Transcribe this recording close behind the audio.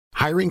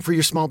Hiring for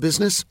your small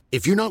business?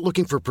 If you're not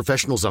looking for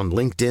professionals on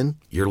LinkedIn,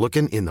 you're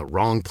looking in the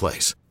wrong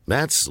place.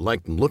 That's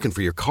like looking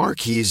for your car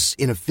keys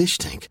in a fish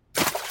tank.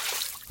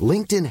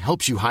 LinkedIn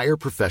helps you hire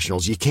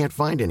professionals you can't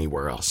find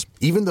anywhere else,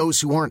 even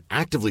those who aren't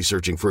actively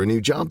searching for a new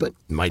job but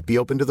might be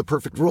open to the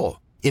perfect role.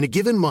 In a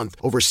given month,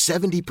 over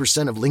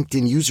 70% of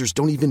LinkedIn users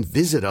don't even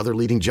visit other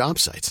leading job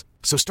sites.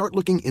 So start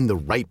looking in the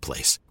right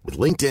place. With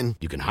LinkedIn,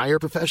 you can hire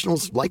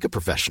professionals like a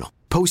professional.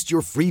 Post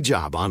your free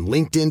job on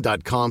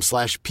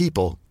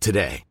linkedin.com/people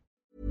today.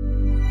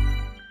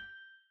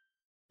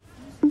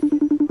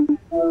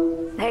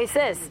 Hey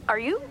sis, are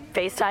you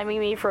FaceTiming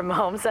me from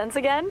HomeSense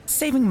again?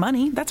 Saving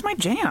money? That's my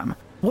jam.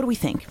 What do we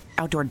think?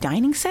 Outdoor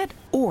dining set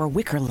or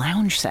wicker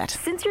lounge set?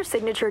 Since your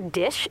signature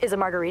dish is a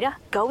margarita,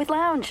 go with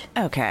lounge.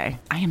 Okay,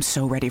 I am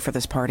so ready for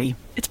this party.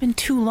 It's been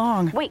too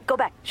long. Wait, go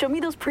back. Show me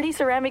those pretty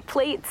ceramic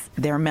plates.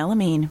 They're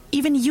melamine.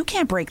 Even you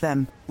can't break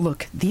them.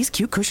 Look, these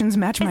cute cushions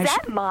match my... Is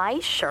that my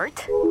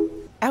shirt?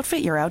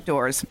 Outfit your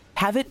outdoors.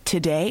 Have it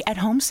today at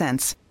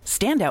HomeSense.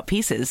 Standout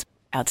pieces.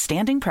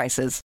 Outstanding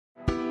prices.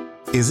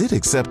 Is it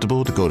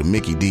acceptable to go to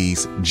Mickey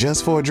D's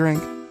just for a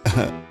drink?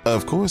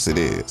 Of course it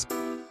is.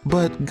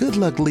 But good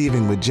luck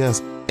leaving with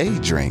just a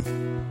drink.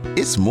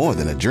 It's more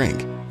than a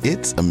drink.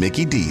 It's a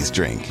Mickey D's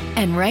drink.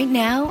 And right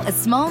now, a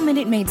small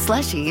Minute Maid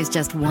slushie is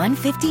just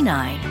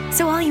 $1.59.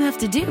 So all you have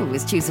to do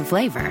is choose a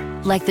flavor,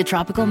 like the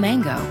tropical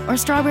mango or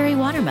strawberry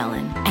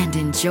watermelon, and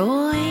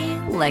enjoy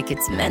like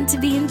it's meant to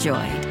be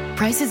enjoyed.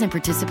 Prices and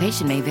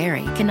participation may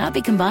vary. Cannot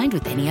be combined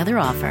with any other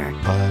offer.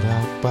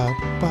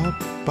 Ba-da-ba-ba-ba.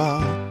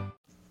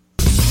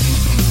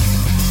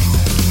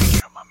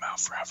 Shut my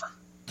mouth forever.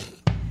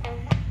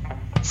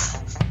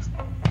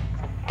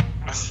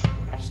 Is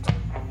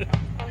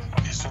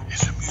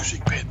the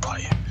music bed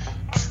playing?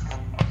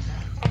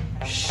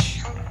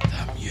 Shh,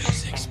 the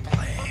music's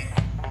playing.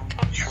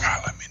 You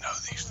gotta let me know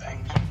these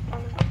things.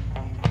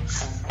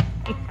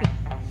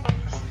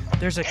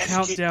 There's a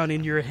countdown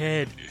in your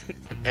head.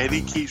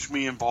 Eddie keeps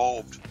me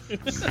involved.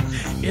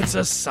 It's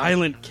a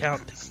silent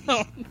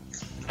countdown.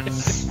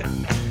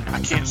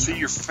 I can't see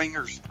your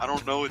fingers. I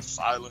don't know it's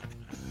silent.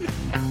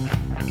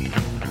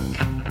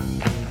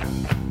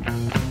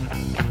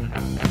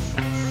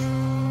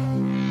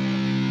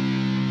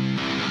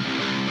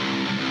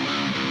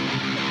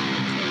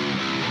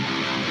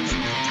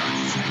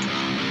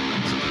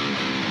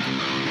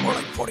 More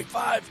like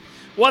 45.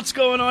 What's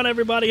going on,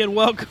 everybody, and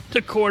welcome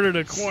to Corner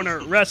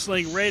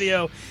Wrestling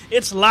Radio.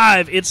 It's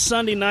live. It's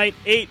Sunday night,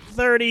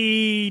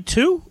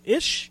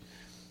 8:32-ish.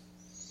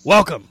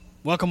 Welcome.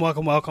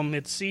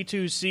 It's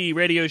C2C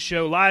Radio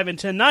Show live, and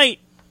tonight,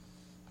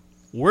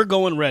 we're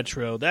going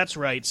retro. That's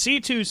right.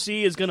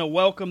 C2C is going to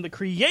welcome the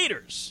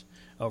creators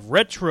of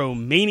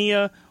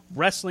Retromania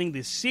Wrestling,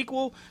 the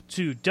sequel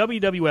to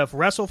WWF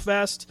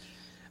WrestleFest.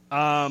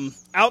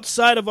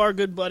 Outside of our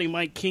good buddy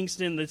Mike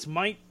Kingston, this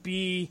might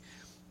be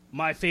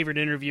my favorite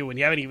interview, and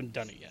you haven't even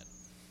done it yet.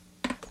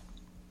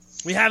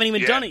 We haven't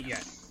even done it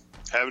yet.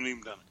 Haven't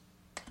even done it.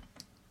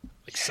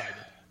 Excited.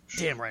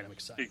 Damn right I'm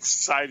excited.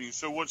 Exciting.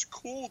 So what's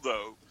cool,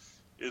 though,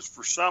 is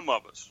for some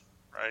of us,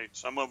 right?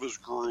 Some of us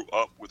grew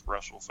up with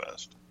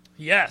WrestleFest.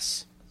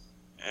 Yes.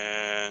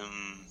 And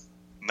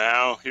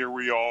now here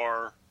we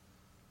are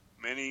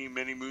many,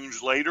 many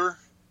moons later,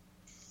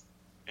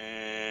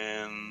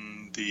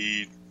 and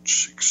the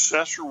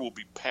successor will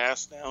be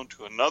passed down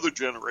to another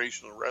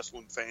generation of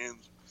wrestling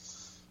fans,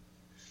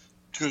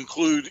 to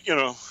include,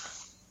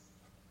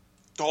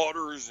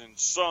 daughters and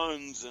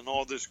sons and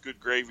all this good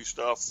gravy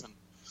stuff. And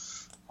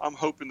I'm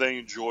hoping they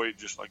enjoy it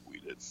just like we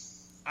did.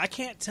 I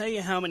can't tell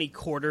you how many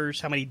quarters,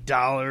 how many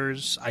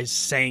dollars I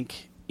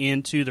sank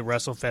into the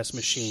WrestleFest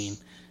machine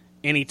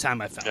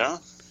anytime I found it.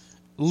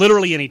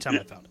 Literally anytime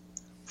I found it.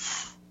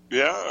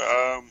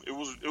 Yeah, it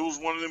was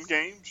one of them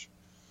games.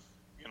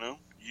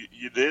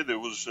 You did. It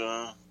was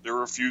there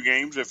were a few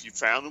games, if you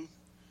found them,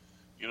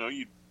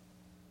 you'd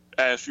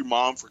ask your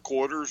mom for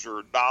quarters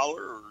or $1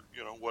 or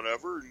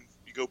whatever, and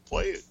you go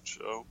play it.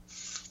 So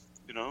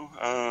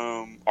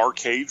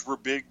arcades were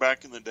big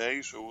back in the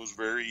day, so it was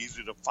very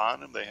easy to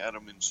find them. They had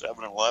them in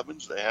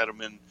 7-Elevens. They had them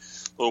in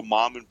little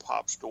mom and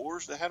pop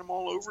stores. They had them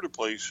all over the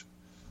place.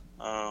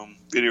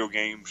 Video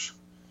games.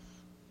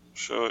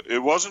 So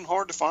it wasn't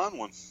hard to find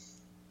one.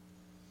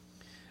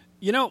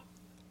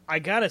 I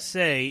gotta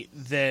say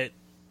that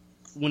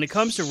when it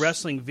comes to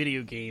wrestling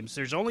video games,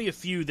 there's only a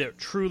few that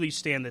truly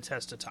stand the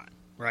test of time,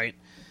 right?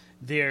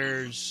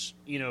 There's,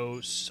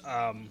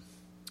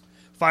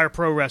 Fire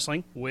Pro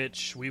Wrestling,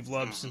 which we've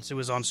loved since it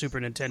was on Super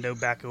Nintendo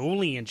back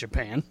only in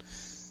Japan.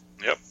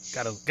 Yep.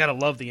 Gotta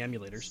love the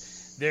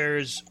emulators.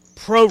 There's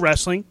Pro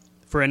Wrestling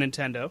for a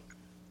Nintendo,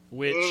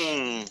 which,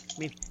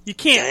 you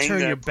can't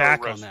turn your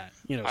back on that.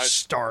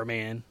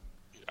 Starman.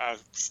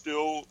 I've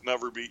still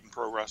never beaten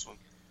Pro Wrestling.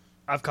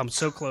 I've come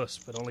so close,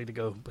 but only to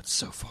go but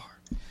so far.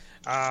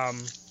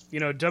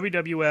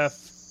 WWF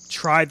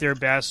tried their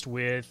best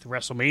with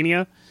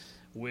WrestleMania,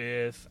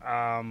 with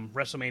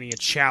WrestleMania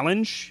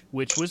Challenge,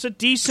 which was a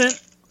decent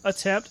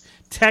attempt.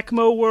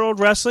 Tecmo World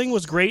Wrestling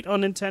was great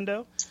on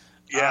Nintendo.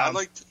 Yeah,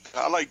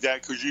 I like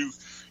that because you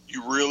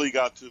you really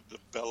got to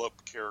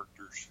develop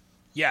characters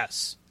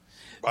Yes.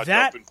 by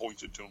That- dropping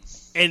points into them.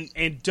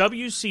 And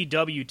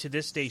WCW to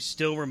this day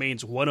still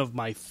remains one of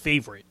my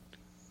favorite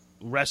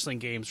wrestling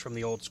games from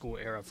the old school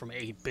era, from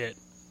 8-bit.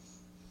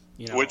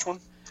 You know, Which one?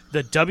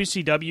 the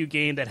WCW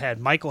game that had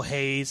Michael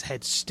Hayes,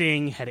 had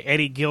Sting, had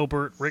Eddie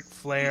Gilbert, Ric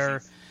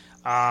Flair,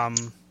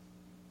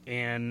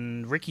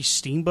 and Ricky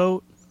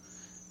Steamboat,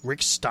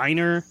 Rick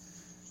Steiner.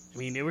 I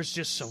mean, it was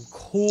just some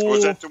cool.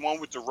 Was that the one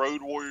with the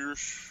Road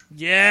Warriors?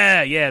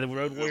 Yeah, the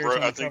Road Warriors.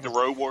 I think the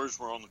Road Warriors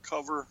were on the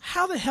cover.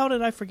 How the hell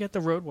did I forget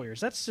the Road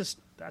Warriors? That's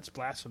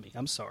blasphemy.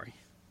 I'm sorry.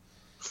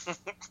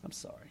 I'm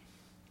sorry.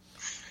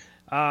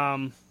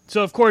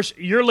 So, of course,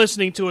 you're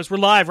listening to us. We're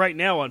live right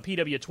now on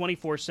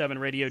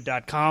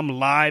PW247radio.com,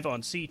 live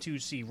on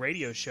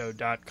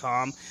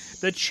C2CRadioshow.com.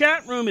 The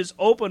chat room is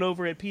open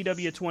over at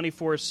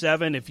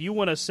PW247. If you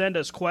want to send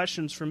us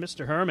questions for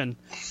Mr. Herman,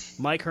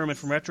 Mike Herman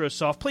from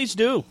RetroSoft, please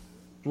do.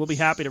 We'll be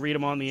happy to read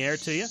them on the air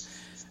to you,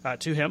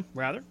 to him,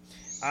 rather.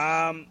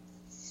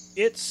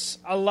 It's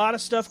a lot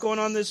of stuff going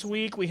on this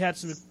week. We had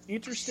some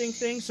interesting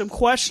things, some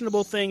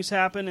questionable things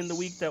happen in the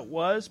week that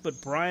was, but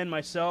Brian,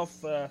 myself,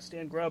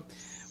 Stan Grubb,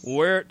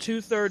 we're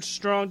 2/3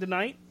 strong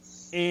tonight.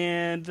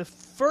 And the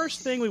first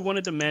thing we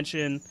wanted to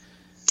mention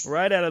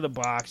right out of the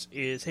box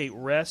is, hey,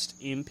 rest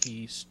in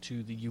peace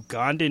to the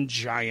Ugandan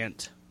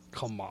giant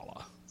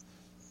Kamala.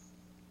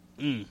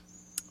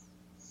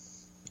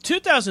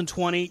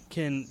 2020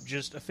 can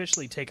just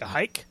officially take a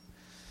hike.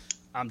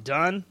 I'm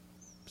done.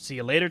 See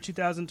you later,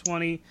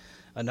 2020.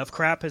 Enough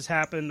crap has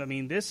happened. I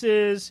mean,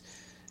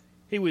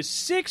 he was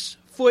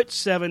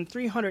 6'7",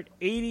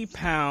 380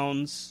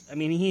 pounds. I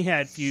mean, he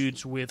had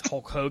feuds with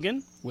Hulk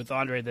Hogan, with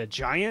Andre the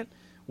Giant,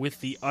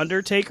 with The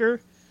Undertaker.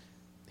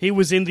 He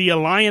was in the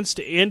alliance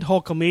to end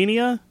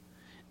Hulkamania.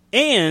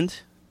 And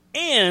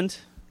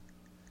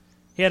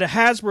he had a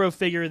Hasbro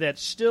figure that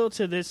still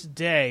to this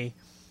day,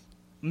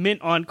 mint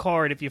on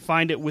card, if you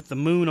find it with the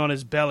moon on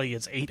his belly,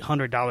 it's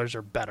 $800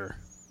 or better.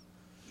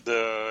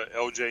 The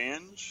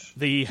LJNs?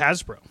 The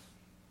Hasbro.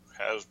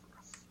 Hasbro.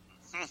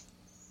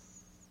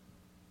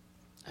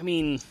 I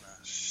mean,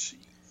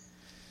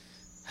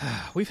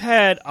 we've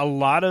had a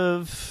lot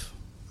of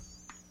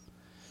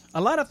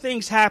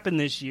things happen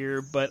this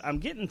year, but I'm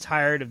getting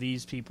tired of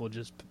these people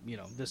just,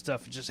 this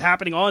stuff just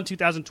happening all in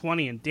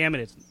 2020, and damn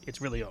it, it's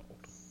really old.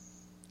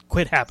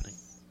 Quit happening.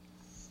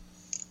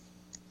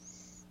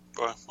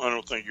 Well, I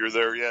don't think you're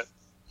there yet.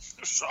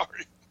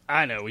 Sorry.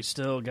 I know, we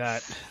still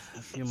got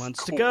a few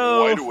months to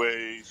go. Quite a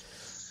ways.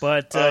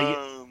 But,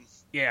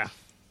 yeah.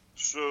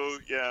 So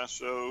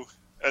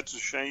that's a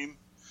shame.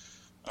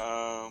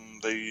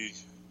 They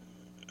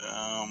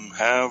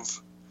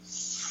have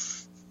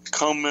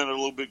come in a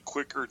little bit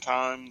quicker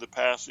time, the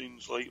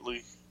passings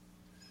lately.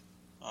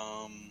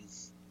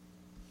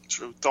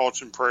 So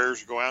thoughts and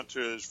prayers go out to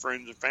his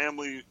friends and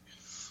family,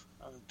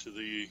 to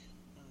the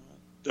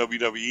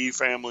WWE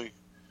family,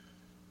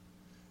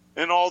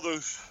 and all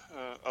those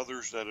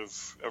others that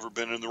have ever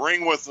been in the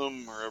ring with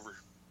them or ever,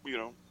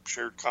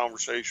 shared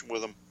conversation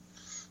with them.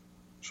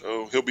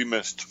 So he'll be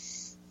missed.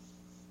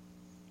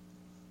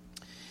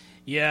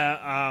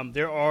 Yeah,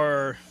 there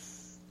are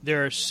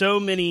so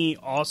many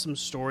awesome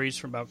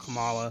stories about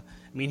Kamala.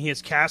 I mean,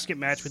 his casket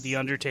match with The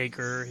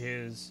Undertaker,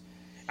 his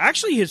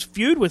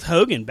feud with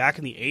Hogan back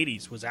in the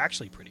 80s was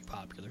actually pretty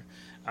popular.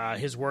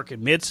 His work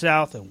in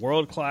Mid-South and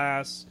World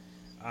Class.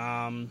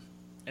 And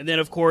then,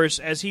 of course,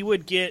 as he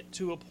would get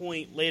to a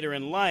point later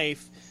in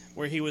life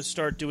where he would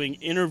start doing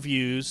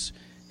interviews,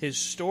 his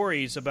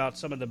stories about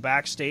some of the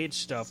backstage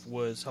stuff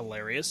was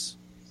hilarious.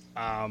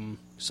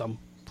 Some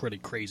pretty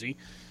crazy.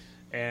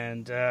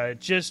 And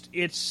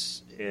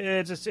it's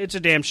a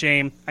damn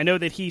shame. I know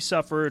that he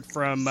suffered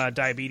from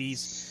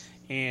diabetes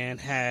and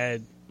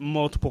had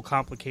multiple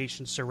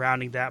complications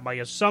surrounding that. My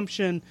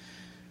assumption,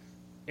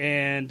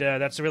 and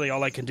that's really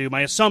all I can do,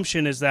 my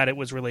assumption is that it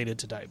was related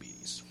to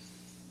diabetes.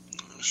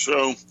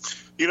 So,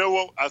 you know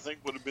what I think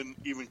would have been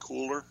even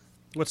cooler?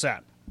 What's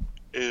that?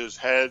 Is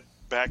had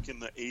back in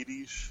the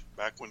 80s,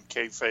 back when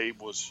kayfabe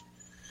was,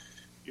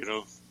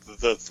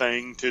 the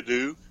thing to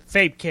do.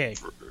 Fabe K.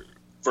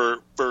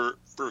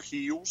 For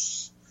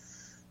heels,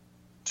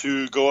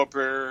 to go up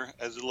there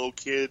as a little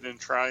kid and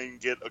try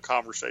and get a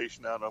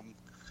conversation out of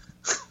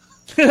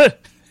him.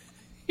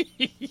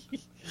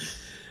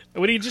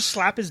 Would he just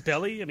slap his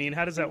belly? I mean,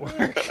 how does that work?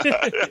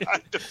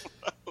 I don't know.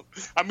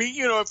 I mean,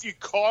 if you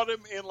caught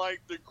him in like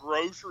the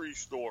grocery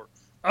store.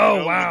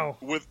 Oh, wow.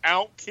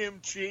 Without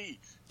kimchi,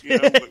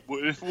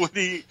 would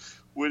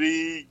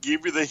he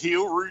give you the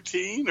heel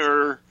routine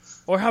or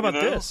how about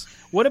this?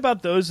 What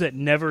about those that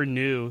never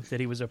knew that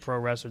he was a pro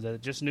wrestler,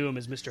 that just knew him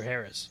as Mr.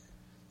 Harris?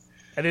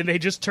 And then they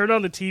just turned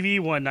on the TV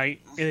one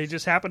night and they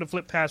just happened to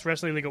flip past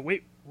wrestling and they go,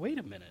 wait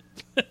a minute.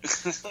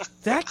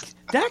 that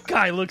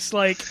guy looks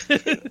like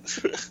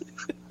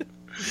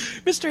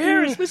Mr.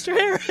 Harris.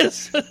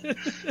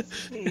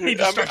 He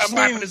just starts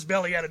slapping his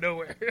belly out of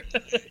nowhere.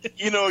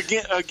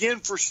 Again,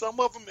 for some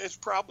of them, it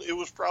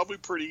was probably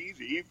pretty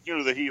easy.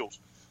 The heels.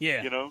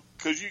 Yeah.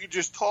 Because you could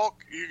just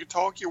talk. You could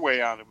talk your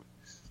way out of it.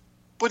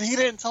 but he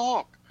didn't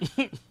talk.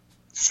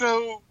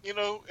 So,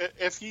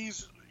 if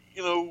he's,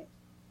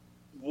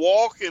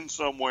 walking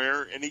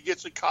somewhere and he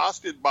gets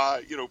accosted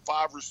by,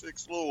 5 or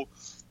 6 little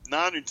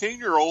 9 and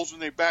 10-year-olds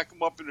and they back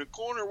him up in the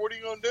corner, what are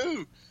you going to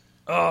do?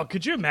 Oh,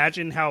 could you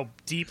imagine how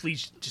deeply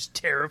just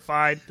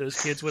terrified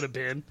those kids would have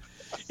been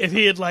if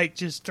he had,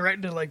 just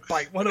threatened to,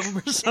 bite one of them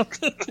or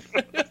something?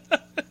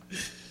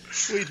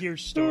 We'd hear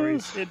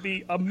stories. It'd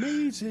be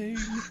amazing.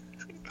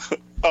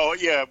 Oh,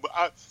 yeah, but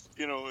I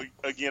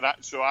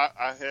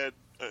had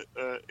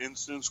an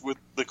instance with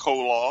the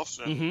Koloffs,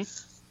 and,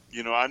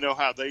 I know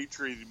how they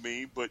treated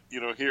me, but,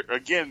 here,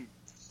 again,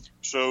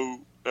 so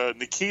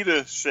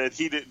Nikita said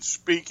he didn't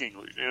speak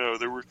English.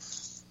 There were...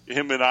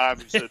 Him and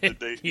Ivan said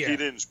that he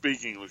didn't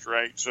speak English,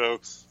 right?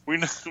 So we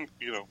know,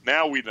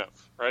 now we know,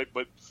 right?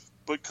 But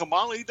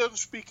Kamala, he doesn't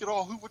speak at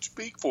all. Who would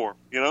speak for him?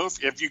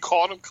 If you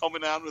caught him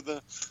coming out of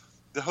the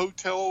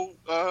hotel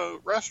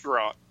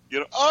restaurant,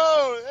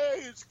 oh,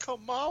 hey, it's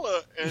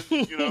Kamala, and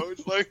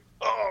it's like,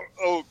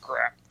 oh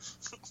crap.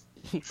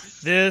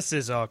 This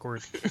is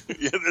awkward.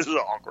 Yeah, this is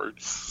awkward.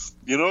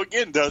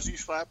 Again, does he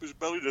slap his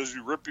belly? Does he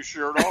rip his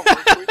shirt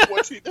off?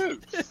 What's he do?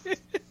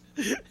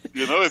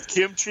 If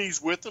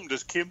Kimchi's with him,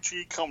 does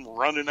Kimchi come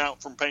running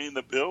out from paying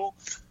the bill?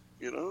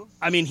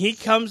 I mean, you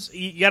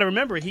got to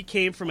remember, he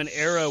came from an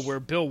era where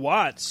Bill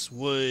Watts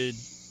would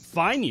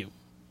fine you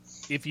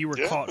if you were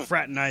caught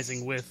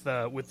fraternizing with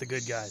the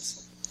good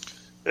guys.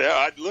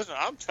 Yeah, listen,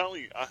 I'm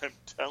telling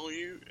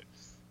you,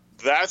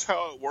 that's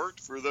how it worked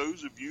for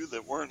those of you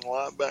that weren't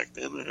alive back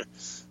then.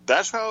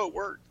 That's how it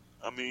worked.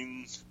 I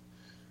mean,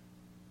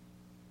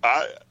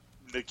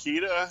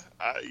 Nikita,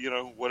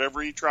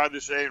 whatever he tried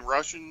to say in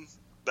Russian,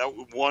 that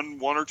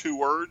one or two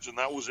words, and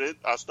that was it.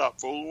 I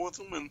stopped fooling with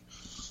him, and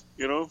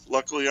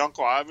luckily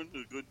Uncle Ivan,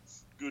 the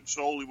good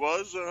soul he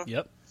was,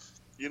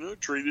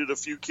 treated a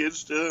few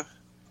kids to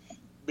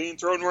being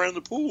thrown around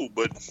the pool,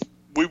 but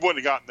we wouldn't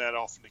have gotten that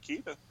off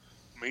Nikita.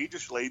 I mean, he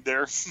just laid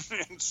there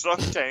and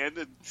suntanned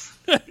and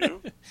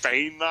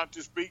feigned not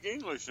to speak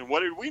English. And what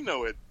did we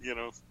know at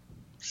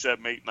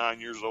 7, 8, 9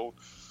 years old?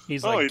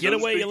 He's like, get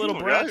away, you little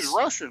brats. He's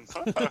Russian.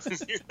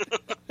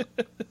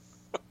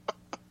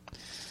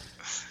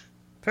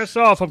 Piss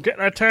off, I'm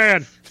getting a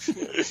tan.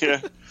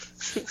 Yeah.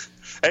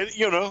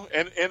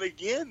 And, and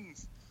again,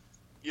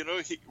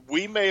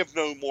 we may have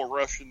known more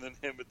Russian than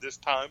him at this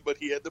time, but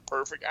he had the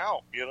perfect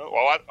out.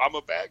 I'm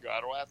a bad guy.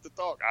 I don't have to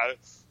talk.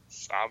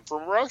 I'm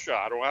from Russia.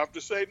 I don't have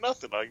to say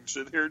nothing. I can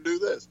sit here and do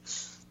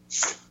this.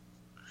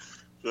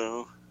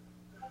 So,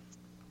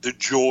 the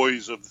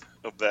joys of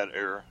that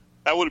era.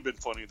 That would have been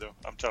funny, though.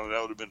 I'm telling you,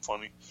 that would have been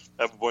funny.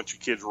 Have a bunch of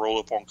kids roll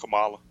up on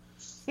Kamala.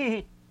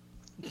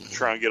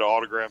 Try and get an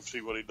autograph and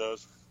see what he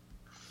does.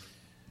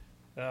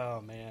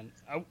 Oh, man.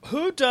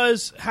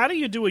 How do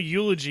you do a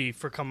eulogy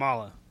for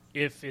Kamala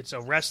if it's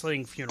a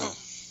wrestling funeral?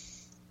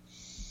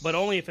 But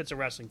only if it's a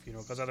wrestling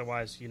funeral, because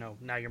otherwise,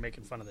 now you're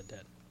making fun of the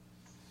dead.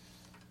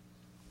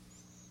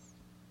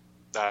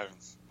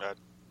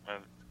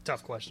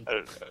 Tough question.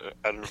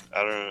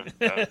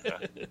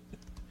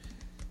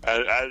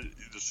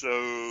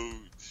 So,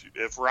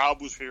 if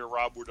Rob was here,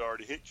 Rob would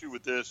already hit you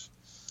with this.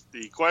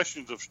 The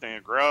questions of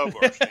Stan Grubb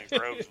are Stan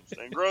Grubb's and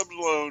Stan Grubb's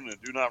alone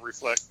and do not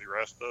reflect the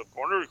rest of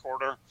Corner to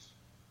Corner,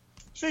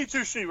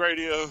 C2C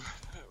Radio,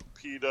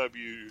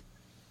 PW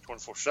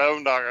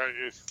 24/7.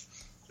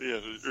 Yeah,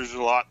 there's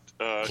a lot.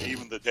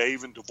 Even the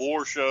Dave and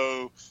DeVore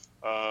show.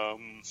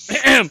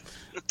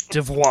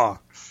 DeVore.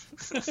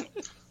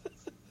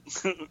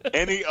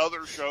 Any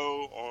other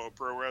show on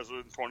Pro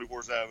Wrestling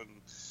 24/7.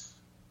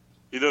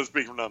 He doesn't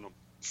speak for none of them.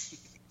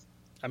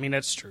 I mean,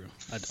 that's true.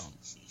 I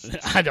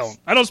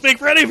don't speak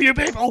for any of you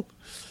people.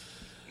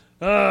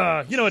 You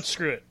know what?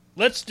 Screw it.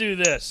 Let's do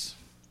this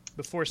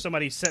before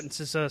somebody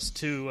sentences us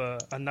to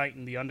a night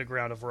in the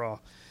underground of Raw.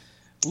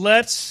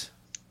 Let's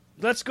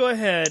go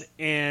ahead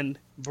and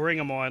bring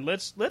them on.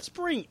 Let's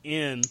bring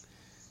in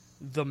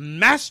the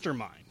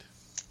mastermind.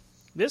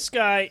 This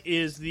guy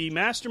is the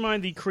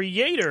mastermind, the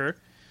creator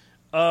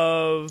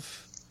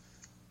of...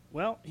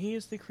 Well, he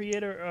is the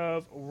creator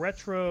of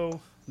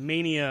Retro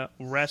Mania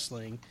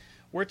Wrestling.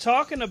 We're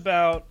talking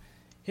about,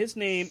 his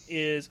name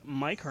is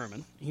Mike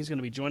Herman. He's going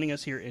to be joining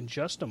us here in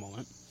just a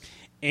moment.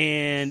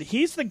 And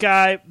he's the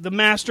guy, the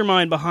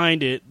mastermind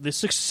behind it, the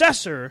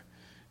successor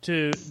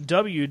to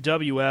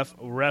WWF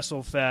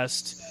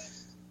WrestleFest.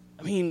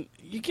 I mean,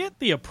 you get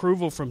the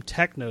approval from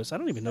Technos. I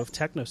don't even know if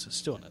Technos is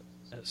still an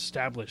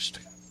established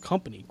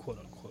company, quote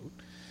unquote.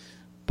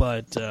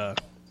 But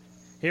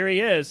here he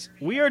is.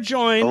 We are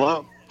joined...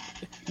 Hello.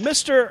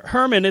 Mr.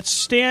 Herman, it's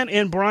Stan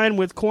and Brian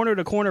with Corner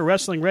to Corner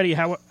Wrestling Ready.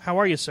 How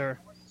are you, sir?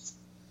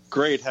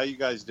 Great. How you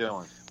guys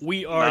doing?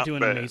 We are Not doing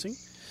bad. amazing.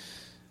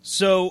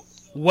 So,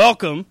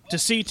 welcome to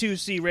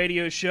C2C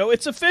Radio Show.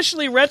 It's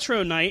officially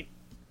Retro Night.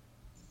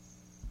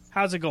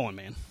 How's it going,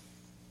 man?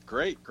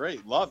 Great.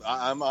 Love.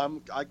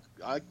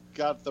 I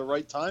got the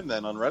right time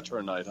then on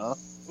Retro Night, huh?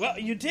 Well,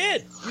 you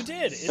did.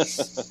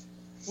 It's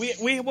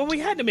we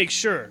had to make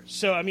sure.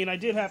 So, I mean, I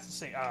did have to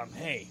say,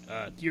 hey,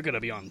 you're going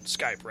to be on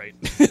Skype, right?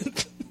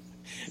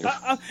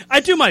 I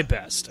do my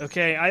best,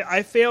 okay?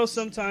 I fail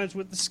sometimes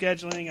with the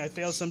scheduling. I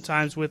fail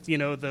sometimes with,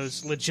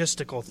 those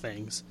logistical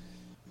things.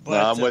 But,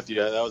 no, I'm with you.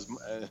 That was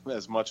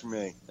as much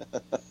me.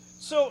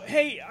 So,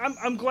 hey,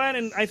 I'm glad,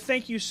 and I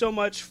thank you so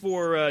much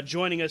for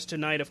joining us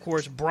tonight. Of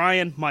course,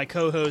 Brian, my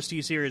co-host,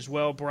 he's here as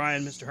well.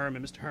 Brian, Mr.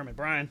 Herman,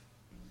 Brian.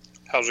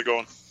 How's it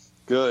going?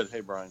 Good. Hey,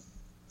 Brian.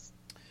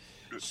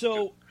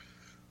 So,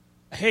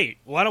 hey,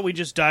 why don't we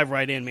just dive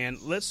right in, man?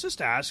 Let's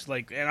just ask,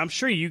 and I'm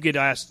sure you get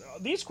asked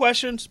these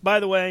questions, by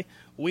the way.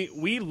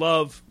 We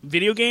love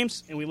video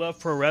games, and we love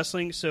pro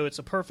wrestling, so it's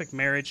a perfect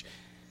marriage.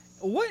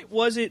 What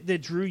was it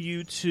that drew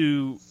you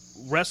to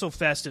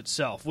WrestleFest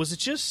itself? Was it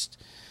just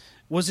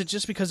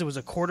because it was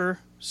a quarter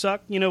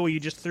suck, where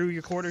you just threw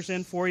your quarters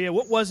in for you?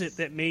 What was it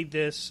that made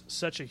this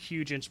such a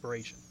huge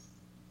inspiration?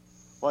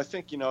 Well, I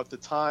think, at the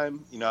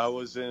time, I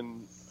was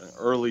in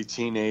early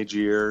teenage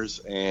years,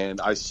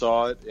 and I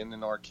saw it in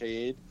an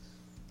arcade.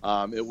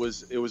 It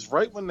was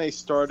right when they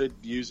started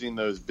using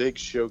those big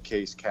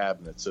showcase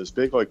cabinets, those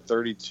big,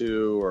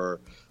 32 or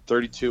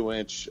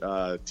 32-inch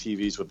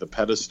TVs with the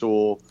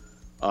pedestal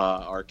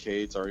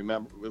arcades. I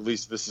remember, at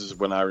least this is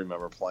when I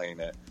remember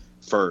playing it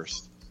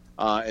first.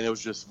 And it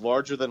was just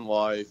larger than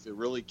life. It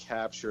really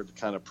captured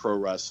kind of pro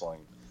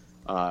wrestling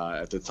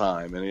at the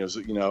time. And it was,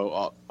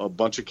 a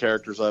bunch of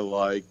characters I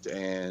liked.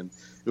 And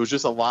it was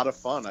just a lot of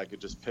fun. I could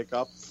just pick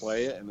up,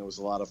 play it, and it was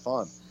a lot of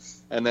fun.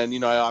 And then,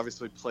 I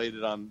obviously played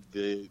it on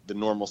the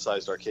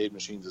normal-sized arcade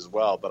machines as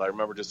well. But I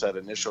remember just that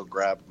initial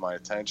grab of my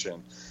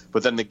attention.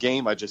 But then the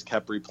game, I just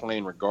kept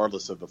replaying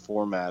regardless of the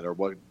format or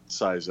what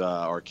size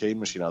arcade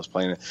machine I was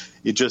playing.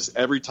 It just,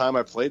 every time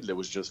I played it, it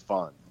was just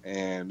fun.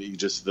 And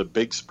the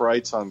big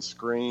sprites on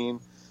screen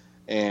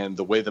and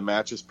the way the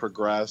matches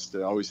progressed,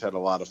 I always had a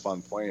lot of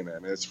fun playing it.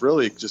 And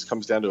it just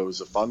comes down to it was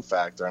a fun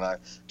factor. And I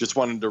just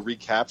wanted to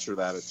recapture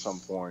that at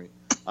some point.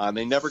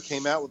 They never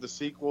came out with a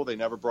sequel. They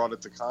never brought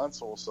it to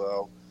console.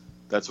 So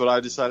that's what I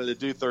decided to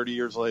do 30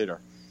 years later.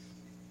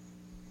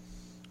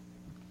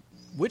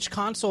 Which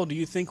console do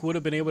you think would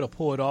have been able to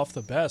pull it off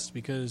the best?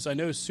 Because I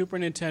know Super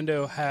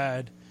Nintendo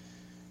had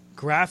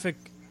graphic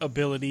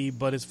ability,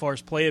 but as far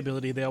as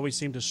playability, they always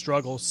seem to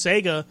struggle.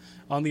 Sega,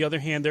 on the other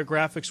hand, their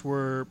graphics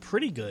were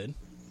pretty good,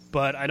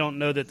 but I don't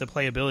know that the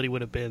playability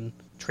would have been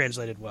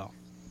translated well.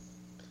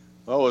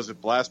 Oh, was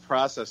it blast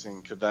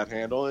processing? Could that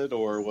handle it?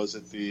 Or was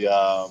it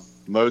the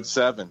Mode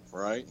 7,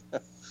 right?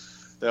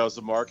 That was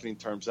the marketing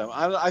term.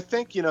 I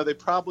think, they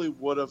probably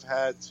would have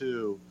had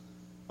to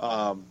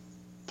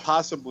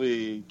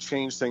possibly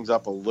change things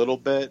up a little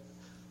bit.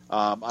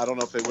 I don't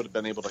know if they would have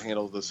been able to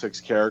handle the 6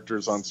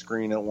 characters on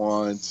screen at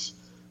once.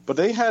 But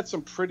they had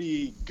some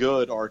pretty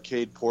good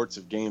arcade ports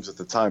of games at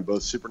the time,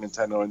 both Super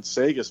Nintendo and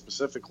Sega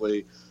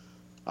specifically.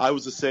 I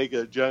was a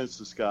Sega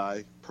Genesis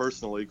guy,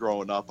 personally,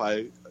 growing up.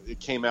 It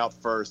came out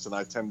first, and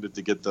I tended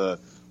to get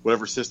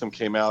whatever system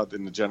came out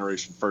in the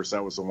generation first.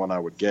 That was the one I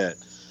would get.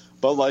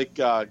 But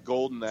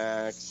Golden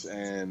Axe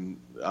and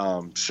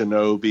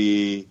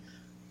Shinobi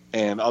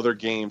and other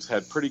games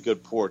had pretty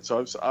good ports.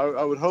 So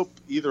I would hope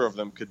either of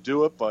them could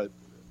do it, but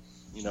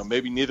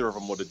maybe neither of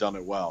them would have done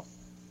it well.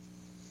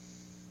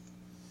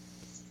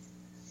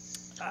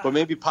 But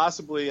maybe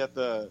possibly maybe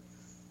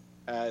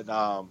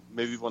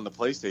when the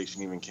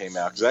PlayStation even came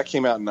out, because that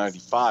came out in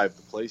 '95,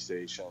 the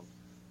PlayStation.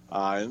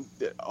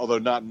 Although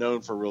not known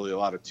for really a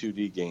lot of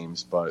 2D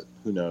games, but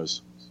who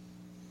knows?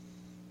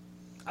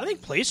 I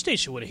think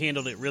PlayStation would have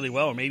handled it really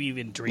well, or maybe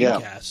even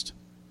Dreamcast.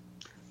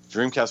 Yeah.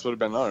 Dreamcast would have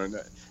been on. Now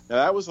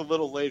that was a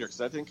little later because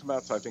that didn't come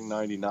out until I think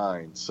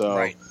 '99. So,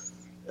 right.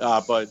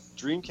 But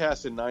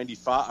Dreamcast in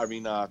 '95,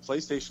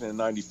 PlayStation in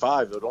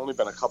 '95. It had only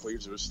been a couple of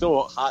years. It was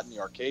still hot in the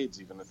arcades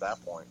even at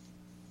that point.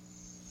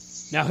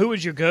 Now, who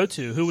was your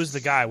go-to? Who was the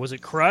guy? Was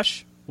it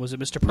Crush? Was it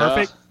Mr.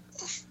 Perfect?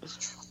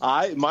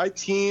 My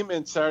team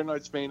in Saturday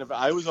Night's main event.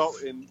 I was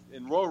in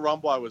Royal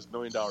Rumble. I was $1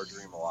 Million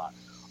Dream a lot,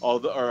 or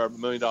 $1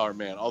 Million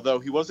Man. Although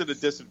he was at a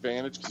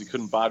disadvantage because he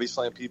couldn't body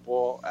slam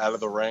people out of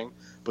the ring.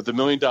 But the $1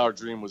 Million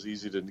Dream was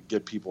easy to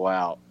get people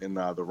out in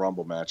the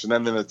Rumble match. And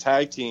then in the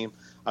tag team,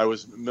 I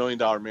was $1 Million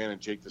Man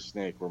and Jake the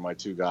Snake were my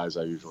 2 guys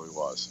I usually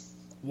was.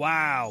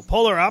 Wow,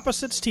 polar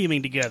opposites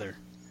teaming together.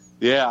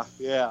 Yeah.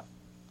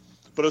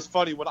 But it was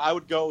funny when I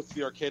would go to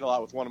the arcade a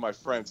lot with one of my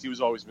friends. He was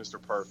always Mr.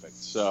 Perfect.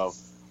 So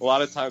a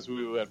lot of times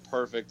we had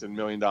Perfect and $1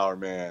 Million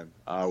Man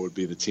would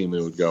be the team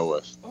we would go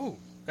with. Oh,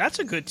 that's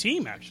a good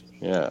team, actually.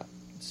 Yeah.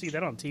 See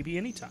that on TV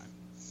anytime.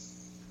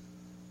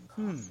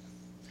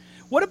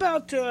 What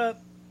about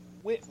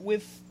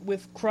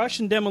with Crush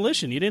and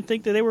Demolition? You didn't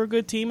think that they were a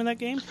good team in that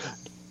game?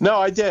 No,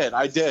 I did.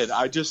 I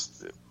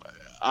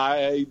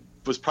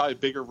was probably a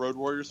bigger Road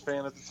Warriors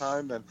fan at the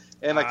time,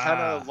 and I kind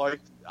of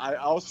liked.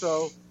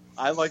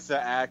 I liked the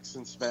Axe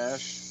and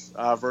Smash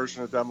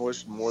version of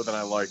Demolition more than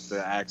I liked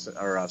the Axe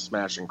or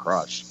Smash and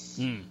Crush.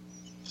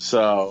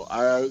 So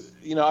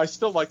I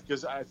still liked,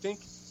 because I think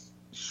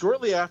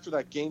shortly after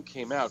that game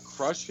came out,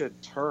 Crush had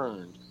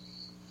turned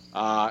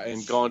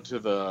and gone to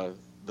the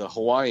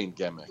Hawaiian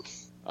gimmick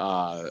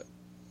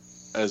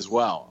as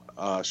well.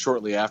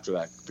 Shortly after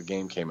that, the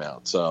game came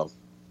out. So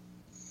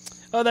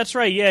Oh, that's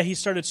right. Yeah, he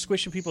started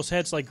squishing people's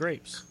heads like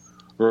grapes.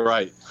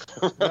 Right.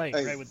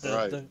 Right. With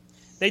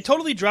they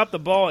totally dropped the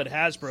ball at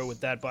Hasbro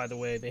with that, by the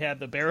way. They had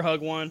the bear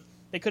hug one.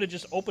 They could have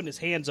just opened his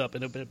hands up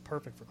and it would have been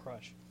perfect for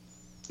Crush.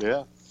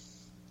 Yeah.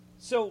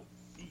 So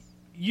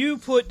you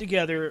put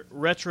together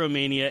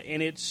Retromania,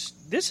 and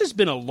this has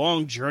been a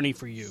long journey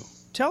for you.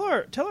 Tell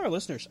our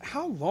listeners,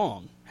 how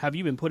long have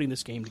you been putting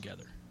this game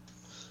together?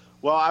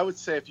 Well, I would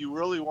say if you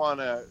really want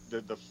to,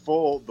 the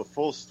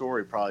full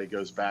story probably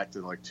goes back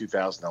to like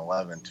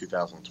 2011,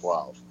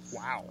 2012.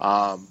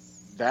 Wow.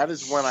 That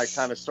is when I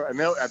kind of started.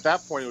 And at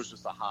that point, it was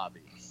just a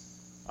hobby,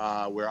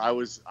 where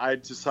I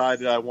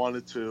decided I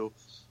wanted to.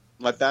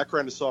 My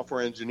background is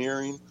software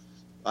engineering.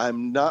 I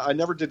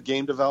never did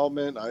game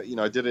development. I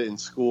did it in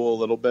school a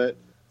little bit,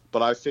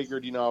 but I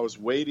figured, I was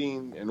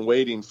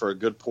waiting for a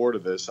good port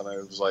of this, and I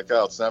was like,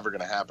 oh, it's never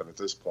going to happen at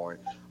this point.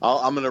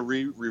 I'm going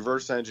to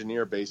reverse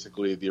engineer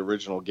basically the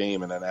original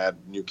game and then add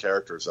new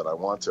characters that I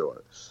want to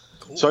it.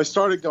 Cool. So I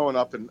started going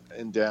up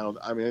and down.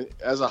 I mean,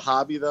 as a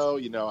hobby, though,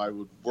 I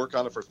would work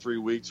on it for 3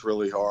 weeks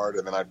really hard,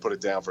 and then I'd put it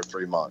down for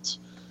 3 months,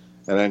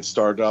 and then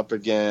start up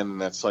again,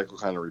 and that cycle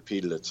kind of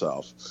repeated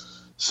itself.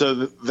 So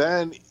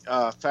then,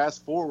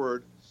 fast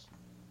forward,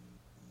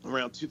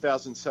 around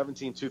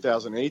 2017,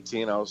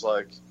 2018, I was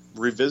like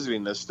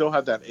revisiting this, still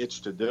had that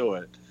itch to do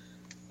it.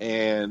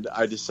 And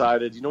I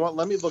decided, you know what,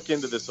 let me look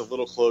into this a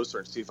little closer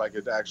and see if I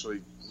could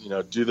actually,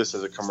 do this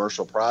as a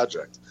commercial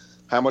project.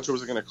 How much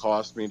was it going to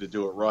cost me to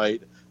do it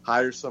right?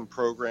 Hire some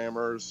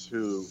programmers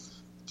who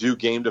do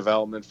game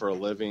development for a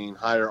living,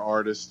 hire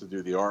artists to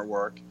do the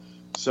artwork.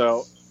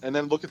 So, and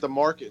then look at the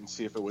market and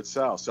see if it would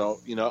sell. So,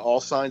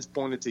 all signs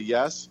pointed to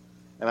yes.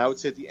 And I would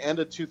say at the end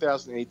of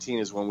 2018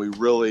 is when we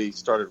really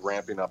started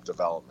ramping up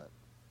development.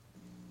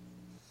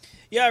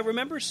 Yeah, I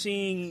remember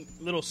seeing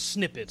little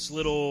snippets,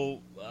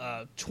 little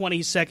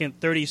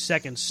 20-second,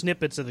 30-second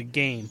snippets of the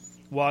game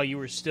while you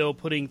were still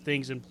putting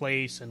things in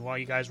place and while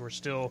you guys were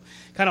still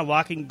kind of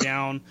locking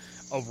down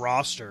a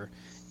roster.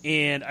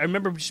 And I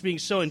remember just being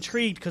so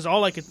intrigued because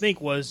all I could think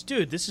was,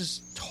 dude, this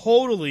is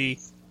totally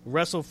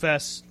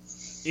WrestleFest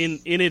in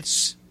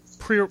its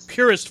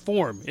purest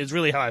form is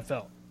really how I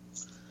felt.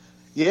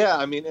 Yeah,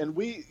 I mean, and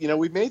we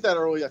made that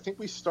early. I think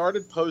we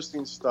started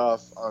posting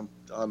stuff on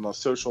the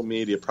social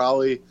media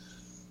probably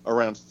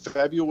around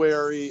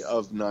February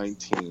of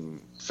 19.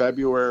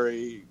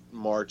 February,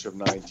 March of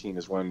 19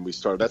 is when we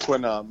started. That's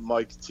when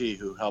Mike T,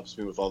 who helps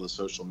me with all the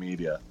social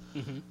media,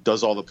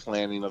 does all the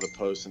planning of the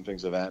posts and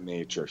things of that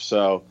nature.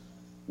 So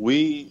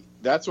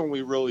that's when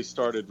we really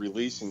started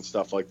releasing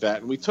stuff like that.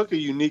 And we took a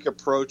unique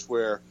approach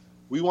where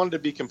we wanted to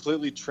be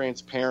completely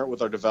transparent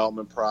with our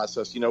development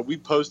process. We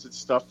posted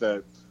stuff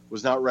that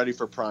was not ready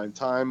for prime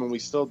time, and we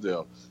still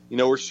do.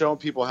 We're showing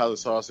people how the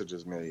sausage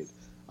is made.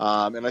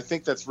 And I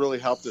think that's really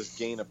helped us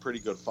gain a pretty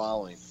good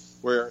following,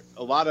 where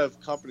a lot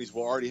of companies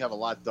will already have a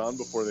lot done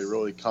before they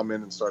really come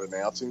in and start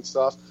announcing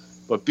stuff.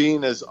 But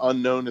being as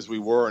unknown as we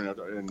were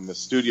in the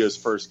studio's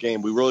first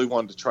game, we really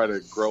wanted to try to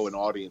grow an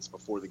audience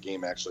before the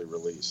game actually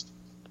released.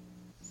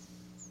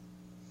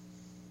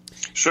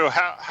 So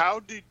how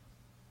did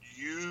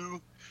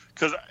you –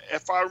 because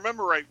if I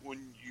remember right,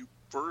 when you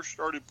first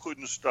started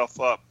putting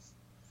stuff up,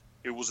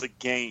 it was a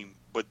game,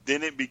 but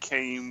then it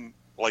became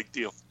like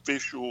the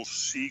official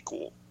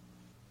sequel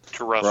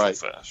to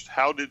WrestleFest. Right.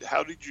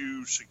 How did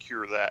you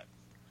secure that?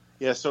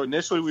 Yeah, so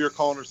initially we were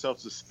calling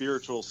ourselves the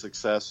spiritual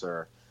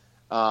successor.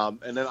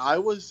 And then I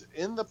was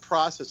in the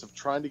process of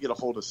trying to get a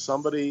hold of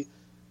somebody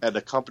at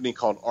a company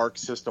called Arc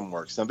System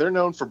Works. Now, they're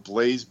known for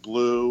Blaze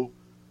Blue,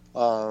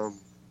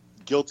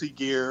 Guilty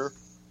Gear,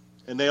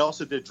 and they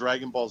also did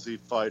Dragon Ball Z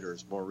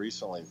Fighters more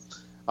recently.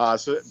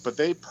 But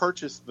they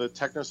purchased the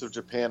Technos of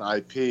Japan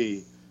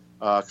IP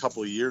a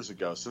couple of years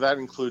ago. So that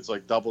includes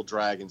like Double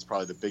Dragon's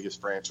probably the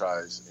biggest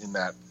franchise in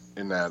that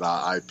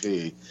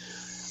IP.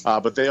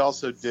 But they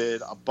also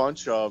did a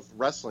bunch of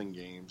wrestling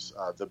games,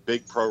 the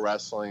Big Pro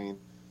Wrestling,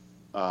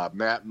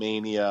 Map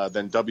Mania,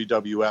 then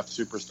WWF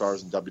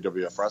Superstars and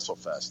WWF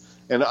WrestleFest.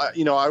 And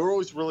I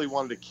always really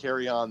wanted to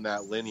carry on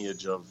that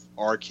lineage of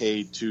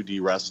arcade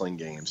 2D wrestling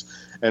games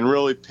and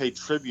really pay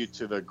tribute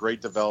to the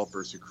great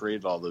developers who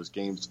created all those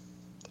games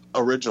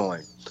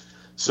originally.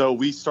 So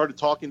we started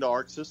talking to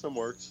Arc System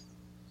Works,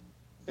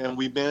 and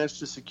we managed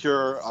to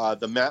secure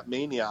the Map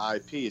Mania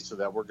IP so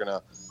that we're going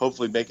to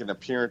hopefully make an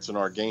appearance in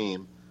our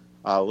game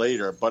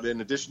later. But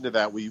in addition to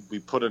that, we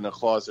put in a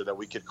clause there that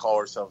we could call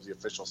ourselves the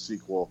official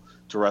sequel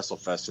to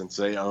WrestleFest since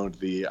they owned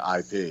the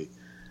IP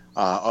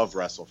of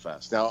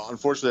WrestleFest. Now,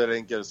 unfortunately, they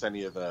didn't get us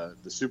any of the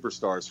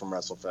superstars from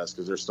WrestleFest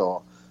because they're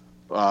still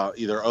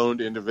either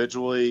owned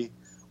individually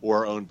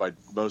or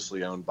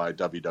mostly owned by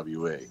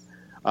WWE.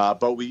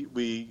 But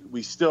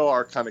we still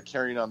are kind of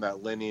carrying on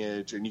that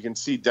lineage, and you can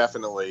see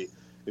definitely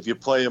if you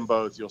play them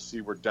both, you'll see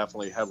we're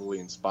definitely heavily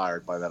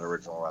inspired by that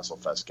original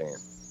WrestleFest game.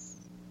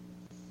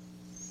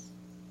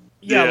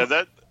 Yeah,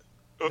 that.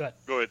 Go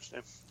ahead,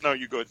 Sam. No,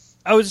 you go ahead.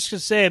 I was just going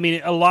to say, I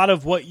mean, a lot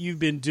of what you've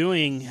been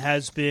doing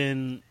has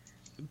been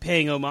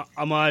paying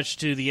homage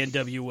to the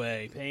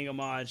NWA, paying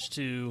homage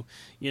to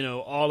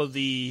all of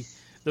the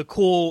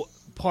cool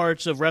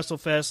parts of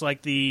WrestleFest,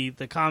 like the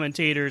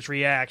commentators'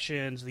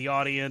 reactions, the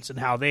audience, and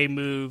how they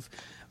move.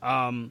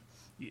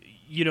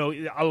 You know,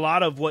 a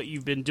lot of what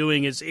you've been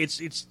doing is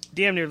it's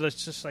damn near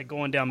just like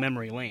going down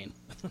memory lane.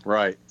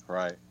 Right.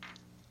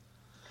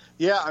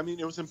 Yeah, I mean,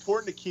 it was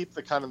important to keep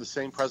the kind of the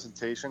same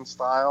presentation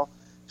style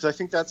because I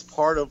think that's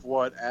part of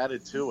what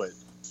added to it.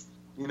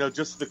 You know,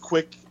 just the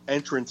quick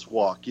entrance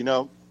walk. You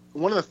know,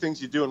 one of the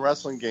things you do in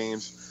wrestling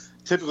games,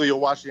 typically you'll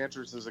watch the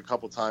entrances a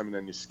couple times and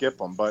then you skip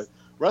them. But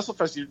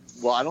WrestleFest,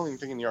 I don't even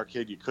think in the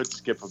arcade you could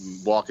skip them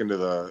and walk into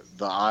the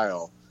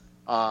aisle.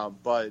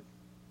 But,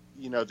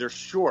 you know, they're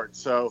short.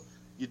 So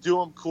you do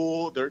them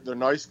cool. They're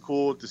nice,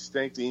 cool,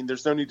 distinct. And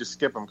there's no need to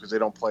skip them because they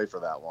don't play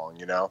for that long,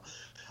 you know.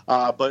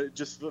 But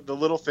just the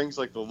little things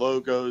like the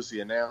logos,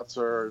 the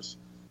announcers,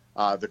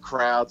 the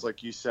crowds,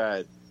 like you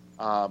said.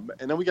 And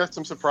then we got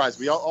some surprise.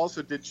 We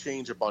also did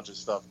change a bunch of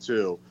stuff,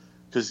 too.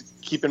 Because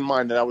keep in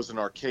mind that was an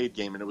arcade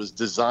game, and it was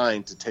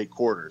designed to take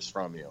quarters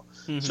from you.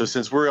 Mm-hmm. So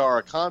since we are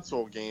a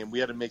console game, we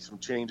had to make some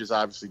changes,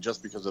 obviously,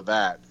 just because of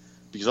that.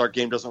 Because our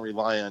game doesn't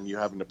rely on you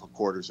having to put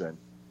quarters in.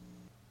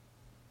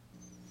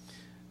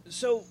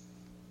 So,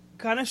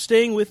 kind of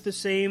staying with the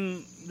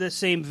same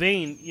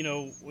vein, you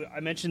know, I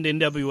mentioned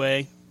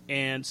NWA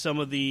and some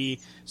of the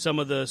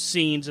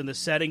scenes and the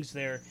settings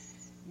there.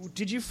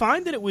 Did you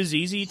find that it was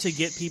easy to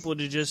get people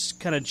to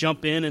just kind of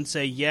jump in and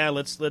say, yeah,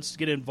 let's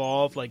get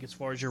involved, like as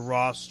far as your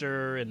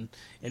roster and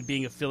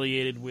being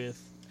affiliated with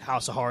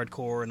House of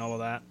Hardcore and all of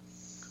that?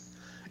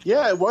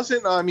 Yeah, it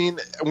wasn't. I mean,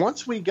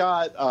 once we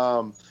got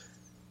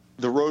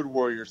the Road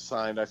Warriors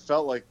signed, I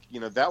felt like, you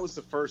know, that was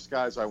the first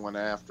guys I went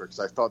after because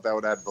I thought that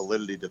would add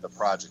validity to the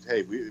project.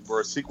 Hey, we're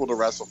a sequel to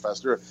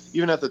WrestleFest. Or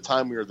even at the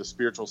time, we were the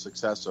spiritual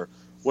successor.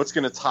 What's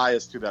going to tie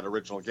us to that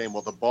original game?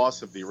 Well, the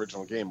boss of the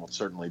original game will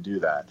certainly do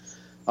that.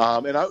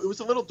 It was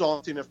a little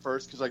daunting at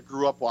first because I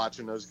grew up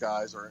watching those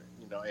guys, or,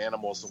 you know,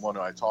 Animal's the one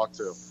who I talked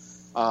to.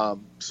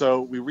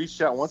 So we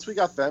reached out. Once we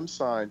got them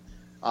signed,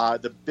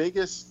 the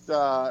biggest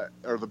or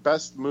the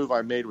best move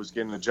I made was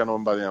getting a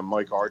gentleman by the name of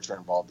Mike Archer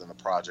involved in the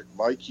project.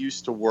 Mike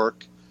used to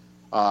work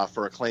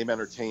for Acclaim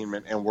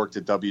Entertainment and worked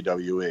at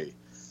WWE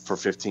for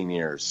 15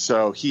 years.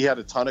 So he had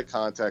a ton of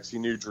contacts. He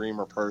knew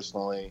Dreamer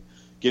personally.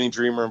 Getting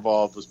Dreamer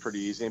involved was pretty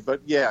easy.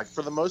 But, yeah,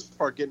 for the most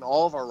part, getting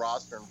all of our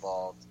roster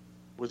involved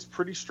was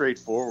pretty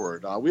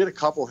straightforward. We had a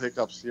couple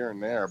hiccups here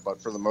and there,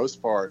 but for the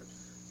most part,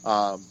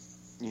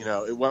 you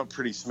know, it went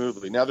pretty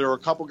smoothly. Now, there were a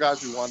couple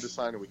guys we wanted to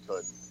sign and we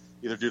couldn't,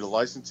 either due to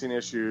licensing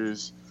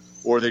issues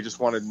or they just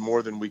wanted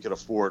more than we could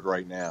afford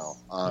right now,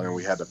 and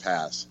we had to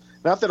pass.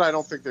 Not that I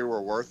don't think they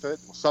were worth it.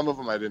 Some of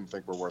them I didn't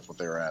think were worth what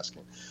they were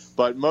asking,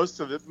 but most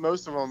of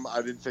them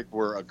I didn't think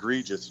were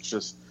egregious. It's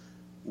just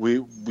we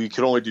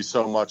could only do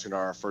so much in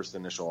our first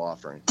initial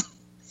offering.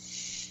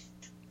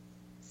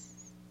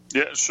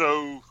 Yeah,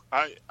 so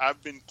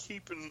I've been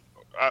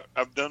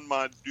I've done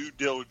my due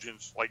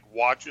diligence, like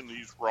watching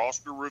these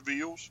roster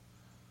reveals,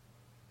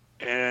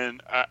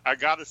 and I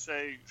gotta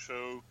say,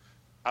 so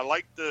I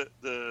like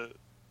the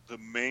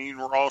main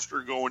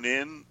roster going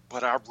in,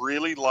 but I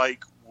really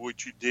like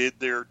what you did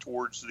there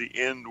towards the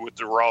end with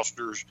the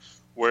rosters,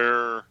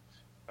 where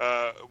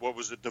what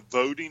was it, the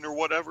voting or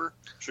whatever?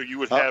 So you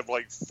would have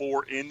like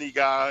 4 indie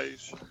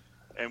guys,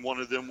 and one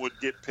of them would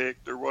get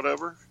picked or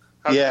whatever.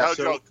 How'd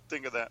y'all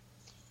think of that?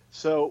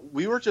 So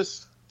we were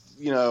just,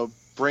 you know,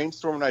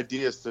 brainstorming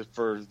ideas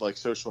for like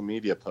social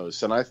media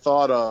posts. And I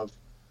thought of,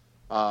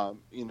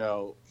 you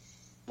know,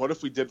 what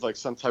if we did like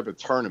some type of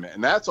tournament?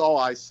 And that's all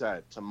I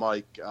said to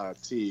Mike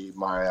T,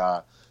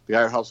 the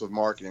guy who helps with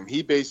marketing.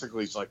 He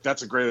basically is like,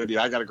 that's a great idea.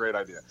 I got a great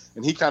idea.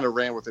 And he kind of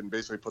ran with it and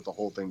basically put the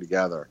whole thing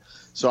together.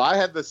 So I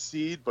had the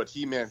seed, but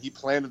he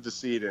planted the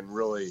seed and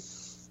really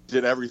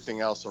did everything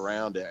else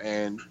around it.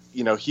 And,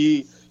 you know,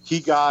 he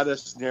got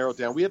us narrowed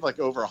down. We had like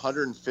over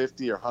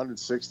 150 or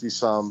 160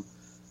 some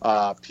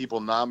people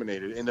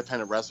nominated,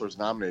 independent wrestlers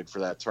nominated for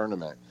that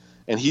tournament.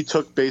 And he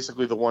took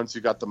basically the ones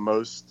who got the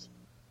most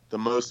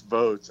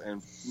votes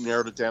and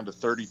narrowed it down to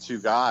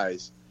 32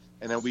 guys.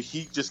 And then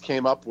he just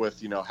came up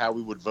with, you know, how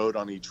we would vote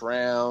on each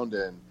round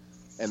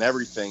and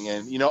everything.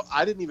 And, you know,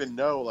 I didn't even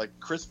know, like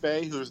Chris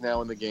Bay, who is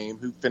now in the game,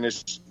 who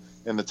finished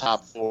in the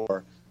top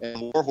 4, and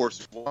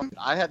Warhorse won.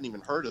 I hadn't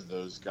even heard of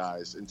those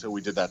guys until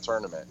we did that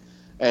tournament.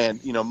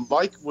 And, you know,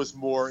 Mike was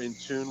more in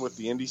tune with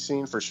the indie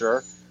scene for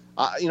sure.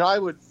 You know, I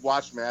would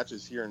watch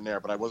matches here and there,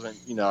 but I wasn't,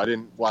 you know, I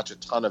didn't watch a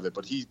ton of it,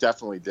 but he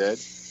definitely did.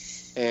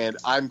 And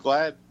I'm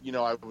glad, you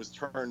know, I was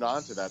turned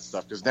on to that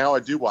stuff because now I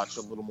do watch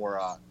a little more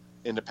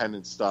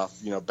independent stuff,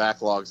 you know,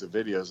 backlogs of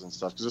videos and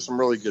stuff because there's some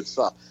really good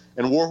stuff.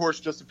 And Warhorse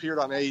just appeared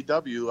on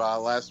AEW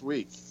last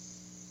week.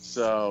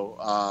 So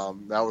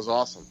that was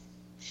awesome.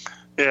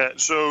 Yeah,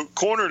 so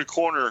corner to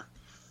corner,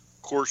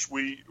 of course,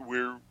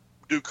 we're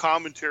do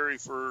commentary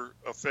for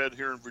a Fed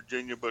here in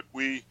Virginia, but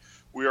we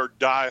are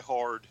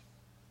diehard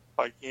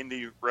like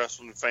indie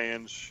wrestling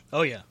fans.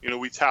 Oh yeah, you know,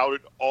 we tout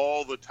it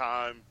all the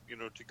time. You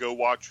know, to go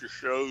watch your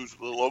shows,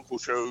 the local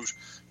shows.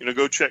 You know,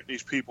 go check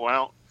these people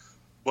out.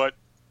 But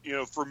you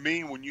know, for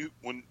me, when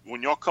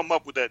y'all come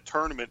up with that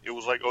tournament, it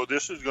was like, oh,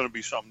 this is going to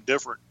be something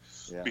different.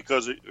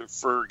 because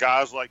for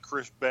guys like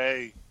Chris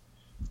Bay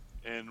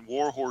and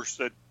Warhorse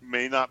that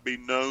may not be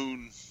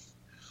known,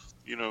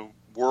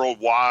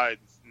 worldwide,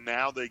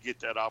 now they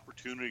get that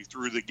opportunity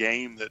through the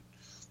game that,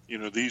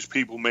 these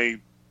people may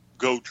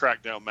go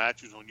track down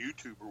matches on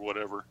YouTube or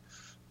whatever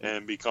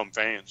and become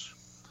fans.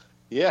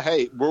 Yeah,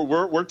 hey,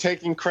 we're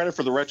taking credit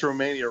for the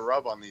Retromania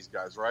rub on these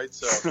guys, right?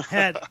 So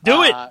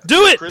do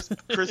it.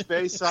 Chris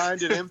Bay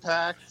signed at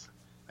Impact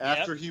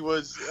after he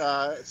was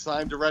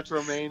signed to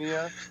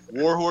Retromania.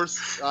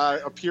 Warhorse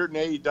appeared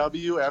in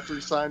AEW after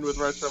he signed with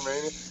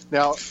Retromania.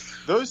 Now,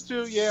 those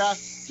two,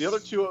 the other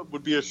two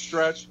would be a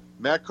stretch.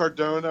 Matt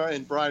Cardona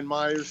and Brian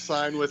Myers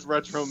signed with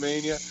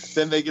Retromania.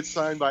 Then they get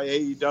signed by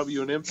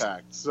AEW and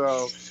Impact.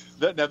 So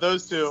now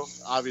those two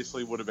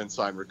obviously would have been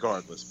signed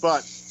regardless.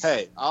 But,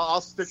 hey, I'll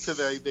stick to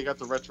they got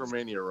the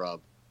Retromania rub.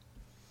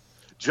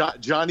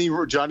 Johnny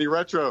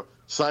Retro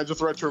signs with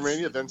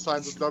Retromania, then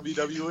signs with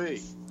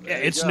WWE. Yeah,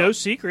 it's no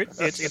secret.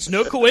 It's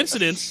no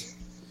coincidence.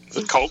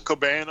 Colt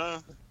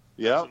Cabana.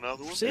 Yep.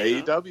 Another one.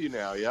 AEW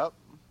now, yep.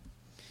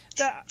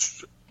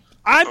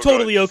 I'm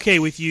totally okay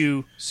with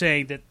you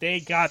saying that they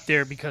got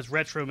there because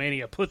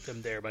Retromania put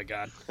them there, by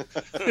God.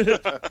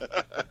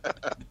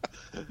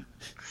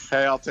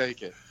 Hey, I'll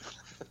take it.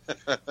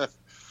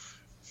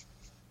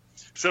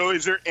 So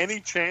is there any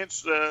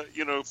chance,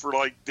 for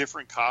like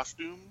different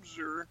costumes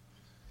or?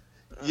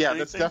 Yeah,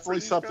 that's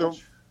definitely something.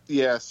 Guys?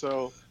 Yeah,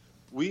 so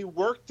we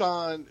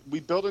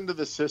built into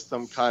the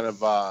system kind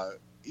of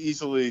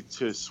easily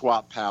to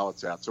swap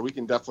palettes out. So we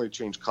can definitely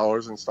change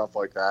colors and stuff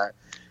like that.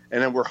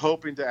 And then we're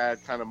hoping to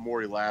add kind of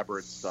more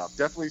elaborate stuff.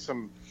 Definitely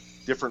some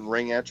different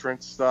ring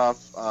entrance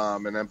stuff,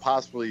 and then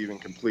possibly even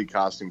complete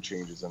costume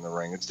changes in the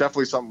ring. It's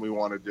definitely something we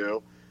want to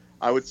do.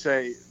 I would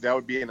say that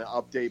would be an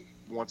update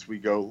once we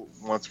go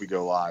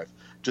live.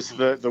 Just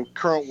the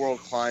current world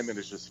climate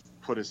has just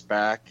put us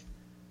back.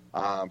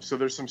 So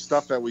there's some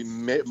stuff that we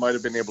might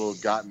have been able to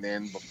have gotten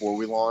in before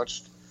we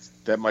launched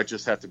that might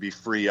just have to be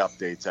free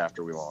updates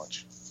after we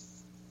launch.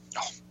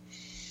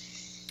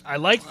 I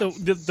like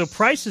the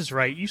price is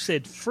right. You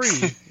said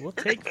free. We'll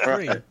take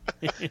free.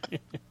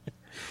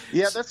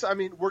 Yeah,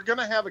 we're going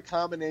to have a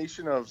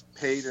combination of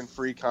paid and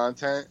free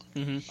content.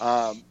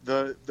 Mm-hmm.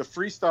 The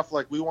free stuff,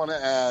 like we want to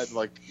add,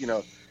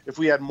 if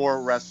we add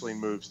more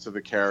wrestling moves to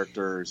the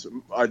characters,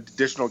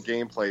 additional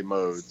gameplay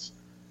modes,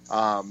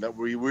 that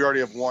we already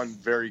have one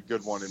very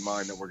good one in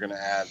mind that we're going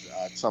to add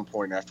at some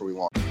point after we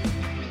launch.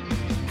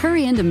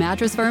 Hurry into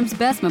Mattress Firm's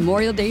best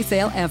Memorial Day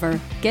sale ever.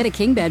 Get a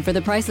king bed for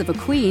the price of a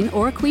queen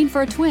or a queen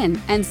for a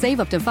twin and save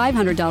up to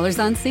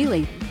 $500 on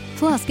Sealy.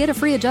 Plus, get a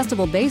free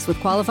adjustable base with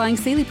qualifying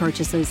Sealy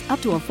purchases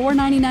up to a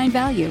 $499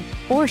 value.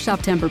 Or shop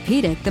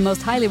Tempur-Pedic, the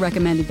most highly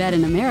recommended bed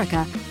in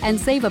America, and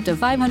save up to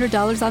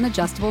 $500 on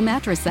adjustable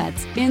mattress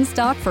sets in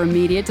stock for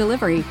immediate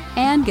delivery.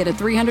 And get a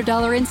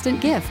 $300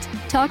 instant gift.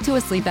 Talk to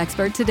a sleep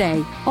expert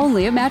today,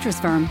 only at Mattress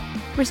Firm.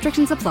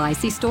 Restrictions apply.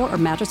 See store or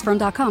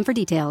mattressfirm.com for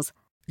details.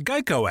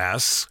 Geico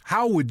asks,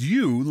 how would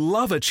you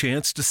love a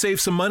chance to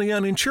save some money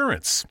on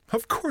insurance?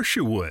 Of course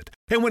you would.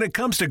 And when it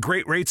comes to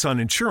great rates on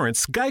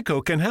insurance,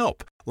 Geico can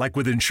help. Like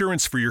with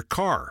insurance for your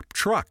car,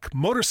 truck,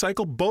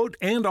 motorcycle, boat,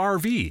 and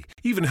RV.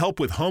 Even help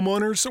with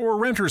homeowners or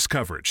renters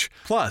coverage.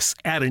 Plus,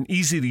 add an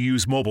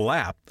easy-to-use mobile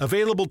app,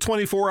 available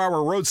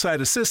 24-hour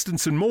roadside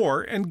assistance and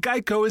more, and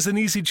Geico is an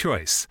easy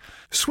choice.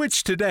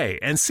 Switch today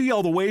and see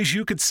all the ways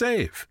you could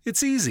save.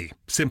 It's easy.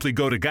 Simply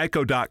go to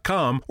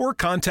geico.com or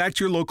contact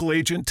your local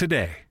agent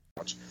today.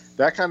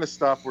 That kind of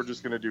stuff, we're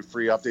just going to do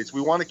free updates.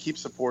 We want to keep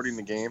supporting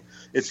the game.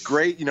 It's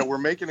great. We're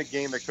making a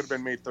game that could have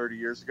been made 30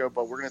 years ago,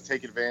 but we're going to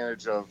take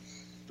advantage of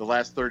the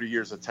last 30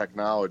 years of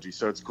technology.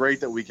 So it's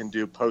great that we can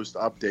do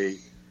post-update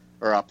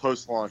or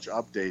post-launch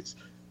updates.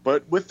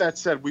 But with that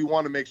said, we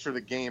want to make sure the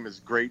game is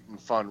great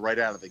and fun right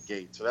out of the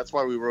gate. So that's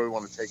why we really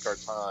want to take our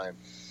time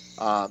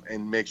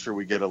and make sure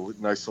we get a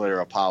nice layer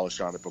of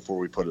polish on it before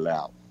we put it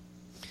out.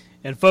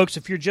 And, folks,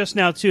 if you're just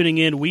now tuning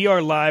in, we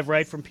are live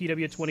right from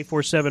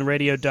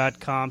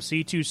PW247radio.com.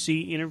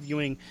 C2C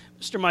interviewing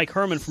Mr. Mike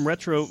Herman from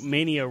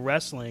Retromania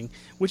Wrestling,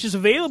 which is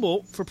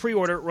available for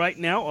pre-order right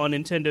now on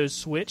Nintendo's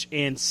Switch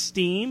and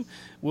Steam.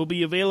 Will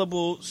be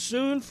available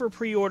soon for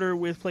pre-order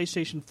with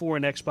PlayStation 4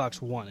 and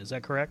Xbox One. Is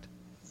that correct?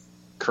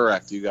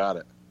 Correct. You got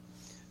it.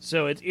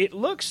 So it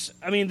looks,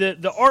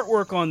 the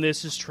artwork on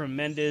this is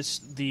tremendous.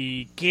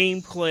 The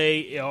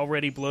gameplay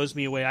already blows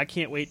me away. I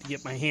can't wait to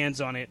get my hands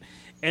on it.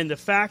 And the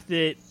fact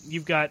that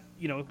you've got,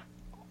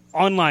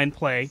 online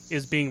play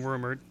is being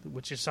rumored,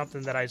 which is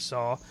something that I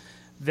saw.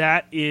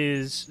 That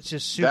is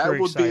just super exciting.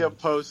 That would be a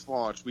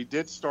post-launch. We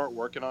did start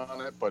working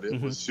on it, but it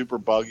was super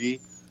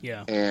buggy.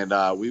 Yeah. And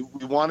we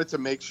wanted to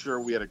make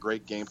sure we had a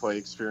great gameplay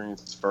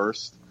experience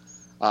first.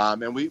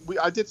 And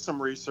I did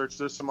some research.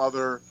 There's some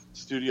other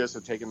studios that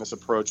have taken this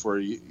approach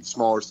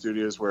smaller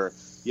studios where,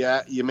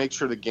 you make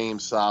sure the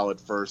game's solid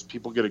first.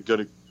 People get a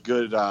good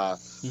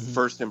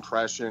first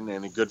impression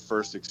and a good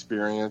first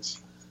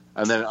experience,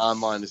 and then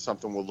online is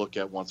something we'll look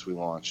at once we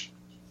launch.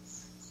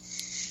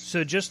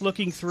 So just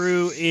looking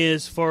through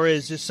as far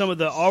as just some of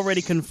the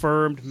already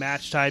confirmed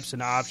match types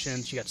and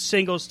options. You got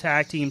singles,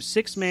 tag team,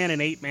 6-man,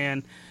 and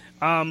 8-man.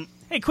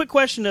 Hey, quick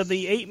question of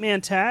the 8-man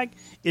tag.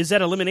 Is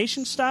that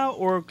elimination style,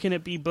 or can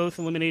it be both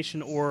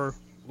elimination or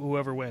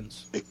whoever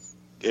wins?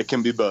 It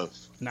can be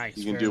both. Nice.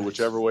 You can do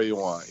whichever way you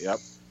want. Yep.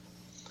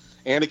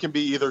 And it can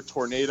be either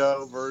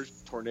tornado or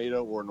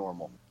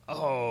normal.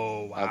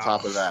 Oh, wow. On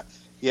top of that.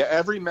 Yeah,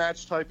 every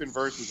match type in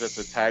Versus, it's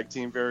a tag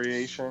team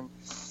variation,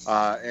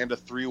 and a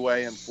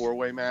 3-way and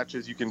 4-way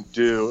matches. You can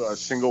do a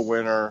single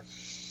winner,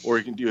 or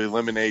you can do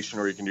elimination,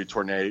 or you can do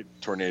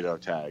tornado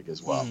tag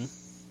as well. Mm-hmm.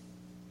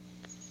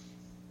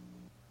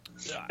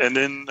 And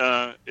then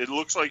it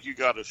looks like you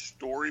got a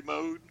story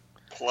mode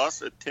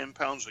plus a 10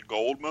 pounds of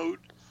gold mode.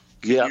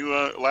 Can you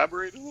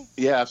elaborate on that?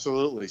 Yeah,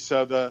 absolutely.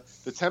 So the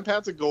 10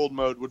 pounds of gold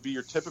mode would be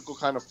your typical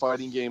kind of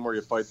fighting game where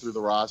you fight through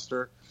the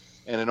roster.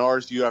 And in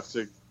ours, you have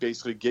to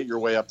basically get your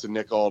way up to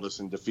Nick Aldis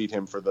and defeat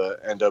him for the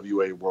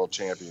NWA World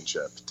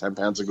Championship, 10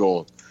 pounds of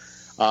gold.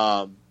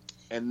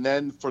 And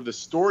then for the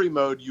story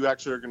mode, you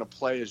actually are going to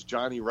play as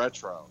Johnny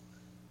Retro.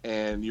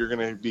 And you're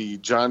going to be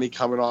Johnny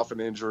coming off an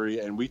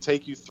injury. And we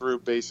take you through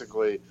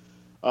basically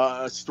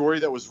a story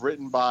that was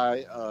written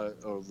by a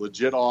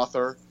legit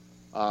author.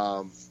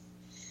 And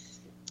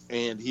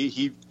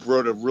he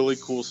wrote a really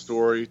cool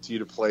story to you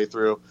to play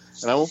through.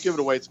 And I won't give it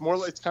away. It's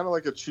kind of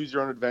like a choose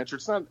your own adventure.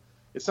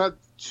 It's not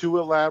too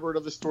elaborate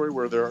of a story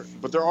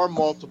but there are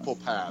multiple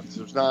paths.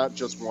 There's not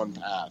just one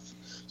path.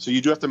 So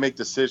you do have to make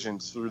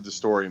decisions through the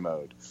story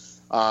mode.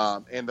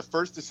 And the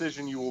first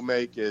decision you will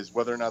make is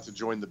whether or not to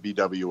join the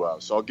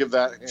BWO. So I'll give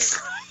that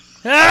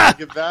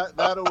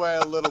away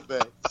a little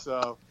bit.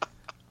 So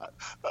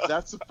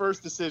that's the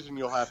first decision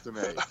you'll have to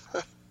make.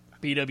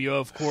 BWO,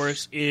 of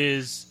course,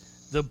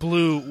 is the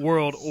Blue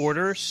World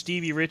Order.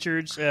 Stevie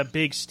Richards,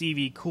 Big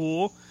Stevie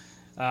Cool.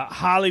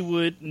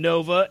 Hollywood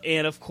Nova,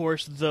 and of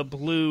course the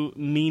Blue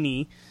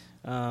Meanie.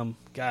 God,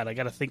 I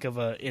got to think of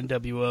a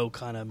NWO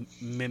kind of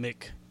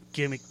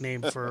gimmick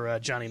name for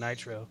Johnny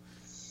Nitro.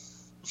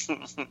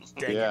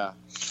 Yeah.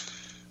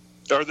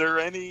 Are there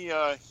any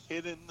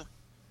hidden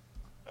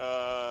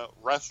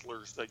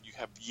wrestlers that you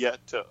have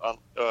yet to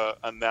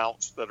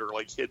announce that are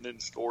like hidden in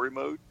story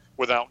mode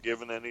without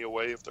giving any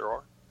away if there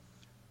are?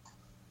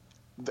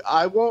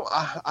 I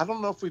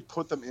don't know if we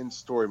put them in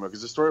story mode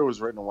because the story was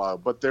written a while,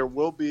 but there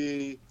will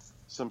be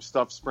some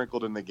stuff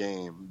sprinkled in the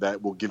game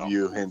that will give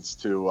you hints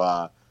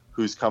to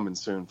who's coming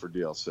soon for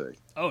DLC.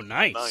 Oh,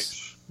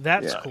 nice.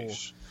 That's cool.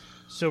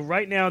 So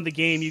right now in the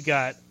game, you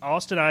got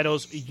Austin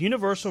Idol's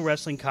Universal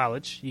Wrestling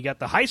College. You got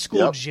the high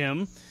school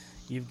gym.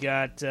 You've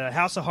got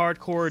House of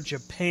Hardcore,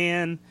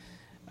 Japan,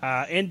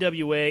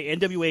 NWA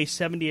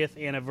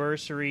 70th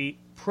Anniversary,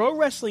 Pro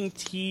Wrestling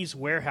Tees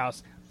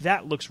Warehouse.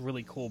 That looks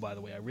really cool, by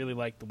the way. I really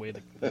like the way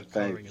the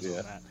coloring is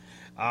on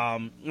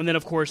that. And then,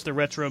 of course, the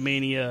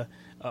Retromania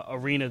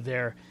arena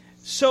there.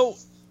 So,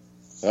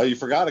 you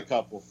forgot a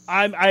couple.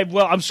 I'm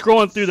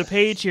scrolling through the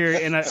page here,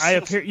 and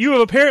you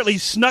have apparently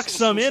snuck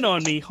some in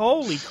on me.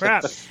 Holy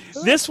crap!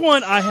 This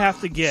one I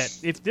have to get.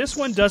 If this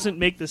one doesn't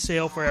make the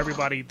sale for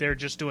everybody, they're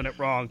just doing it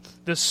wrong.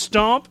 The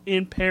Stomp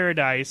in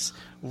Paradise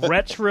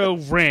Retro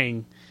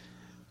Ring.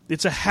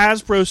 It's a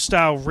Hasbro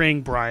style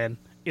ring, Brian.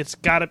 It's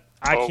got to.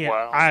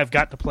 I've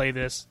got to play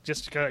this.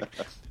 Just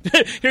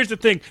here's the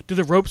thing: do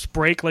the ropes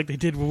break like they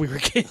did when we were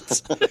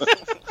kids?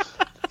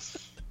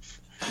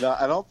 No,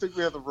 I don't think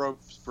we have the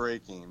ropes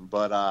breaking,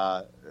 but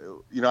I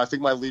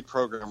think my lead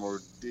programmer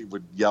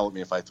would yell at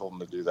me if I told him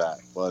to do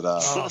that. But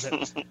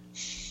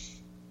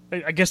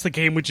I guess the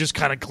game would just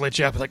kind of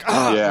glitch out, like,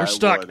 we're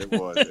stuck. It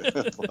would.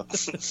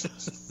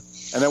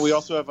 And then we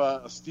also have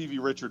a Stevie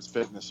Richards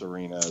Fitness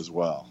Arena as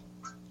well.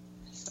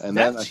 And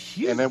That's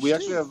huge. And then we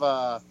actually have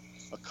a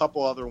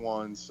couple other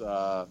ones.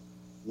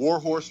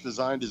 Warhorse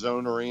designed his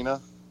own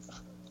arena.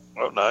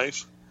 Oh,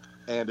 nice.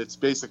 And it's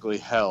basically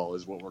hell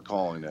is what we're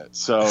calling it.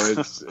 So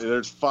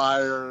there's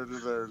fire,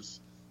 there's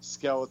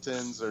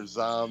skeletons, there's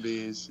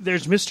zombies.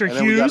 There's Mr.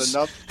 And Hughes.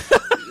 Then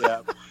we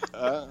got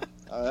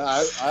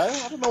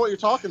I don't know what you're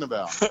talking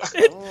about.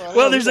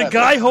 There's a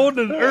guy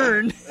holding an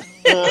urn.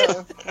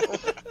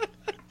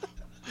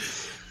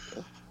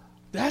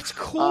 That's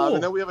cool.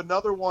 And then we have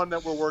another one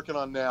that we're working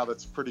on now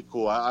that's pretty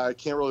cool. I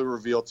can't really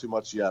reveal too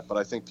much yet, but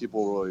I think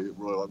people really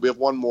we have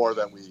one more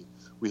that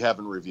we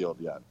haven't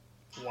revealed yet.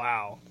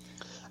 Wow.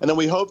 And then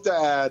we hope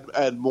to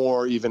add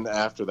more even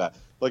after that.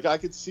 Like I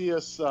could see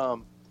us,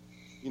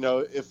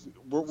 if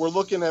we're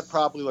looking at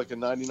probably like a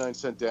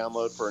 99-cent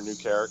download for a new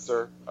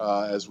character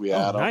as we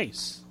add them.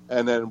 Nice.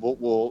 And then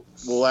we'll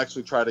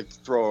actually try to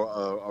throw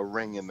a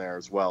ring in there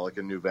as well, like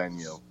a new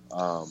venue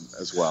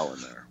as well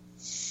in there.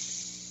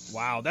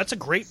 Wow, that's a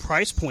great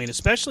price point,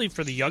 especially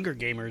for the younger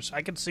gamers.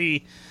 I could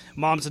see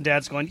moms and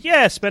dads going,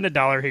 "Yeah, spend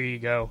 $1, here you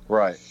go."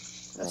 Right.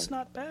 That's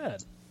not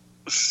bad.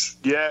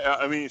 Yeah,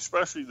 I mean,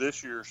 especially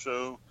this year.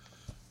 So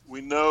we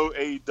know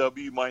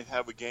AEW might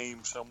have a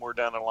game somewhere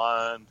down the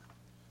line.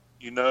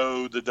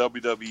 The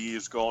WWE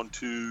is going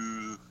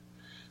to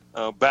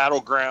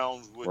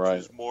Battlegrounds, which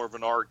is more of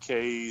an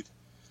arcade.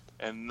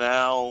 And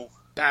now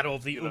Battle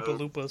of the Oompa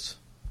Loompas.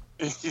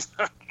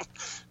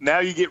 Now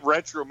you get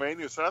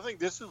Retromania. So I think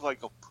this is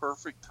like a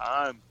perfect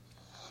time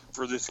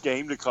for this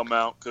game to come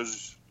out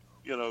because,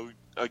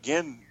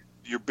 again,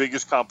 your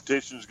biggest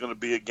competition is going to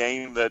be a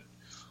game that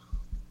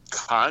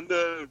kind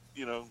of,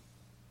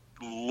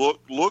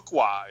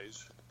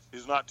 look-wise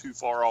is not too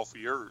far off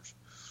of yours.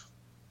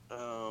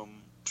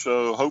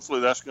 So hopefully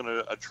that's going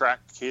to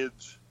attract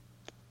kids,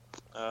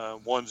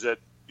 ones that,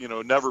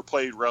 never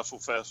played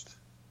WrestleFest.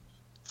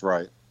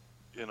 Right.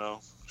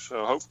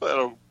 So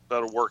hopefully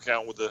that'll work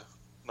out with the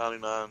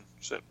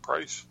 99-cent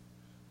price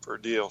for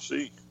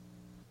DLC.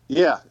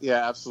 Yeah,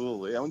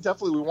 absolutely. I mean,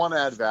 definitely we want to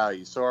add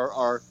value. So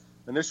our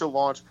initial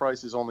launch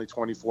price is only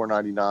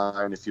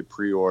 $24.99 if you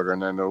pre-order,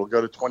 and then it'll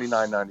go to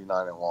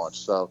 $29.99 at launch.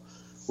 So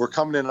we're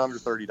coming in under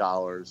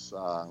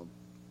 $30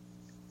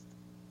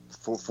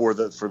 for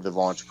the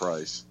launch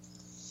price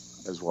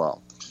as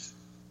well.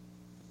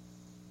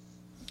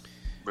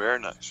 Very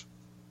nice.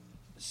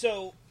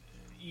 So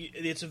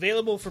it's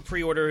available for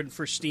pre-order and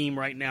for Steam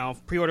right now.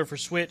 Pre-order for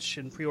Switch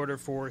and pre-order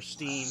for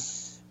Steam.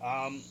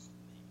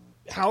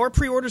 How are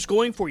pre-orders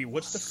going for you?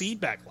 What's the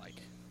feedback like?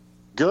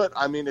 Good.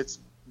 I mean, it's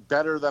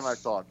better than I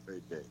thought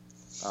they'd be.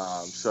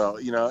 So,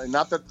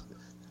 not that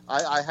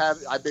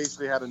I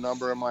basically had a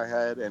number in my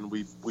head, and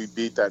we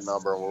beat that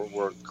number.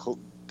 We're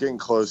getting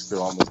close to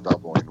almost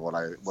doubling what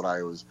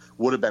I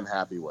would have been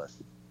happy with.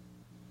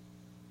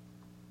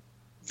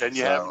 And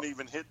you haven't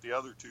even hit the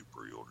other two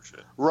pre-orders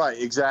yet. Right,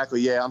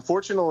 exactly. Yeah,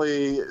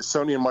 unfortunately,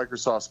 Sony and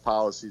Microsoft's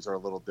policies are a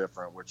little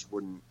different, which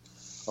wouldn't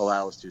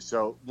allow us to.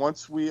 So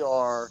once we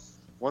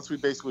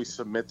basically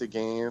submit the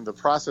game, the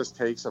process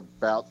takes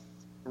about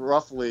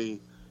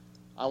roughly,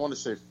 I want to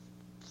say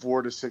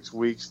 4 to 6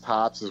 weeks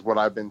tops is what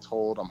I've been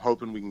told. I'm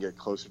hoping we can get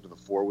closer to the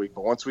 4 week.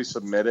 But once we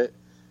submit it,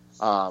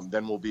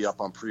 then we'll be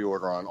up on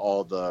pre-order on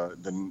all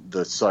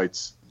the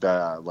sites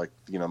that like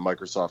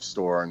Microsoft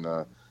Store and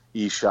the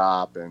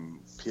eShop and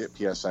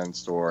PSN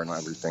Store and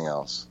everything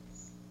else.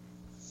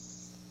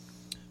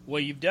 Well,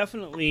 you've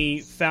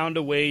definitely found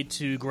a way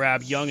to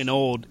grab young and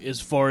old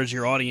as far as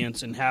your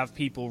audience and have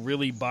people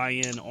really buy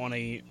in on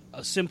a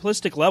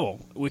simplistic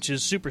level, which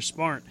is super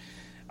smart.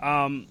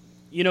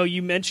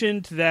 You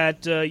mentioned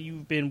that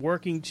you've been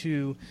working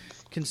to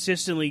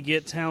consistently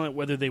get talent,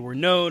 whether they were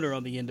known or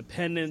on the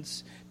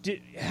independents.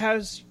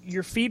 Has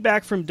your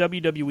feedback from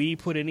WWE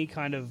put any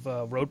kind of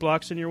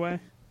roadblocks in your way?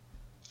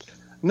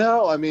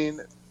 No, I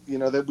mean,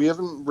 that we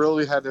haven't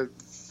really had to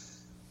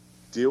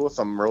deal with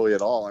them really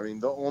at all. I mean,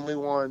 the only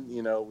one,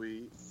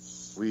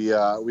 we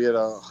had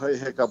a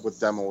hiccup with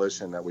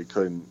Demolition that we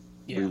couldn't.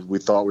 Yeah. We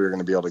thought we were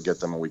going to be able to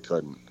get them and we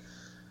couldn't,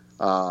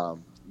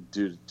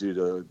 due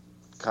to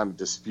kind of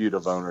dispute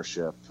of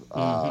ownership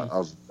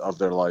of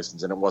their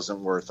license, and it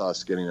wasn't worth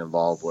us getting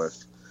involved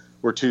with.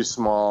 We're too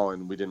small,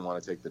 and we didn't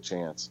want to take the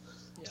chance.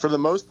 Yeah. For the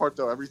most part,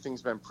 though,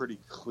 everything's been pretty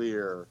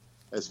clear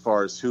as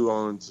far as who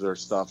owns their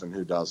stuff and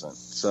who doesn't.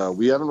 So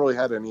we haven't really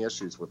had any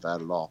issues with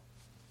that at all.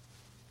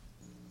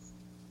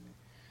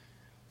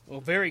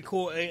 Well, very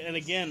cool. And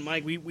again,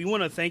 Mike, we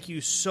want to thank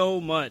you so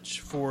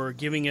much for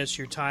giving us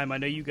your time. I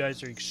know you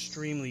guys are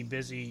extremely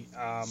busy,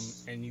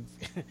 and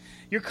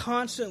you're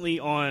constantly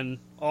on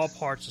all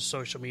parts of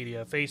social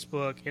media,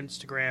 Facebook,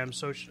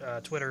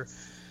 Instagram, Twitter.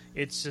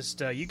 It's just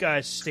you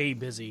guys stay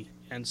busy,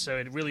 and so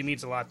it really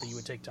means a lot that you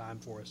would take time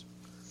for us.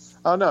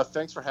 Oh, no,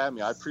 thanks for having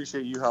me. I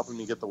appreciate you helping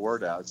me get the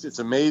word out. It's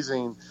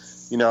amazing,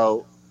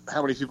 how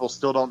many people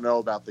still don't know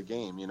about the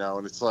game,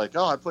 and it's like,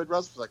 oh, I played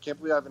WrestleFest. I can't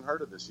believe I haven't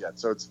heard of this yet.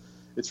 So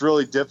it's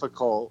really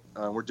difficult.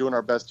 We're doing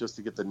our best just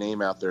to get the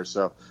name out there.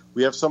 So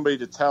we have somebody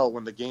to tell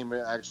when the game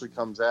actually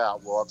comes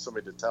out. We'll have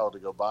somebody to tell to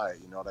go buy it.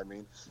 You know what I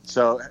mean?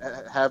 So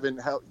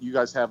you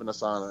guys having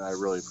us on, I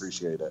really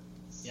appreciate it.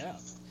 Yeah.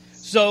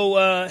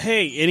 So,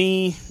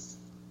 hey,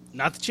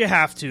 not that you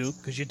have to,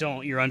 because you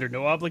don't. You're under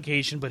no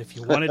obligation. But if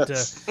you wanted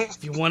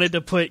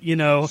to, put,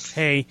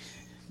 hey,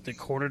 the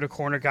corner to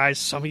corner guys,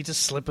 somebody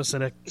just slip us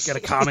at a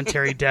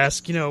commentary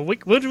desk.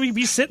 Would we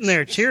be sitting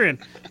there cheering?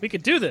 We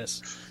could do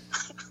this.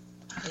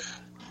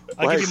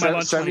 I'll give you my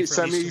lunch money for these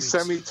 2 weeks.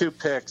 Send me 2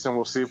 picks, and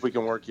we'll see if we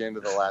can work you into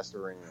the last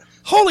arena.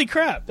 Holy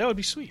crap, that would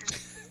be sweet.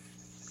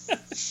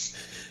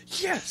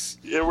 Yes.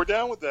 Yeah, we're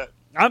down with that.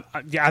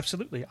 Yeah,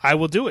 absolutely. I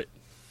will do it.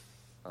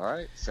 All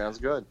right, sounds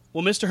good.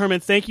 Well, Mr. Herman,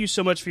 thank you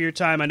so much for your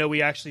time. I know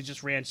we actually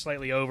just ran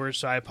slightly over,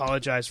 so I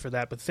apologize for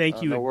that. But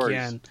thank you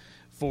again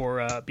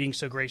for being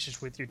so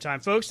gracious with your time.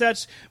 Folks,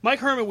 that's Mike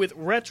Herman with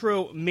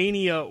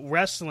Retromania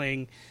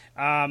Wrestling.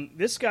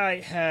 This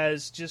guy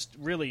has just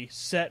really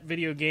set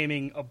video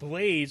gaming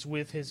ablaze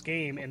with his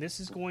game, and this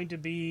is going to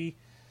be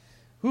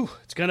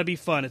it's going to be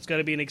fun. It's going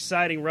to be an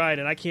exciting ride,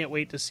 and I can't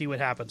wait to see what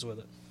happens with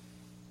it.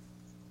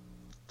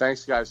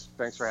 Thanks, guys.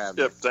 Thanks for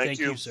having me. Thank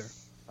you, sir.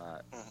 All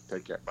right,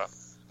 take care. Bye.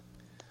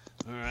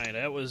 All right,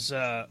 that was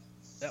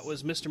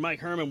Mr. Mike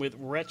Herman with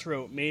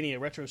Retromania,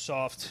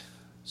 Retrosoft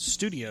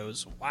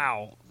Studios.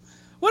 Wow,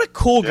 what a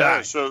cool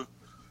guy! So,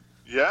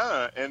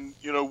 and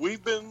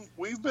we've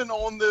been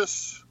on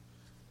this.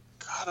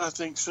 God, I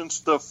think since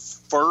the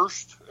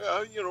first,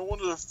 one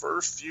of the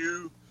first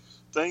few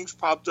things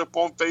popped up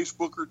on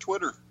Facebook or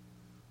Twitter.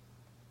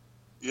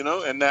 You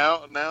know, and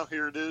now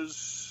here it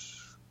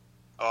is,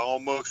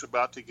 almost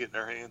about to get in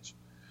their hands.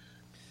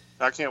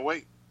 I can't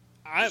wait.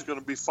 It's going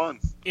to be fun.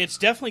 It's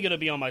definitely going to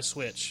be on my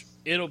Switch.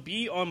 It'll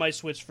be on my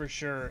Switch for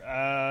sure.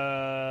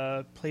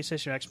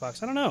 PlayStation,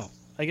 Xbox. I don't know.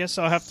 I guess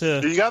I'll have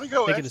to you gotta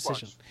go make Xbox. a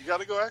decision. You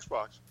got to go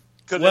Xbox.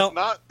 Because if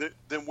not,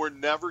 then we're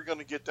never going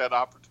to get that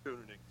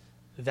opportunity.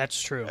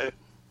 That's true.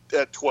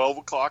 At 12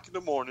 o'clock in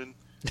the morning,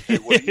 hey,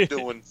 what are you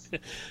doing?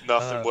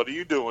 Nothing. What are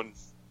you doing?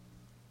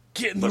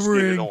 Get in the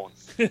ring.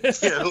 Let's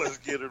get it on. Let's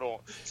get it on.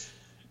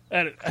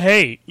 And,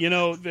 hey, you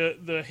know,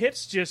 the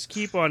hits just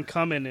keep on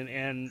coming,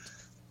 and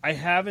I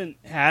haven't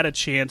had a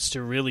chance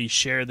to really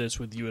share this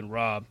with you and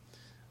Rob,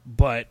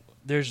 but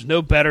there's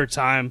no better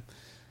time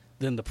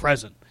than the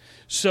present.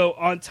 So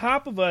on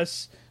top of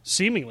us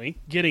seemingly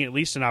getting at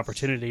least an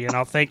opportunity, and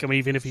I'll thank him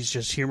even if he's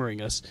just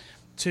humoring us,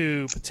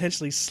 to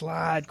potentially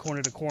slide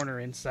corner to corner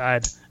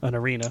inside an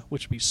arena,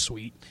 which would be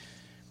sweet,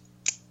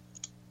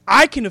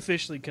 I can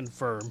officially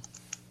confirm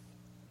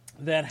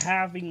that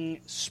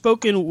having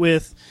spoken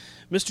with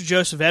Mr.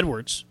 Joseph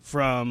Edwards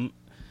from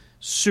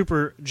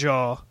Super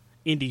Jaw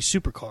Indie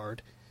Supercard,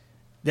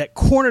 that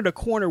Corner to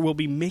Corner will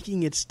be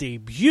making its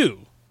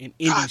debut in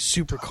Indie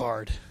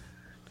Supercard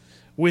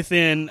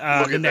within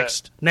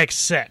the next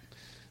set.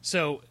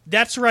 So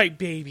that's right,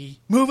 baby.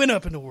 Moving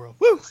up in the world.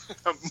 Woo!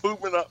 I'm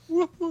moving up.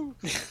 Woo-hoo.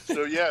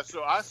 So yeah,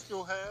 so I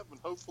still have,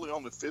 and hopefully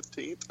on the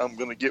 15th, I'm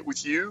going to get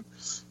with you,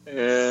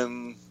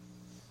 and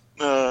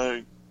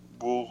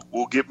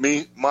we'll get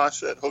my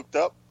set hooked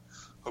up.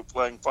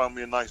 Hopefully I can find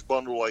me a nice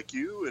bundle like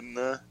you,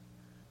 and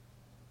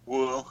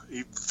we'll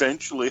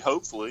eventually,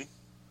 hopefully,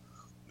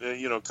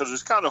 you know, because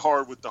it's kind of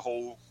hard with the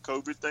whole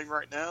COVID thing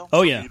right now.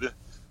 Oh, yeah. For me to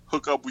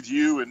hook up with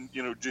you and,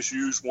 you know, just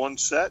use one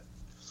set.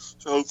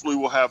 So hopefully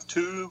we'll have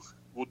two.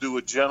 We'll do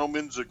a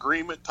gentleman's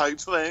agreement type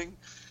thing,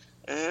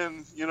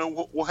 and you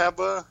know we'll have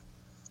a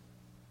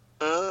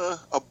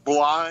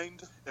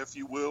blind, if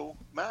you will,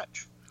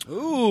 match.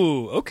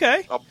 Ooh,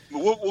 okay.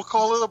 We'll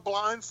call it a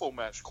blindfold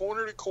match.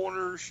 Corner to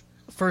corners.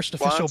 First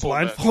official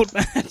blindfold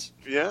match.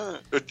 Yeah,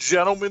 a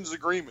gentleman's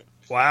agreement.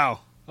 Wow.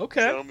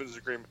 Okay. Gentleman's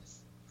agreement.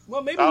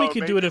 Well, maybe we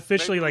could do it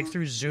officially, like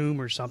through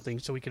Zoom or something,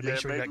 so we could make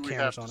sure we got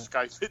cameras on it.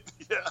 Skype it.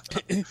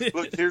 Yeah.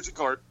 Look, here's a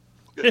card.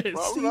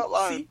 Well, we're not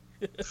lying.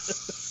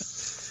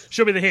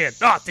 Show me the hand.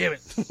 Oh, damn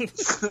it. Damn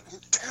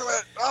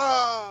it.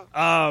 Ah.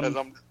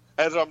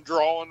 As I'm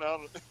drawing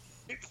out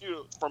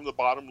from the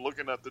bottom,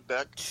 looking at the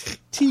deck.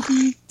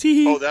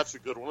 Tee. Oh, that's a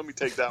good one. Let me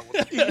take that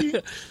one.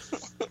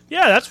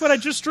 Yeah, that's what I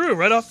just drew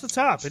right off the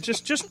top. It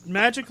just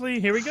magically,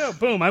 here we go.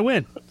 Boom, I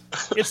win.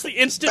 It's the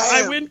instant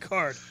I win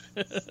card.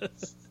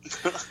 That's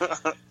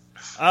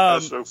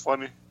so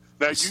funny.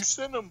 Now, you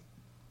send them.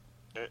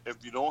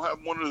 If you don't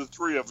have one of the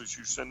three of us,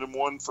 you send them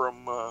one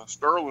from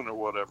Sterling or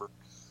whatever,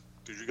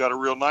 because you got a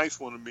real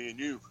nice one of me and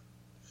you.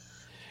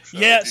 So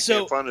yeah, so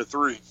can't find a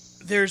three.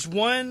 There's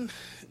one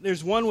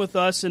with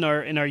us in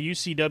our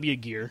UCW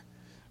gear,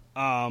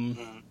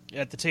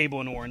 at the table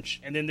in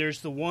orange, and then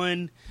there's the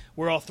one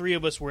where all three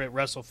of us were at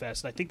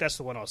WrestleFest. I think that's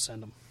the one I'll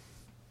send him.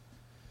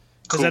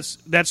 Because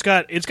cool.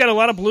 It's got a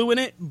lot of blue in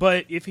it,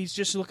 but if he's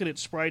just looking at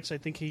sprites, I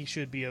think he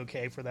should be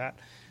okay for that.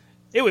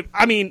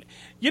 I mean,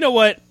 you know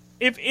what?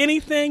 If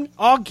anything,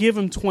 I'll give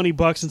him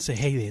 $20 and say,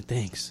 "Hey, man,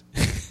 thanks."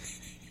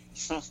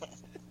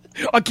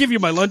 I'll give you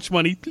my lunch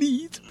money,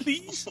 please.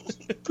 please.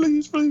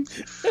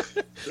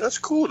 That's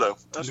cool, though.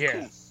 That's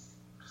cool.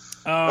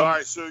 All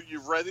right, so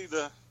you ready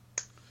to?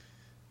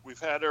 We've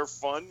had our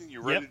fun.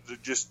 You ready to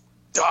just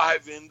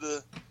dive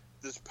into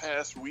this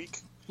past week?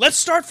 Let's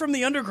start from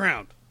the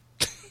underground.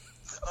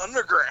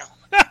 Underground.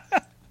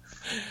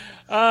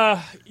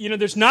 You know,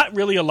 there's not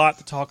really a lot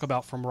to talk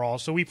about from Raw,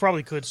 so we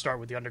probably could start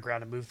with the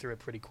underground and move through it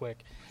pretty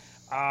quick.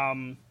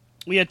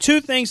 We had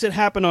two things that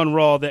happened on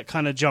Raw that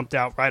kind of jumped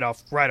out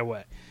right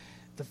away.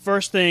 The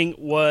first thing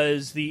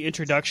was the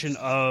introduction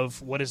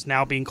of what is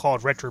now being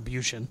called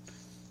Retribution.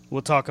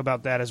 We'll talk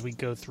about that as we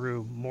go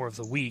through more of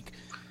the week.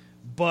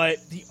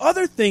 But the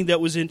other thing that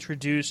was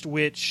introduced,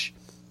 which,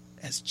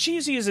 as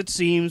cheesy as it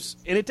seems,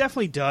 and it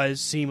definitely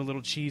does seem a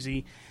little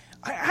cheesy,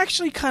 I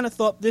actually kind of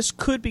thought this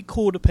could be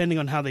cool depending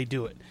on how they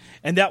do it.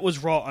 And that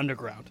was Raw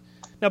Underground.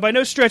 Now, by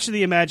no stretch of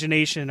the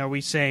imagination are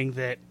we saying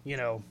that, you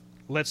know,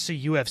 let's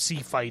see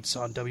UFC fights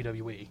on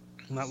WWE.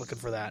 I'm not looking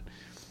for that.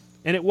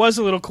 And it was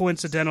a little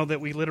coincidental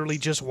that we literally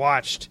just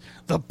watched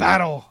the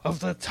Battle of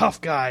the Tough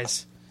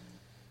Guys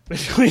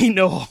between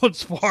No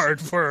Holds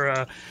Barred for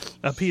a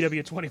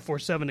PW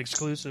 24/7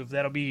 exclusive.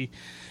 That'll be,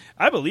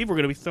 I believe we're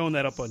going to be throwing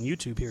that up on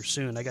YouTube here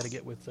soon. I got to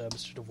get with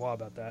Mr. Dubois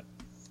about that.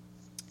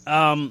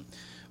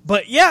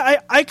 But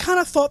yeah, I kind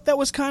of thought that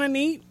was kind of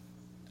neat.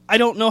 I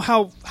don't know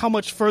how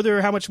much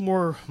further, how much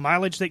more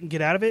mileage they can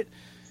get out of it,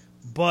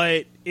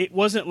 but it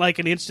wasn't like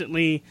an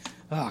instantly,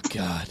 oh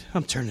God,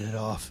 I'm turning it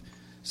off.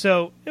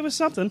 So it was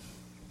something.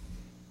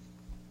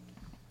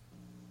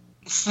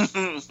 So,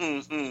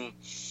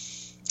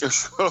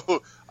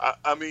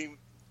 I mean,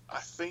 I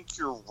think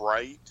you're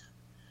right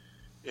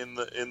in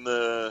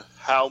the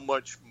how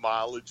much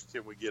mileage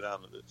can we get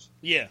out of this?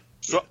 Yeah.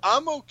 So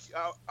I'm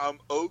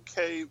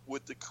okay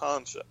with the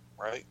concept,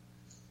 right?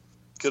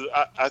 Because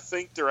I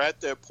think they're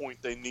at that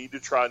point they need to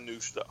try new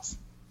stuff,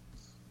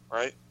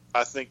 right?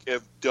 I think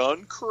if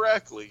done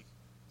correctly,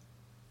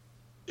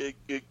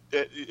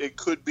 it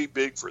could be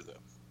big for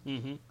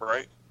them,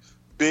 right?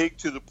 Big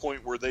to the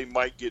point where they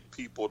might get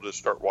people to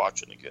start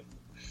watching again,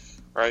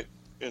 right?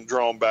 And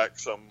drawing back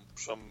some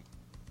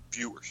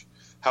viewers.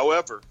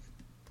 However,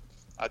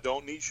 I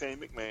don't need Shane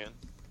McMahon,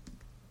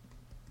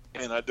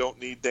 and I don't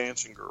need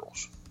dancing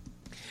girls.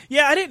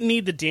 Yeah, I didn't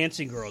need the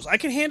dancing girls. I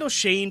can handle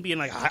Shane being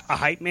like a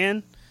hype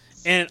man,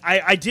 and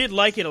I did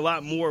like it a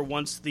lot more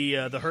once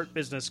the Hurt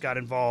Business got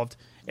involved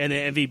and the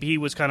MVP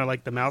was kind of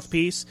like the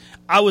mouthpiece.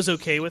 I was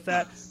okay with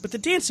that, but the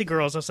dancing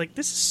girls, I was like,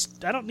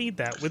 I don't need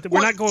that.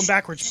 We're not going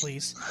backwards,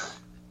 please.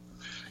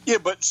 Yeah,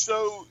 but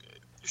so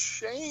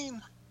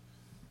Shane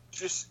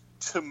just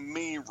to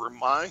me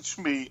reminds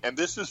me, and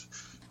this is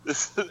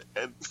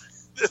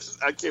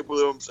I can't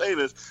believe I'm saying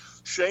this.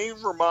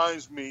 Shane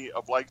reminds me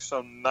of like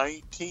some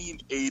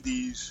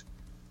 1980s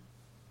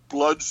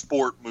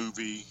Bloodsport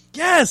movie.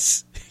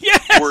 Yes,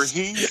 where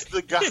he's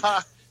the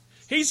guy.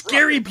 He's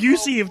Gary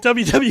Busey of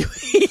WWE.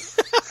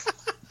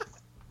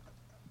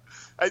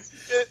 I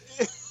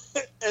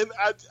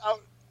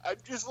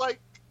just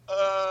like,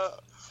 I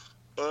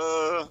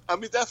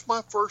mean, that's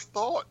my first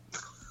thought.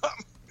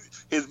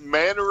 His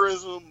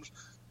mannerisms,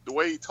 the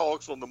way he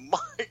talks on the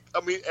mic.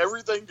 I mean,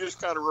 everything just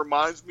kind of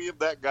reminds me of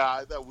that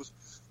guy that was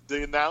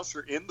the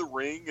announcer in the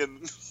ring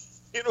and,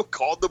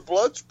 called the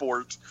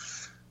Bloodsports.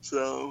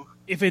 So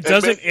if it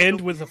doesn't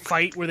end with a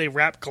fight where they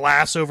wrap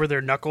glass over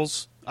their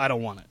knuckles, I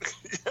don't want it.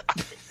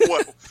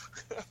 Well,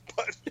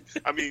 but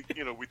I mean,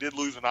 we did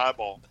lose an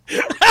eyeball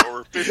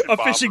or a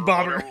fishing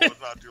bobber. It was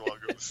not too long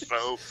ago.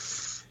 So,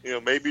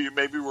 maybe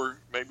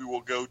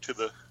we'll go to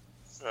the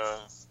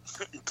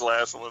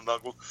glass on the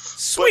knuckles.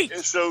 Sweet.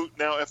 But, so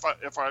now, if I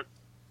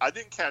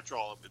didn't catch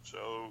all of it,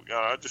 so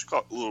I just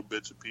caught little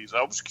bits and pieces.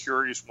 I was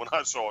curious when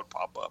I saw it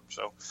pop up.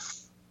 So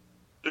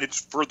it's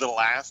for the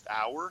last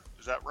hour.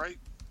 Is that right?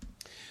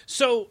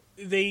 So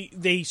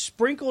they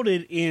sprinkled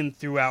it in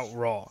throughout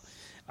Raw.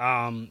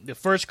 The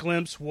first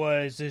glimpse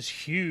was this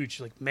huge,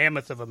 like,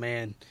 mammoth of a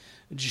man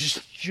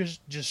just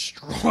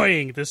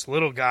destroying this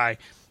little guy.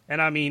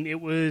 And I mean, it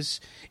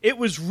was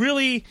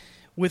really,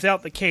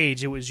 without the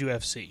cage, it was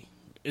UFC,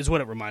 is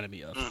what it reminded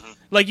me of. Mm-hmm.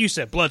 Like you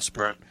said,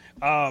 Bloodsport.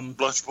 Right.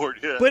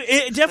 Bloodsport, yeah. But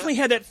it definitely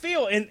had that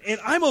feel, and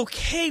I'm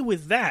okay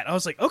with that. I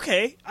was like,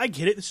 okay, I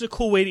get it. This is a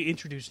cool way to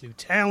introduce new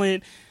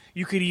talent.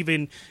 You could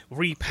even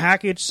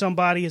repackage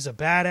somebody as a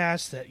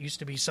badass that used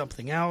to be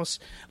something else.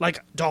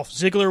 Like Dolph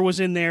Ziggler was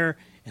in there,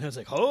 and I was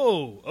like,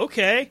 oh,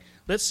 okay.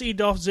 Let's see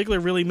Dolph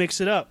Ziggler really mix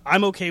it up.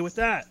 I'm okay with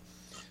that.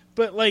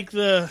 But like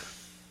I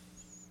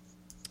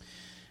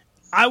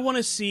want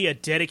to see a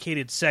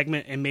dedicated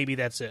segment, and maybe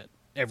that's it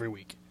every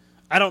week.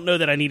 I don't know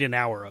that I need an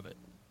hour of it.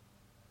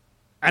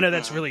 I know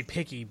that's really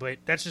picky, but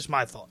that's just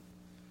my thought.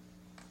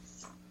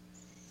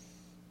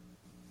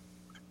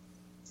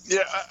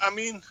 Yeah, I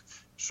mean,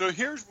 so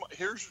here's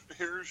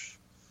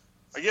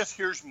I guess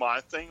here's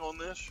my thing on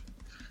this.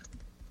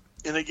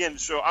 And again,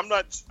 so I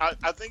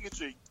think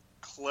it's a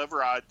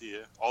clever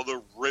idea,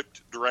 although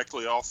ripped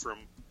directly off from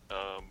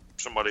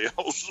somebody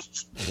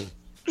else.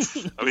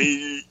 I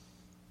mean,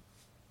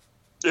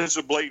 it's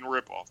a blatant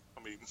ripoff.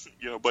 I mean,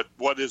 but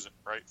what isn't,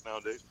 right,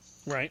 nowadays?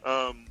 Right.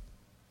 I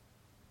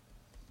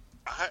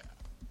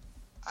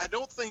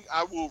don't think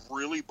I will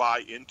really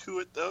buy into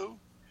it, though,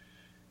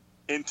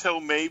 until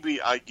maybe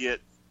I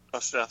get a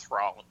Seth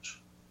Rollins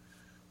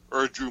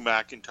or a Drew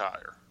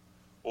McIntyre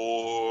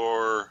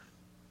or,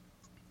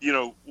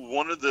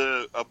 one of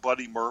a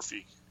Buddy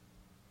Murphy.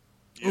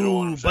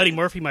 Ooh, Buddy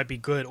Murphy might be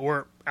good,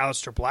 or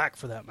Aleister Black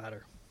for that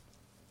matter.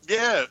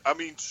 Yeah, I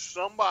mean,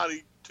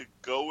 somebody to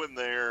go in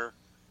there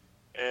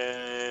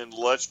and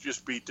let's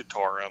just beat the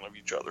tar out of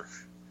each other.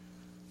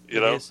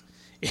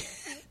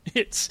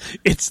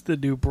 It's the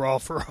new Brawl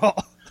for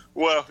All.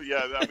 Well,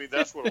 yeah, I mean,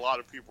 that's what a lot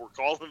of people were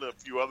calling it, a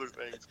few other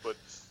things. But,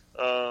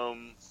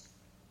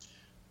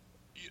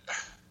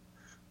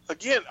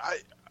 again,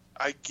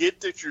 I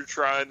get that you're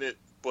trying it,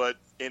 but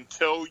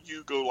until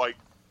you go, like,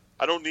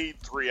 I don't need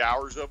 3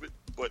 hours of it,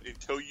 but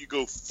until you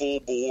go full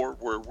bore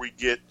where we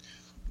get,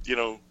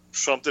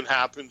 something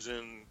happens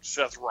and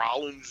Seth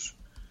Rollins,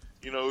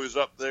 is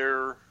up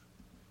there,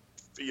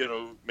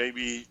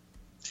 maybe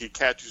he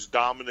catches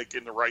Dominic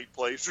in the right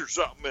place or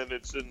something, and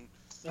it's in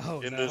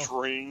this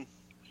ring,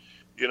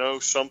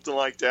 something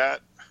like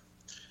that.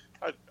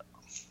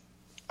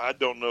 I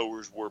don't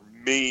know where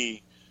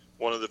me,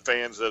 one of the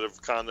fans that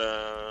have kind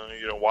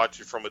of,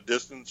 watched it from a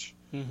distance,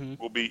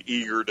 will be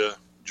eager to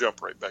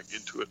jump right back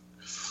into it.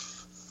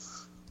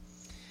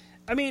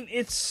 I mean,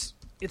 it's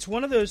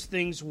one of those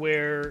things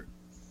where,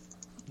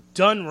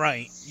 done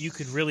right, you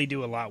could really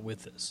do a lot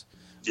with this.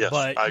 Yes,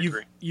 but I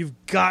agree.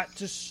 You've got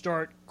to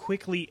start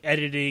quickly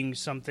editing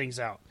some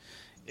things out.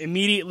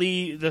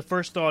 immediately the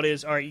first thought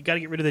is, all right, you got to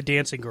get rid of the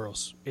dancing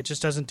girls. It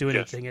just doesn't do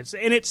anything.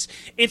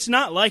 It's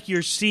not like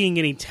you're seeing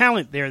any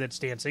talent there that's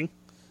dancing.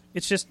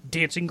 It's just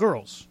dancing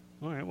girls.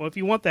 All right, well, if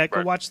you want that,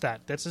 go watch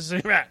that. That's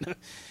a right.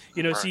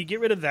 So you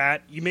get rid of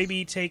that. You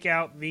maybe take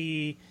out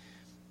the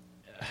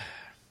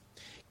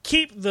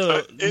keep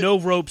the no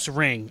ropes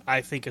ring.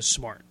 I think is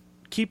smart.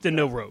 Keep the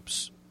no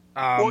ropes.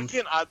 Well,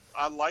 again,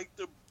 I like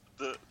the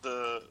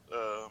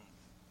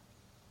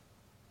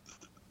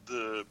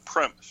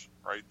premise,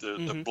 right?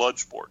 The blood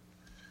sport,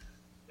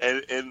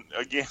 and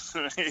again,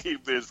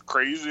 as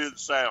crazy as it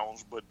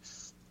sounds, but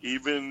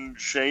even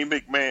Shane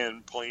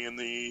McMahon playing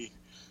the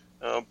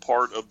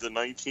part of the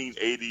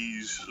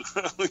 1980s,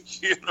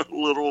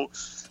 little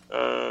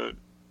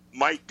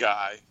Mike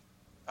guy,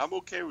 I'm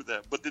okay with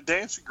that. But the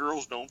dancing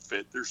girls don't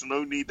fit. There's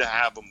no need to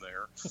have them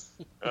there.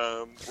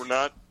 We're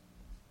not.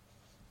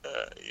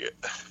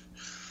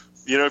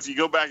 If you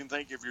go back and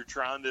think, if you're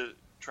trying to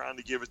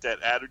give it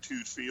that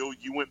attitude feel,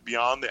 you went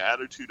beyond the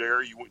attitude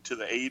era. You went to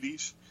the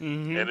 80s,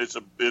 and it's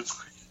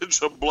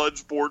a blood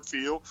sport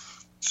feel.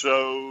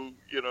 So,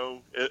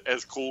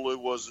 as cool it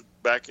was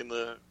back in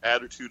the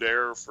attitude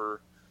era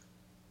for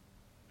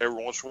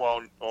every once in a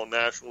while on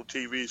national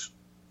TVs,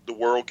 the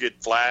world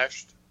get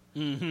flashed.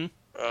 Mm-hmm.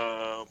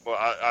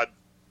 But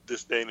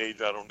this day and age,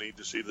 I don't need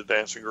to see the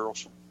dancing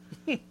girls.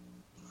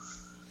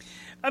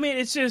 I mean,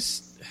 it's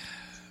just,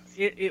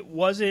 it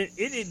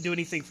didn't do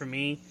anything for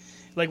me.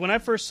 Like, when I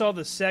first saw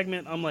the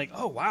segment, I'm like,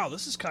 oh, wow,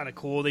 this is kind of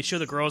cool. They show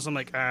the girls, I'm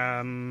like,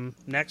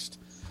 next.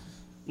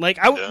 Like,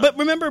 But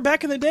remember,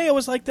 back in the day, I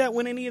was like that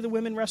when any of the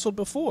women wrestled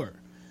before.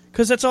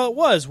 Because that's all it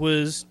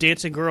was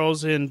dancing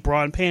girls in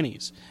bra and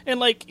panties. And,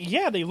 like,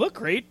 yeah, they look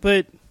great,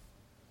 but,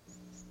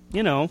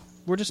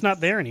 we're just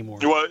not there anymore.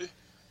 Well,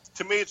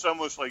 to me, it's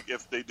almost like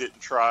if they didn't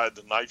try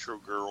the Nitro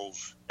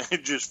girls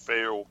and just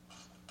fail,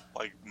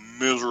 like,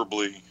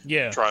 miserably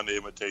trying to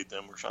imitate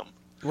them or something.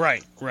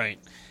 Right.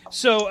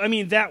 So, I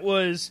mean, that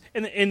was...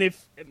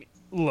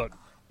 look...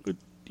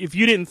 If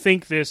you didn't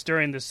think this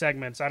during the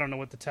segments, I don't know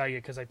what to tell you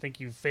because I think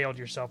you failed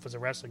yourself as a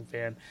wrestling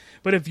fan.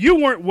 But if you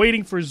weren't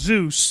waiting for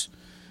Zeus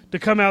to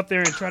come out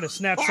there and try to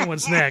snap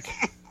someone's neck,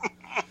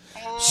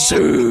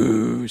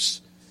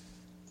 Zeus!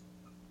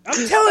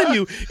 I'm telling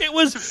you, it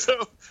was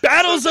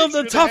battles of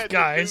the tough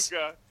guys.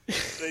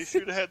 They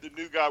should have had the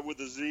new guy with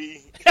a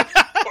Z.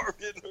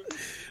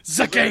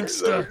 The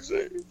gangster.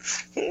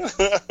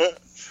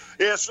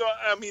 Yeah, so,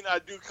 I mean, I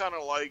do kind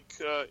of like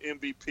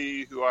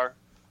MVP, who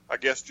I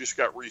guess just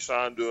got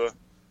re-signed to a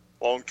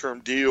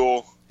long-term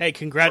deal. Hey,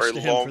 congrats to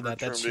him for that.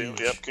 That's huge.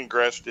 Huge. Yep,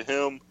 congrats to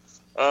him.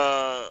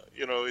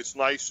 It's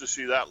nice to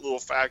see that little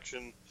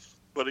faction.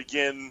 But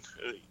again,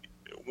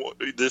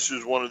 this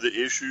is one of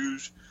the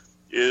issues,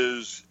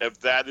 is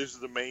if that is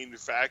the main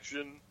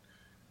faction,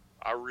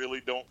 I really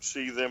don't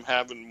see them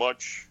having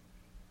much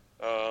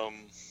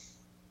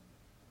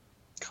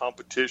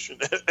competition,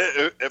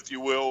 if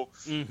you will,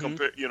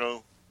 compared,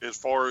 as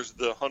far as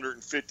the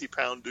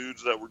 150-pound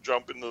dudes that were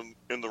jumping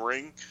in the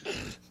ring.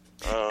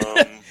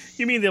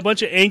 You mean the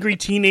bunch of angry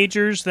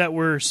teenagers that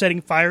were setting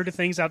fire to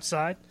things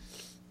outside?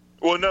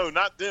 Well, no,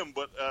 not them,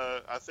 but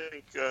I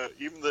think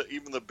even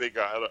the big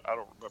guy, I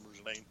don't remember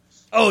his name.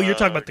 Oh, you're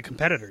talking about the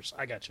competitors.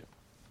 I got you.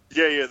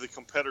 Yeah, the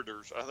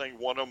competitors. I think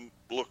one of them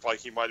looked like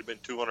he might have been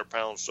 200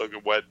 pounds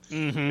soaking wet.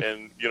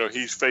 And,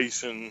 he's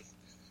facing,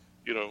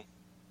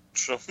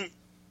 some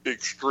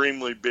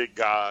extremely big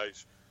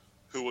guys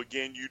who,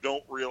 again, you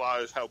don't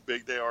realize how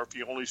big they are. If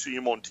you only see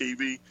them on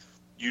TV,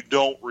 you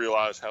don't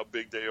realize how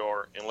big they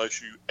are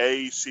unless you,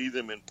 A, see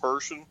them in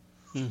person,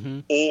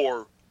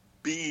 or,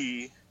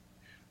 B,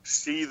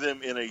 see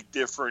them in a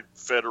different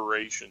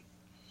federation.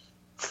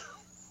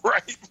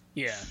 Right?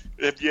 Yeah.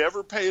 If you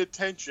ever pay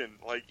attention,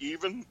 like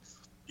even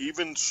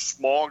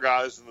small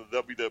guys in the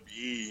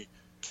WWE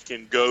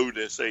can go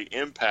to, say,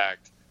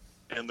 Impact,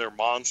 and they're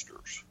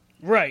monsters.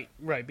 Right,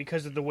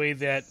 because of the way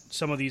that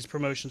some of these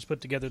promotions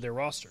put together their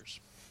rosters.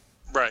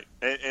 Right,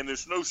 and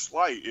there's no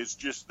slight. It's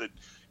just that,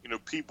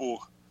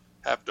 people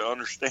have to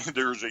understand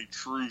there's a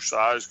true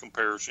size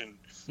comparison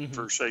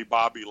for, say,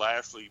 Bobby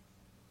Lashley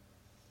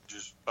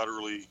just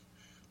utterly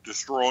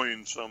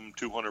destroying some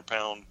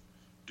 200-pound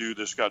dude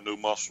that's got no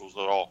muscles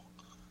at all.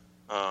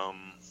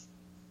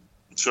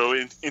 So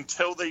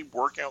until they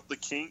work out the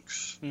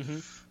kinks,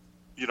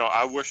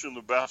 I wish them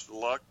the best of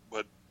luck,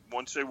 but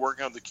once they work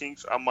out the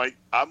kinks, I might,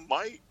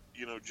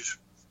 just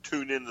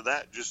tune into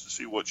that just to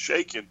see what's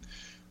shaking,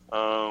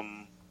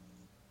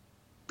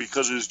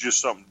 because it's just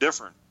something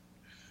different,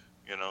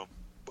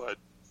 But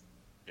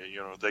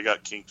they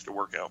got kinks to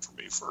work out for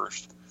me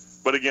first.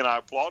 But again, I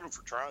applaud them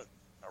for trying.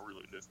 I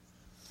really do.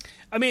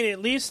 I mean, at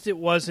least it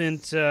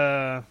wasn't,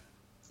 so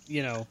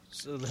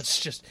let's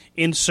just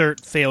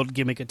insert failed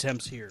gimmick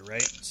attempts here,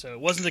 right? So it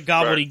wasn't a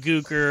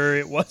gobbledygooker.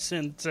 It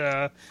wasn't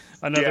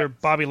another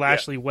Bobby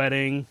Lashley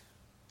wedding.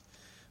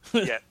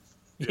 Yet.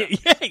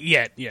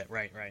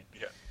 Right.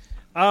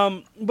 Yeah.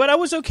 But I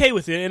was okay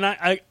with it, and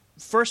I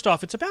first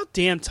off, it's about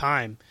damn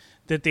time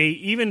that they,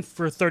 even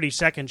for 30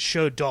 seconds,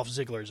 showed Dolph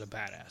Ziggler as a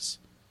badass.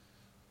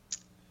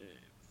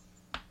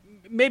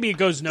 maybe it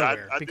goes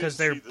nowhere I because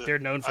they're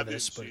known for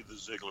this. I didn't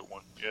see the Ziggler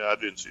one. Yeah, I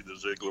didn't see the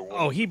Ziggler one.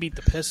 Oh, he beat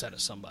the piss out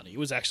of somebody. It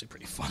was actually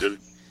pretty fun. Did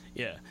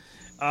he? Yeah.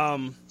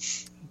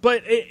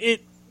 But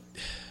it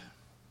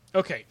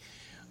okay.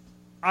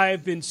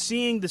 I've been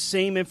seeing the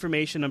same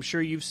information. I'm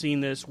sure you've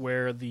seen this,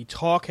 where the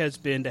talk has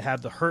been to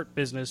have the Hurt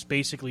Business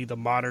basically the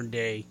modern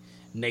day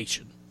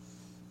Nation.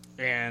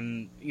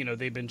 And,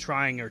 they've been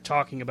trying or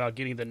talking about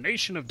getting the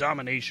Nation of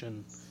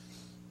Domination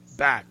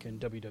back in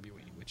WWE,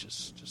 which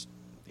is just,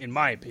 in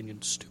my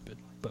opinion, stupid,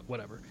 but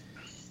whatever.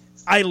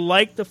 I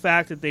like the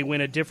fact that they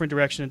went a different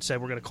direction and said,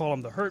 we're going to call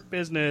them the Hurt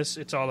Business.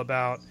 It's all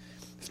about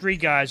three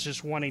guys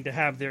just wanting to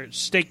have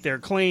stake their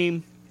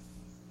claim,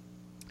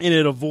 and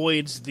it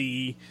avoids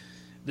the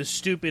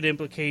stupid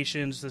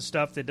implications, the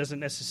stuff that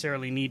doesn't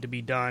necessarily need to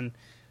be done.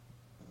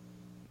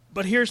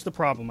 But here's the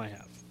problem I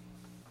have.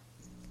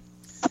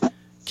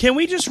 Can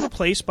we just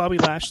replace Bobby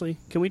Lashley?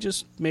 Can we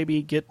just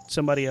maybe get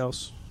somebody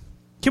else?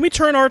 Can we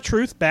turn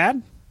R-Truth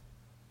bad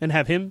and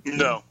have him?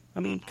 No. I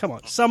mean, come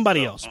on.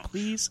 Somebody else,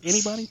 please.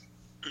 Anybody?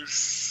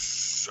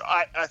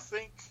 I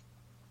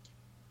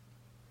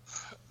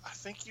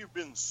think you've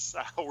been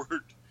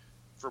soured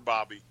for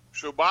Bobby.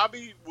 So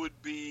Bobby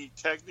would be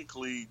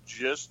technically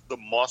just the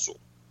muscle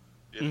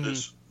in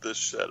this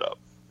setup,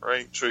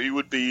 right? So he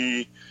would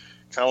be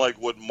kind of like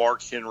what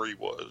Mark Henry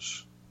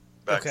was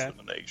back in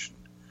the Nation.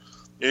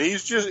 Yeah,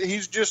 he's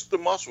just the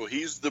muscle.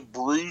 He's the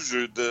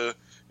bruiser, the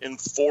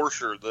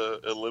enforcer, the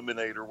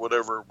eliminator,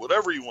 whatever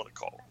you want to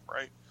call him,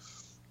 right?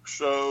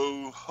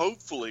 So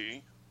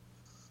hopefully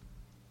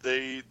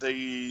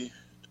they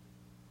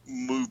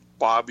move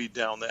Bobby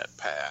down that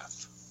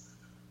path,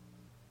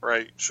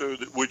 right? So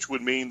which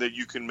would mean that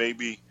you can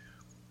maybe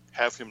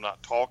have him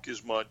not talk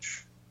as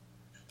much.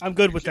 I'm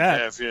good with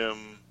that. Have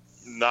him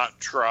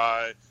not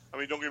try. I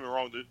mean, don't get me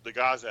wrong. The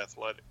guy's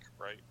athletic,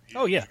 right?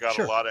 He's got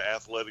a lot of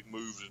athletic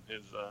moves in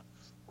his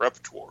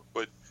repertoire.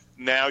 But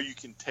now you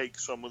can take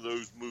some of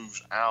those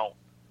moves out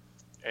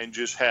and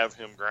just have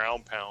him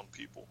ground pound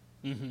people.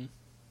 Mm-hmm.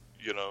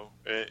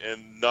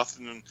 And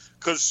nothing.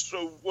 Because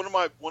one of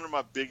my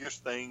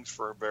biggest things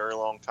for a very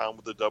long time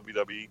with the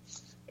WWE,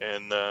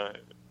 and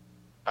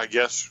I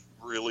guess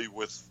really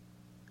with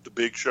the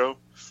Big Show.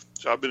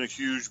 So I've been a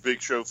huge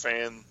Big Show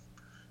fan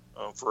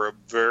for a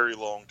very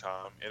long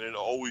time, and it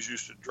always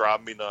used to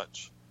drive me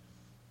nuts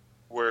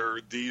where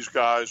these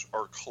guys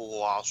are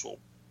colossal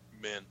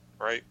men,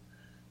 right?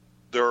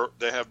 They're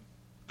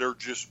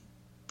just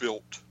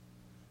built,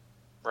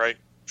 right?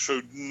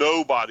 So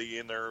nobody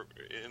in there,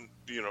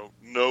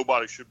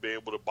 nobody should be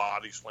able to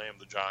body slam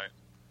the Giant,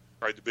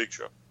 right? The Big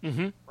Show,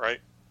 right?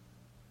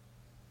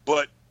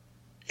 But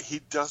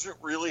he doesn't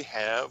really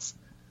have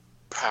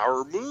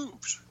power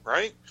moves,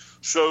 right?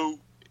 So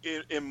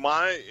in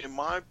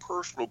my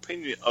personal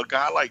opinion, a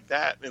guy like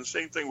that, and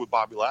same thing with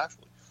Bobby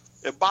Lashley.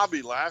 If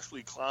Bobby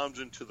Lashley climbs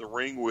into the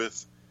ring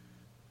with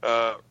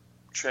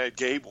Chad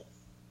Gable,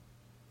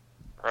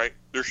 right,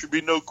 there should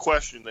be no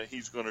question that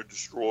he's going to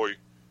destroy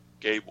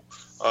Gable.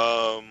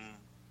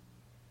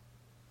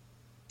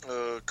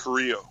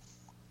 Carrillo,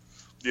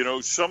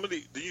 some of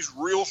these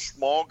real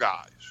small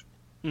guys,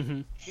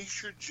 he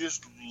should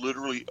just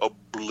literally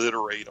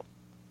obliterate them.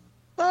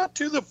 Not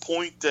to the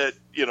point that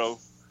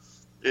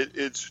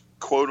it's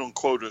quote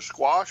unquote a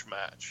squash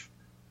match,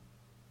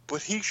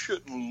 but he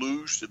shouldn't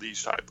lose to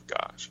these type of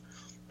guys.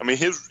 I mean,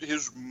 his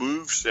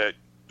moveset,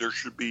 there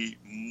should be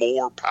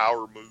more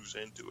power moves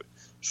into it,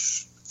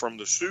 from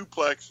the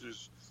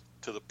suplexes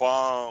to the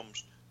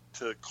bombs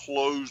to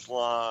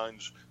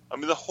clotheslines. I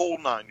mean, the whole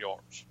 9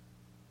 yards.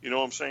 You know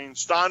what I'm saying?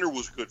 Steiner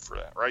was good for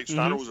that, right?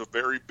 Steiner was a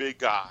very big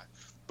guy,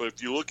 but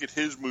if you look at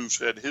his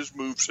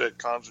moveset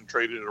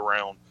concentrated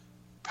around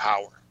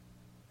power.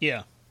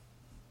 Yeah.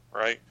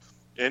 Right?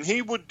 And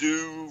he would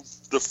do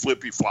the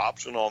flippy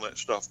flops and all that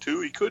stuff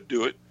too. He could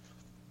do it,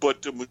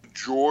 but the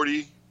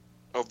majority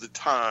of the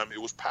time it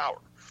was power.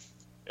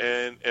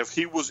 And if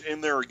he was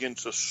in there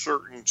against a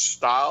certain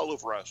style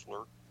of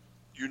wrestler,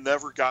 you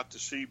never got to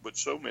see but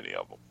so many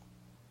of them.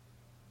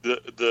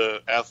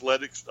 The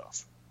athletic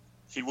stuff.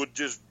 He would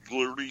just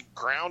literally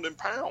ground and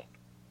pound.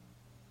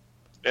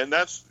 And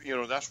that's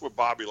what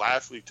Bobby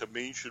Lashley to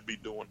me should be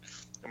doing.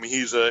 I mean,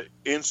 he's a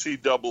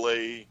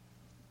NCAA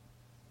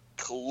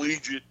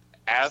collegiate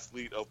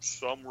athlete of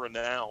some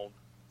renown.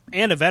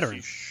 And a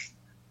veteran.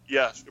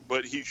 Yes,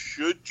 but he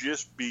should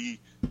just be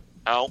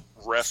out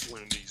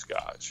wrestling these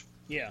guys.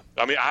 Yeah.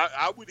 I mean,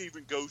 I would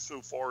even go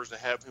so far as to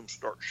have him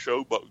start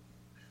showboating.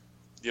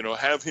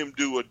 Have him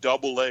do a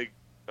double leg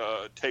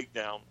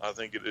takedown, I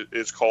think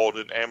it's called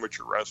in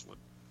amateur wrestling,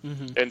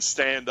 and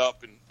stand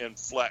up and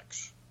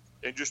flex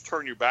and just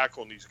turn your back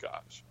on these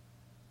guys,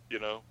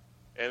 and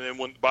then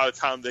by the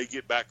time they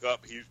get back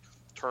up, he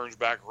turns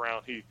back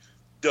around, he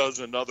does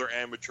another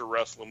amateur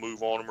wrestling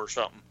move on them or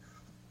something.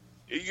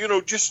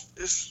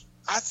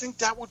 I think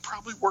that would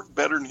probably work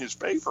better in his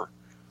favor.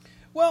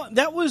 Well,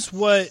 that was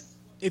what,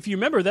 if you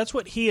remember, that's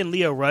what he and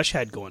Leo Rush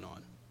had going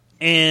on.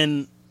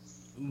 And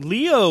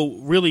Leo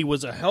really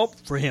was a help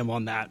for him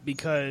on that,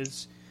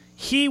 because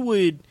he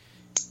would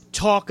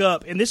talk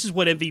up, and this is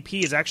what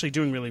MVP is actually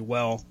doing really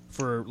well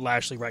for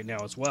Lashley right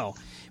now as well.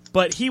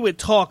 But he would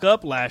talk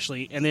up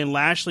Lashley, and then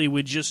Lashley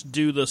would just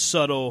do the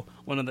subtle,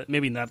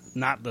 maybe not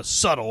the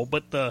subtle,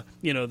 but the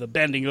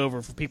bending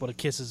over for people to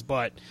kiss his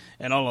butt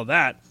and all of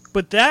that.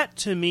 But that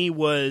to me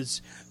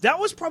was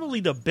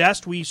probably the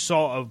best we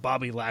saw of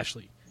Bobby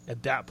Lashley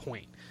at that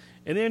point.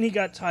 And then he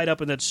got tied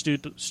up in that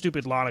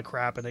stupid Lana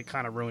crap, and it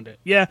kind of ruined it.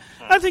 Yeah,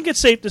 I think it's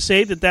safe to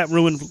say that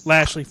ruined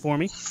Lashley for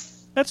me.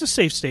 That's a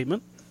safe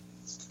statement.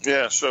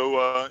 Yeah,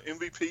 so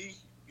MVP,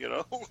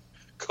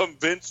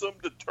 convince him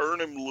to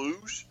turn him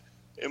loose.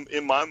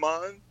 In my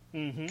mind,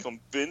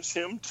 convince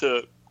him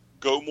to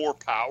go more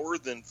power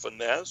than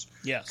finesse.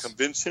 Yes.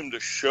 Convince him to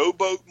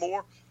showboat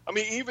more. I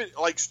mean, even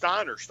like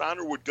Steiner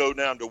would go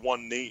down to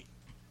one knee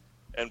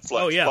and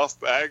flex. Oh, yeah. Buff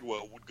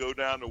Bagwell would go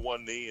down to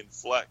one knee and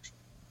flex.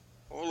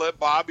 Well, let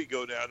Bobby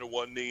go down to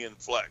one knee and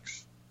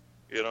flex.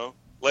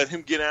 Let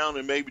him get down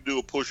and maybe do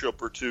a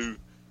push-up or two.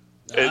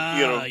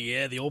 And,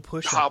 yeah, the old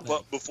push-up. Hop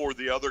up before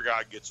the other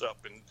guy gets up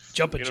and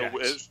jumping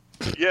jacks.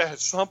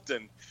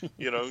 Something.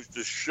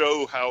 To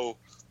show how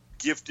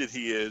gifted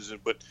he is,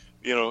 but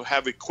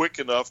have it quick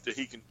enough that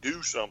he can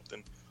do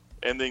something,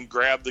 and then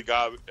grab the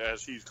guy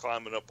as he's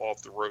climbing up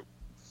off the rope.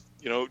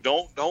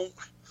 Don't.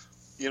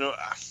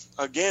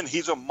 Again,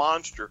 he's a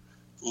monster.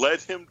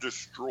 Let him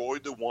destroy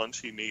the ones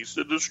he needs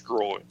to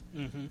destroy,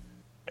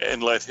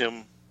 and let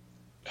him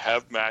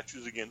have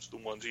matches against the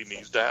ones he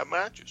needs to have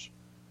matches.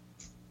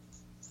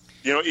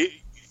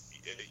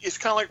 It's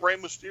kind of like Rey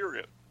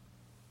Mysterio.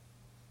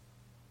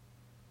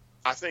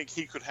 I think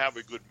he could have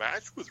a good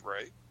match with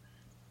Ray.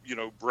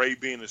 Ray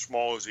being as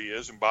small as he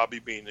is and Bobby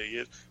being he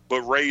is.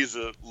 But Ray is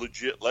a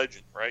legit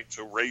legend, right?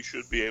 So Ray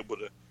should be able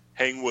to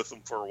hang with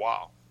him for a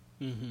while.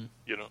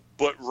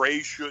 But Ray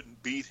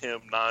shouldn't beat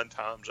him 9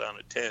 times out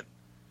of 10.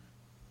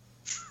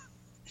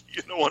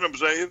 You know what I'm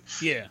saying?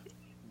 Yeah.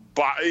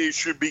 But it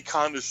should be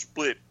kind of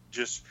split.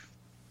 Just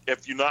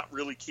if you're not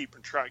really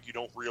keeping track, you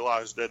don't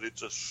realize that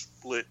it's a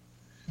split,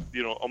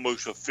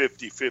 almost a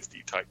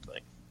 50-50 type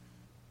thing.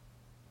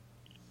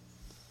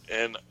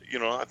 And,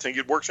 I think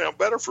it works out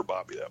better for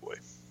Bobby that way.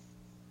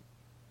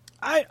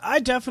 I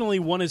definitely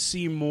want to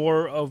see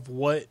more of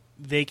what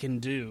they can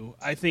do.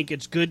 I think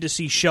it's good to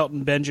see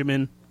Shelton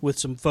Benjamin with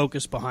some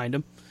focus behind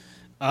him.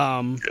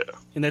 And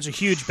that's a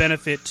huge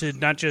benefit to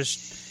not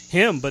just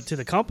him, but to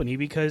the company,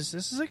 because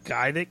this is a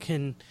guy that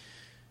can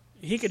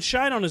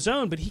shine on his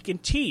own, but he can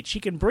teach.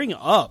 He can bring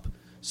up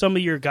some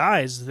of your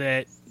guys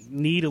that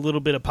need a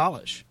little bit of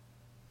polish.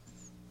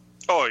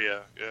 Oh,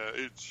 yeah.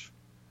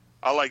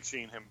 I like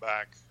seeing him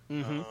back.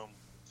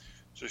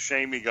 It's a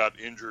shame he got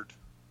injured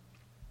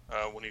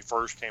when he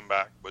first came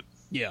back, but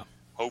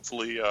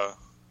hopefully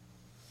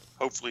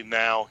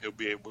now he'll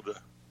be able to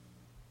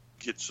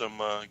get some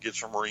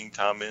ring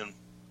time in.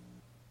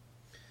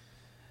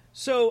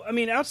 So, I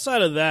mean,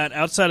 outside of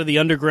the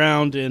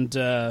Underground and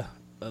the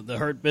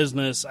Hurt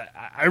Business,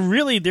 I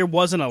really, there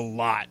wasn't a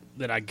lot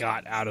that I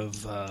got out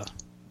of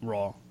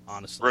Raw,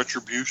 honestly.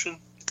 Retribution?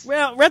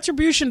 Well,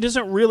 Retribution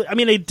doesn't really, I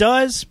mean, it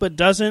does, but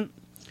doesn't.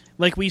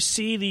 Like, we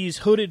see these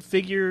hooded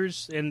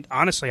figures, and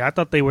honestly, I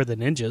thought they were the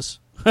ninjas.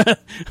 I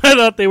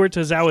thought they were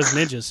Tozawa's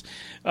ninjas.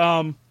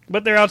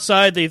 But they're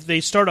outside. They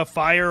start a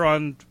fire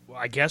on,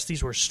 I guess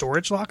these were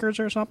storage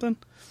lockers or something.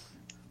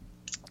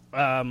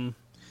 But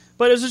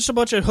it's just a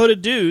bunch of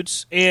hooded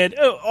dudes, and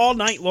all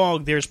night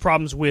long there's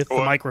problems with the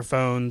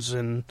microphones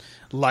and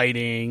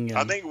lighting. And,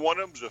 I think one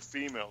of them's a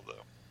female,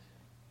 though.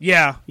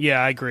 Yeah,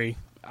 I agree.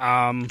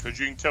 Because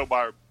you can tell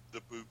by the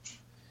boobs.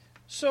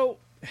 So...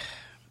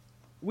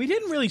 we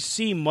didn't really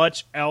see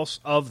much else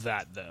of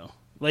that, though.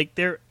 Like,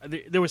 there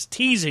was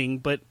teasing,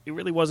 but it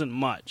really wasn't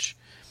much.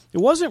 It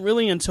wasn't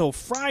really until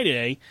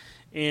Friday,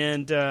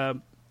 and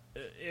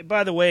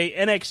by the way,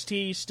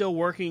 NXT still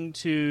working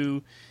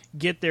to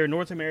get their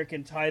North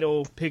American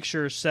title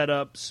picture set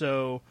up,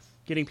 so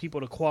getting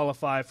people to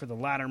qualify for the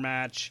ladder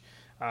match.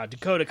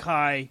 Dakota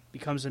Kai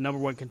becomes the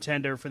 #1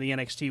 contender for the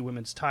NXT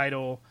Women's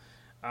title.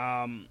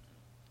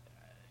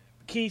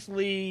 Keith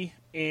Lee,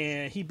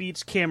 and he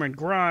beats Cameron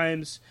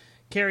Grimes.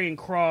 Karrion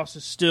Kross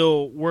is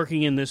still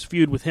working in this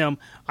feud with him.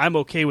 I'm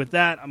okay with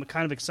that. I'm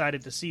kind of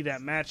excited to see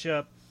that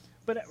matchup.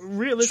 But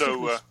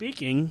realistically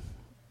speaking,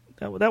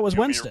 that was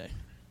Wednesday.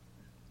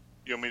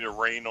 You want me to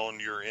rain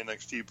on your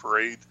NXT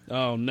parade?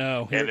 Oh,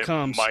 no. Here it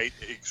comes.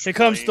 Here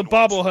comes the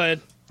bobblehead.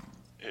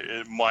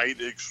 It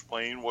might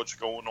explain what's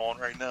going on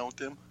right now with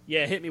them.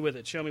 Yeah, hit me with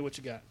it. Show me what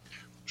you got.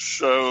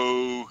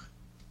 So,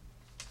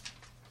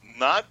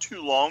 not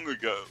too long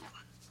ago,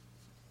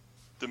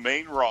 the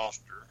main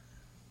roster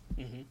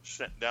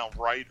sent down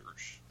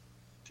writers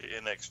to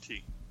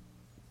NXT.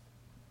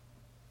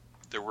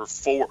 There were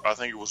 4, I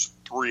think it was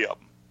 3 of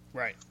them.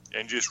 Right.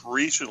 And just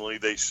recently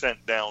they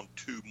sent down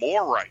 2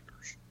 more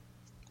writers.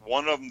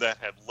 One of them that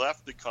had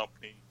left the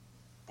company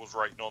was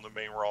writing on the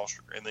main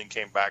roster and then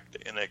came back to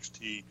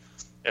NXT.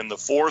 And the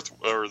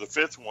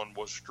 5th one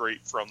was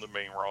straight from the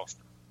main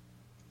roster.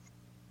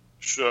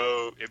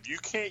 So if you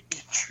can't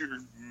get your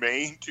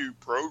main 2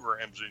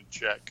 programs in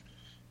check,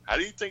 how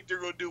do you think they're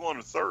going to do on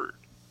a 3rd?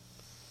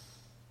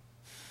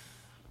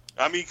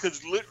 I mean,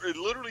 because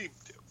literally,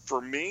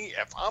 for me,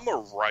 if I'm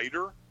a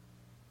writer,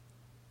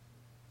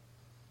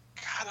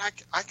 God,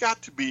 I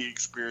got to be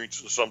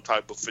experiencing some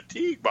type of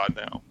fatigue by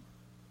now.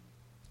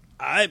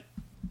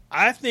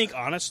 I think,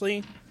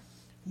 honestly,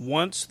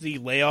 once the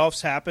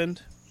layoffs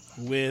happened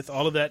with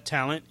all of that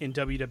talent in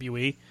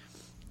WWE,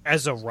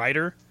 as a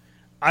writer,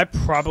 I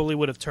probably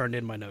would have turned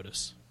in my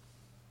notice.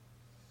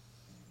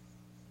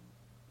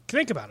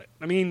 Think about it.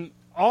 I mean,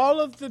 all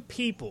of the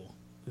people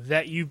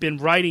that you've been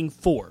writing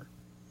for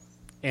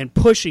and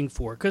pushing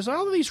for, because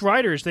all of these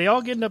writers, they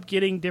all end up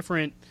getting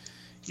different,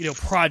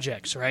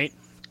 projects, right?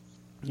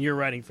 You're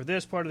writing for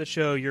this part of the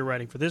show, you're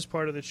writing for this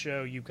part of the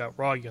show, you've got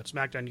Raw, you got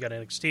SmackDown, you got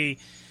NXT.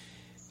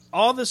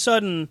 All of a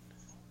sudden,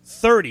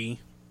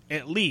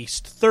 at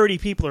least 30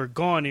 people are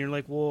gone, and you're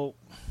like, well,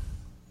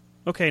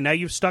 okay, now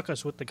you've stuck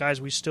us with the guys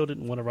we still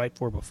didn't want to write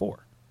for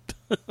before.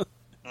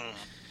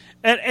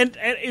 And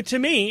to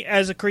me,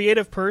 as a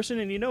creative person,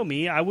 and you know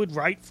me, I would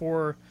write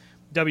for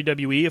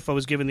WWE if I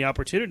was given the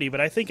opportunity, but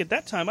I think at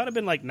that time I'd have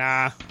been like,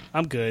 nah,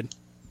 I'm good.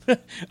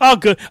 I'll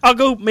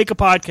go make a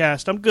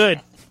podcast. I'm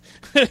good.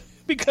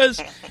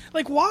 Because,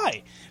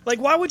 why?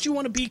 Why would you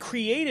want to be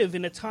creative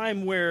in a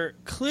time where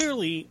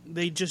clearly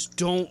they just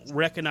don't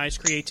recognize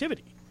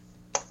creativity?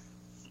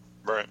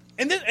 Right.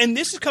 And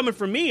this is coming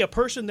from me, a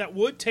person that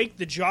would take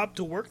the job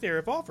to work there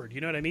if offered.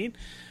 You know what I mean?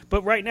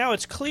 But right now,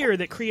 it's clear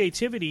that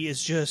creativity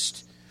is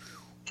just,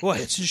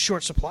 it's in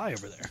short supply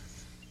over there.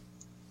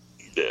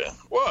 Yeah.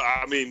 Well,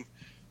 I mean,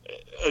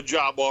 a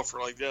job offer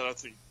like that, I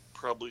think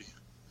probably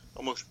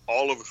almost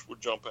all of us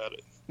would jump at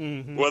it.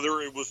 Mm-hmm.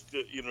 Whether it was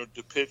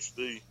to pitch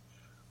the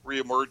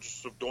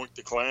reemergence of Doink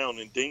the Clown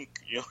and Dink,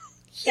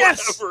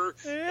 yes! whatever,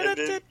 and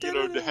then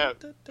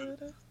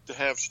to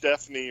have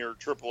Stephanie or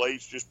Triple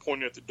H just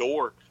point at the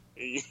door,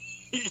 and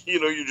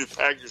you just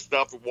pack your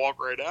stuff and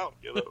walk right out,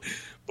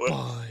 But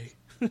bye.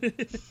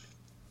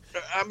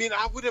 I mean,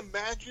 I would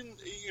imagine,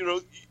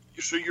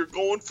 so you're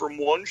going from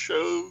one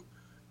show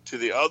to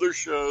the other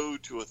show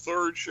to a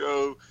third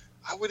show.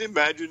 I would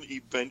imagine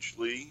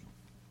eventually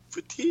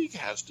fatigue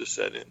has to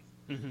set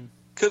in.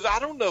 Because I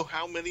don't know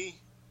how many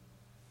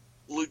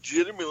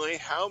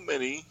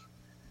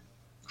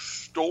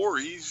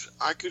stories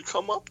I could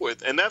come up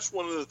with. And that's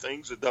one of the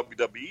things that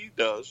WWE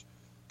does,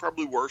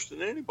 probably worse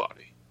than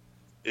anybody,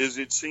 is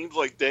it seems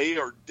like they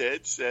are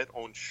dead set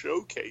on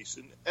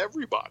showcasing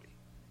everybody.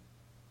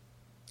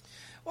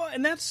 Well,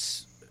 and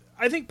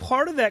I think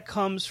part of that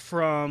comes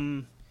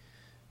from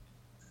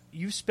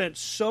you've spent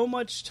so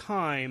much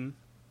time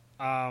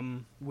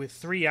with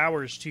 3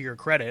 hours to your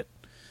credit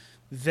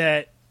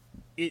that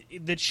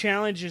the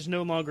challenge is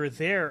no longer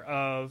there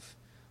of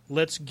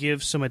let's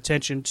give some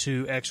attention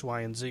to X,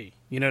 Y, and Z.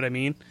 You know what I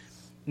mean?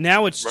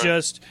 Now it's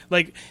just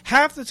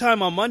half the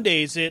time on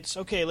Mondays it's,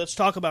 okay, let's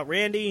talk about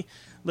Randy,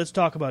 let's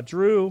talk about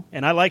Drew,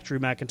 and I like Drew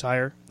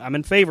McIntyre. I'm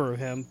in favor of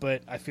him,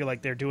 but I feel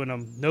like they're doing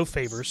him no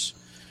favors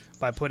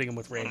by putting him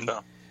with Randy.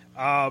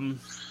 And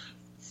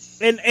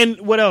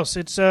what else?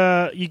 It's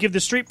you give the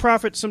Street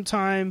Profits some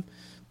time,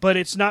 but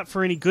it's not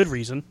for any good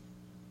reason.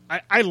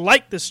 I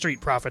like the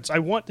Street Profits. I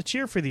want to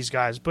cheer for these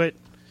guys, but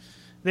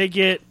they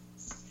get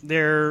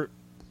their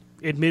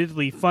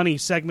admittedly funny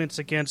segments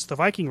against the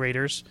Viking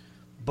Raiders,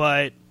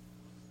 but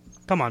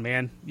come on,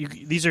 man.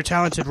 These are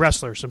talented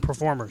wrestlers and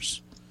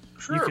performers.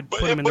 Sure, you could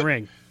put them in the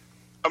ring.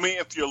 I mean,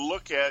 if you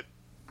look at,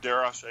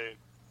 dare I say it,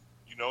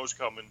 it's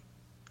coming,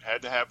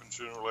 had to happen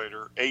sooner or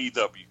later,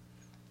 AEW,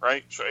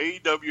 right? So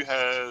AEW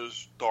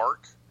has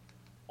Dark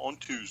on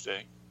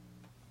Tuesday,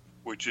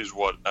 which is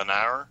what, an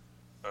hour?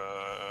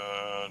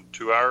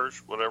 2 hours,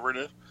 whatever it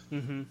is.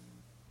 Mm-hmm.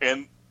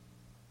 And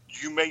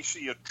you may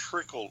see a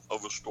trickle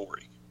of a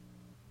story,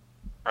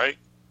 right?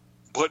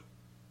 But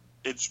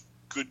it's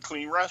good,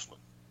 clean wrestling,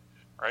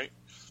 right?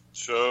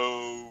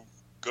 So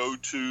go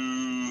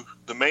to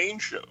the main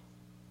show.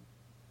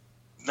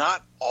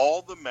 Not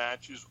all the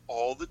matches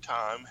all the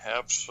time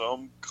have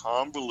some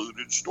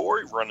convoluted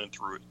story running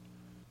through it.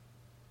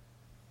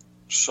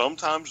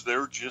 Sometimes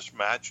they're just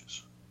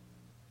matches.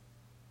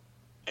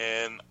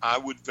 And I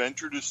would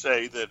venture to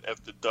say that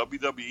if the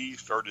WWE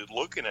started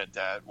looking at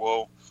that,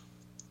 well,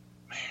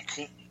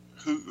 man,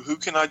 who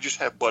can I just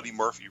have Buddy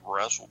Murphy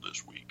wrestle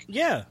this week?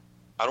 Yeah.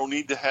 I don't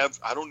need to have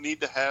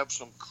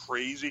some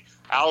crazy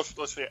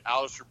let's say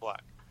Aleister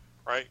Black,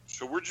 right?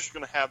 So we're just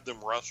going to have them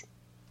wrestle.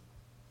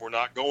 We're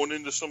not going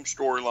into some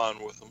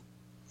storyline with them.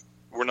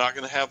 We're not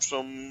going to have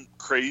some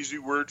crazy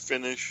weird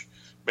finish.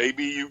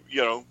 Maybe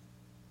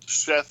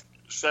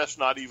Seth's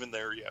not even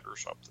there yet or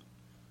something.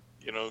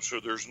 So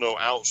there's no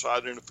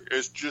outside interference.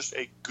 It's just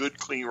a good,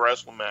 clean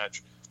wrestling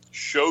match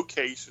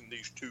showcasing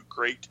these two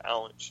great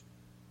talents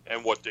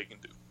and what they can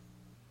do.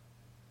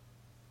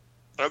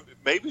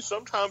 Maybe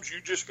sometimes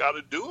you just got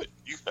to do it.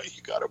 You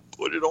got to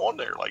put it on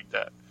there like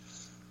that.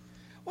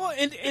 Well,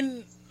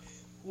 and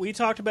we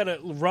talked about it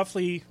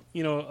roughly,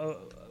 a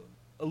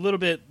little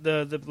bit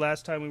the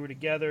last time we were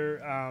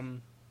together.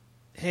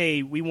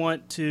 Hey, we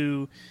want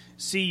to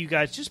see you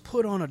guys just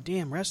put on a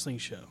damn wrestling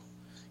show.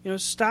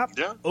 Stop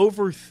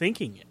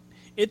overthinking it.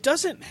 It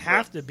doesn't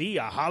have to be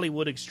a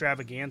Hollywood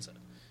extravaganza.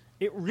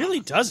 It really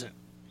doesn't.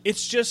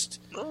 It's just,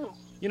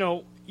 you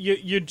know,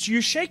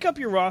 you shake up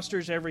your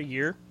rosters every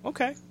year.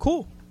 Okay,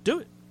 cool. Do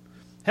it.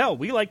 Hell,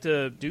 we like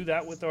to do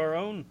that with our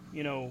own,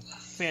 you know,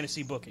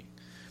 fantasy booking.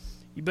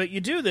 But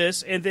you do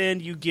this, and then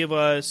you give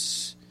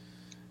us,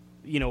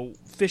 you know,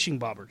 fishing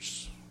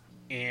bobbers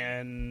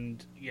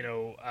and, you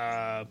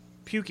know,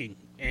 puking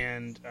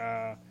and,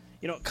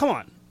 you know, come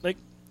on. Like,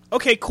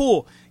 okay,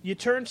 cool. You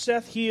turn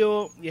Seth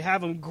heel. You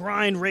have him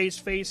grind Ray's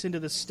face into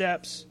the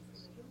steps.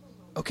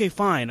 Okay,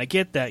 fine. I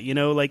get that. You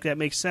know, like, that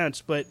makes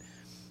sense. But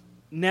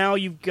now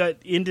you've got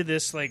into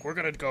this, like, we're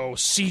going to go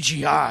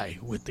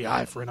CGI with the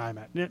eye for an eye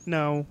match.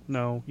 No,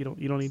 you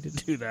don't need to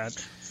do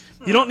that.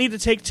 You don't need to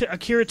take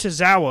Akira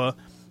Tozawa,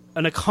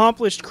 an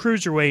accomplished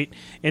cruiserweight,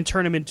 and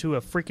turn him into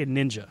a freaking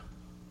ninja.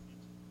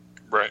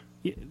 Right.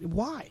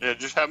 Why? Yeah,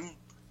 just have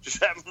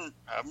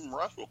him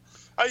wrestle.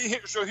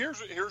 So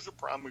here's a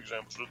prime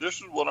example. So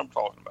this is what I'm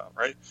talking about,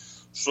 right?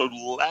 So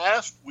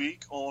last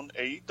week on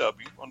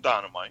AEW, on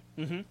Dynamite,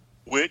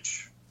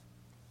 which,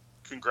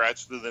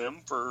 congrats to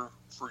them for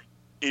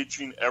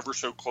itching ever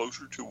so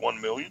closer to 1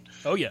 million.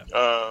 Oh, yeah.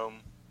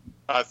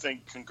 I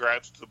think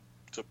congrats to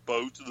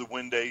both of the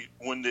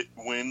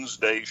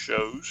Wednesday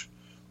shows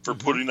for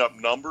putting up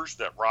numbers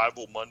that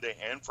rival Monday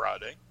and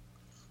Friday.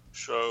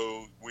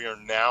 So we are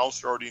now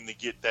starting to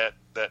get that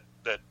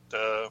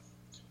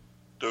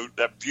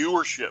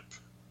viewership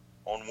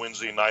on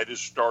Wednesday night is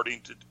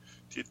starting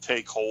to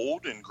take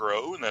hold and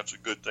grow, and that's a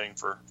good thing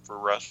for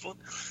wrestling.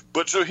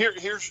 But so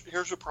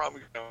here's a prime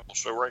example.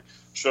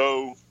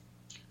 So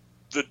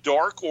the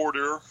Dark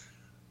Order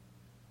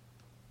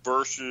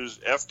versus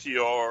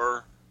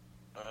FTR,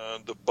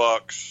 the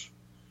Bucks,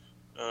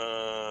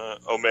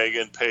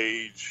 Omega and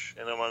Page,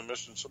 and am I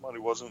missing somebody?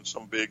 Wasn't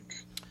some big?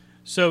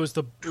 So it was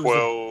the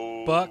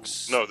 12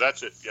 Bucks. No,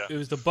 that's it. Yeah, it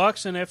was the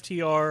Bucks and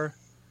FTR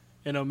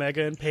and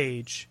Omega and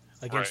Page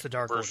against the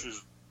Dark Order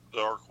versus the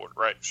Dark Order.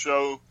 Right.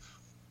 So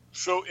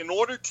in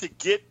order to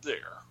get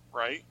there,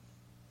 right,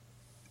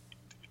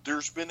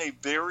 there's been a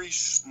very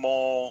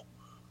small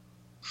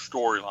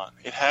storyline.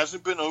 It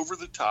hasn't been over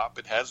the top.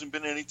 It hasn't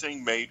been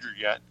anything major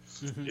yet.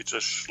 It's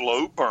a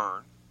slow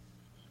burn.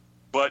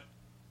 But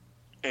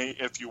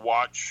if you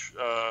watch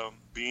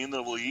Being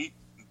the Elite,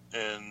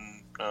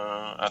 and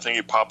I think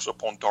it pops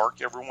up on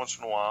Dark every once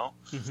in a while,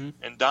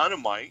 and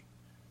Dynamite,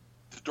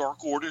 the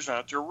Dark Order's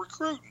out there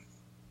recruiting.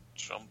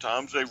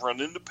 Sometimes they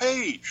run into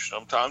Page.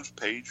 Sometimes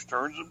Page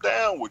turns them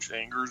down, which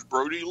angers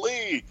Brody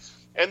Lee.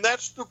 And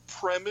that's the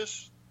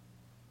premise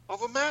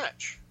of a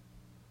match,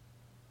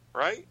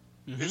 right?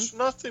 It's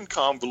nothing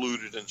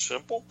convoluted and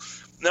simple.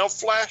 Now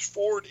flash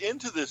forward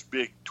into this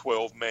big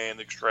 12-man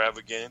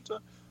extravaganza,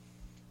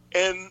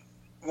 and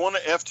one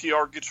of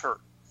FTR gets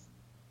hurt.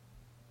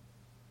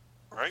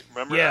 Right?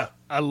 Remember that? Yeah,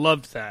 I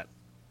loved that.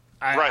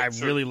 I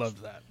really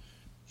loved that.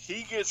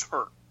 He gets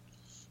hurt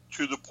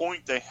to the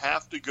point they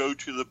have to go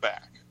to the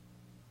back.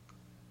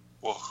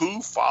 Well,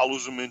 who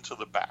follows him into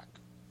the back?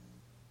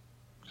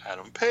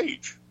 Adam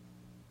Page.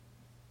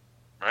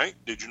 Right?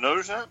 Did you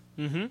notice that?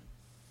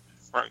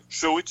 Right.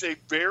 So it's a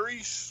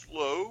very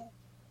slow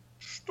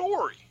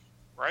story.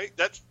 Right?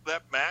 That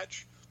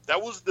match,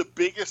 that was the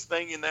biggest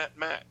thing in that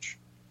match.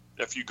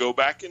 If you go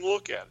back and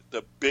look at it,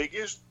 the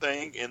biggest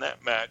thing in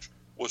that match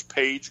was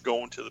Page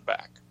going to the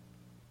back.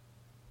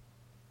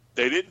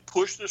 They didn't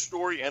push the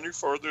story any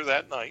further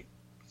that night.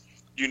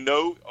 You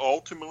know,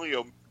 ultimately,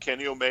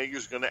 Kenny Omega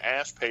is going to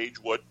ask Page,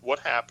 what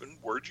happened?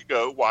 Where'd you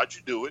go? Why'd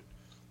you do it?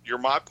 You're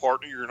my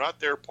partner. You're not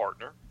their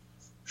partner.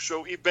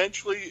 So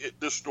eventually,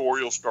 the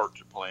story will start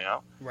to play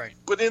out. Right.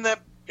 But in that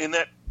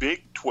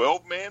big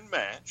 12-man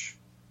match,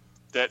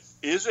 that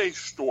is a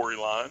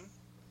storyline,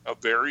 a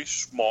very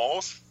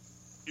small,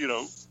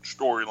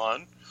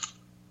 storyline.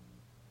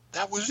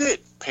 That was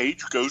it.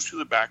 Page goes to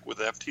the back with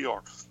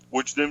FTR,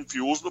 which then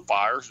fuels the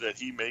fires that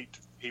he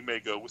may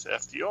go with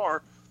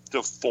FTR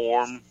to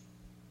form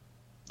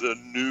the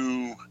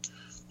new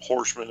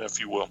Horsemen, if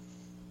you will.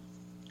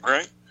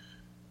 Right?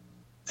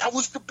 That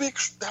was the big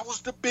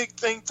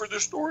thing for the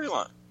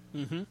storyline.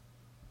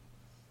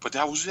 But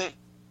that was it.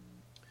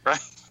 Right?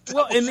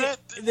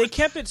 They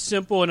kept it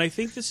simple, and I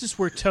think this is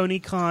where Tony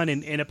Khan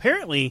and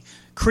apparently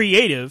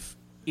creative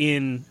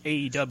in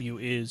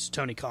AEW is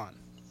Tony Khan.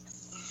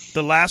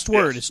 The last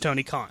word is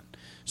Tony Khan.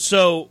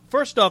 So,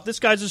 first off, this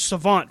guy's a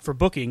savant for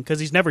booking because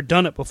he's never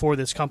done it before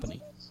this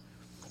company.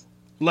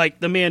 Like,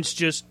 the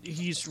man's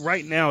he's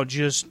right now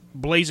just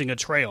blazing a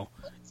trail.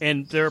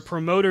 And there are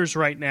promoters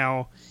right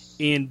now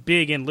in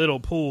big and little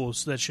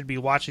pools that should be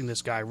watching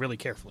this guy really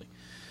carefully.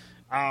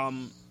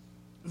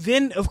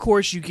 Then, of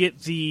course, you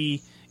get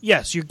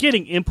you're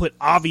getting input,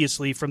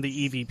 obviously, from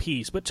the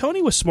EVPs. But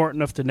Tony was smart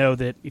enough to know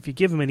that if you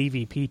give him an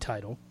EVP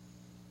title,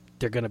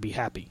 they're going to be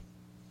happy.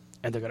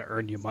 And they're going to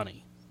earn you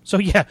money. So,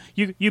 yeah,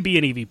 you be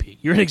an EVP.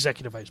 You're an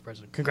executive vice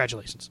president.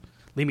 Congratulations.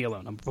 Leave me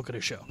alone. I'm booking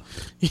a show.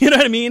 You know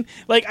what I mean?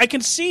 Like, I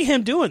can see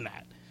him doing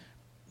that.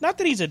 Not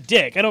that he's a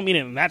dick. I don't mean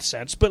it in that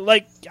sense. But,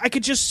 like, I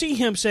could just see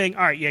him saying,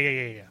 all right,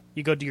 yeah.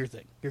 You go do your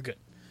thing. You're good.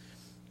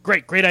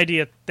 Great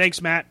idea.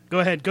 Thanks, Matt. Go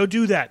ahead. Go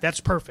do that.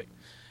 That's perfect.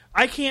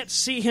 I can't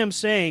see him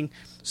saying,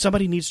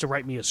 somebody needs to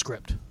write me a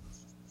script.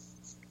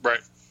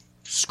 Right.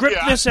 Script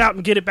this out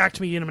and get it back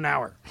to me in an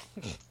hour.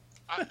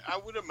 I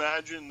would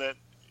imagine that,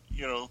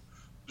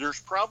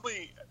 there's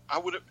probably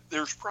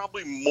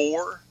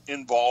more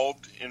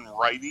involved in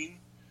writing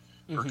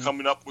or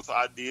coming up with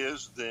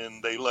ideas than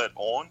they let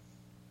on.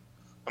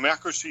 I mean, I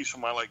could see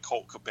somebody like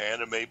Colt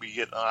Cabana maybe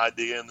get an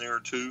idea in there or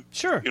two.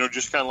 Sure.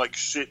 Just kind of like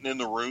sitting in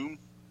the room,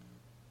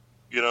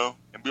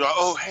 and be like,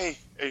 oh, hey,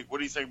 what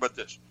do you think about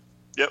this?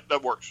 Yep,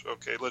 that works.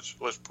 Okay, let's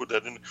put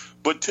that in.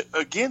 But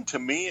to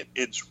me,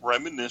 it's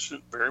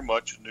reminiscent very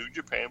much of New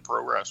Japan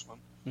Pro Wrestling.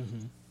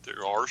 Mm-hmm.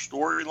 There are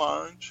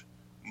storylines.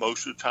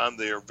 Most of the time,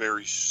 they are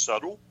very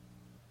subtle.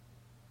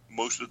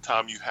 Most of the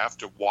time, you have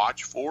to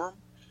watch for them.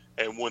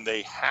 And when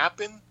they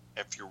happen,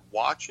 if you're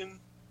watching,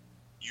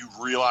 you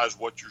realize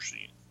what you're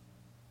seeing.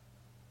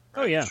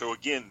 Right? Oh, yeah.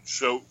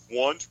 So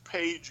once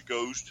Paige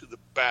goes to the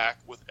back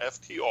with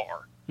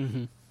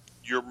FTR,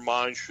 your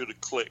mind should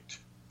have clicked.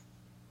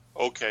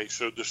 Okay,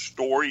 so the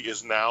story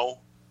is now,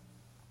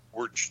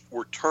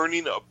 we're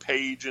turning a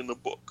page in the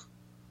book.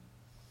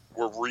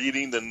 We're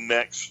reading the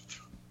next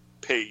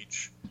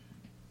page.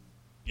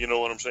 You know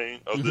what I'm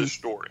saying? Of this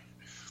story.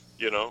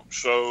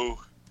 So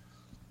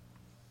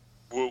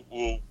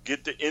we'll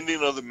get the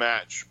ending of the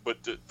match,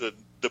 but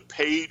the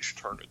page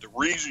turner, the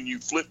reason you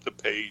flip the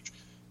page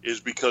is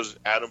because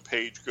Adam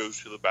Page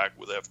goes to the back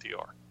with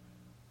FTR.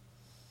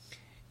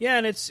 Yeah,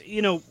 and it's,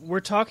 we're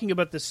talking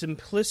about the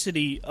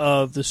simplicity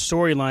of the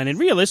storyline. And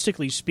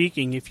realistically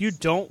speaking, if you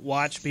don't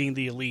watch Being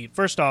the Elite,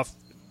 first off,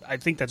 I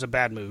think that's a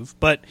bad move.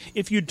 But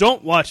if you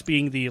don't watch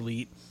Being the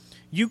Elite,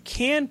 you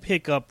can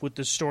pick up with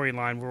the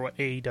storyline where what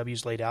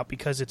AEW's laid out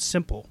because it's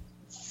simple.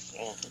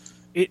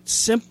 It's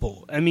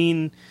simple. I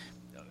mean,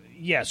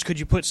 yes, could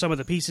you put some of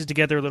the pieces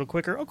together a little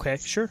quicker? Okay,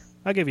 sure.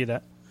 I'll give you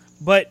that.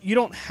 But you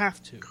don't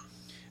have to.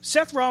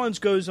 Seth Rollins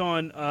goes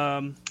on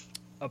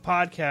a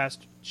podcast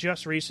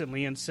just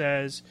recently and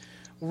says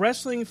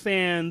wrestling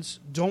fans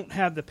don't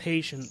have the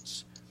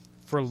patience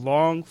for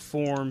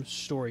long-form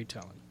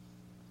storytelling.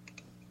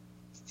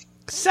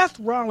 Seth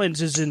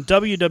Rollins is in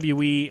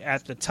WWE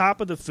at the top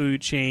of the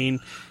food chain.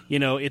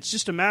 It's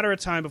just a matter of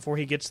time before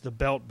he gets the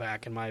belt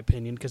back, in my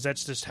opinion, because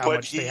that's just how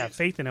much they have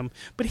faith in him.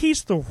 But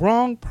he's the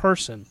wrong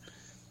person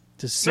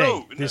to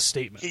say this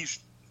statement.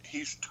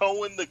 He's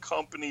towing the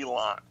company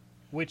line.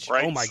 Which,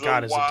 right? oh my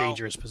God, is a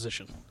dangerous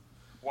position.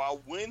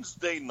 While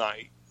Wednesday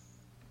night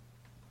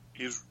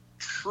is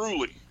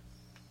truly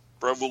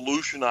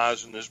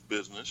revolutionizing this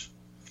business,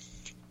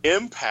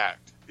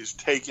 Impact is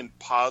taking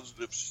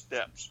positive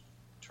steps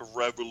to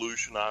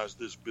revolutionize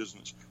this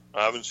business.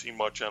 I haven't seen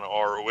much on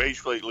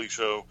ROH lately,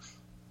 so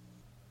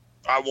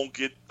I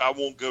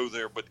won't go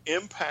there. But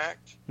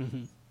Impact,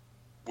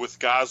 with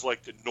guys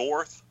like the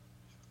North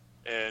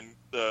and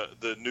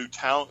the new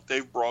talent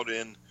they've brought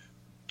in,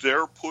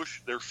 they're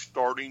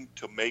starting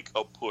to make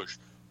a push.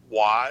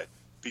 Why?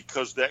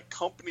 Because that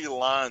company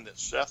line that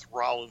Seth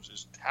Rollins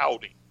is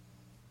touting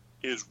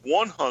is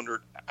 100%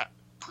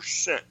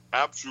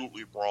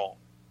 absolutely wrong.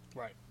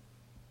 Right.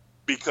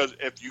 Because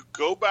if you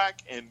go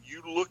back and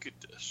you look at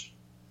this,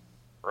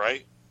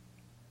 right,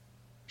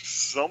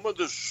 some of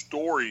the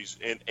stories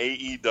in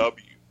AEW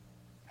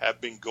have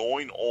been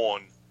going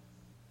on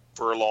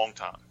for a long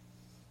time.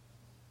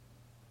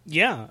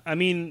 Yeah, I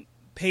mean,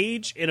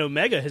 Page and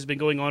Omega has been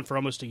going on for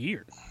almost a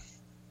year.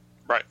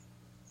 Right.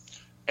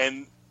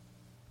 And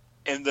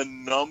the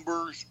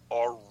numbers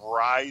are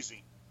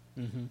rising.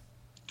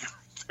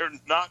 They're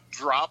not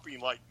dropping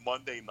like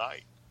Monday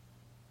night.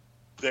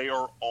 They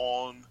are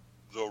on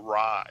the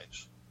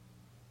rise.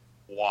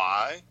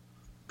 Why?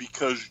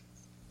 Because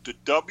the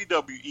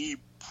WWE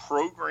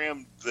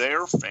programmed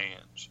their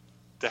fans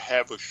to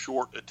have a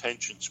short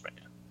attention span.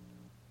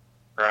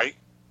 Right?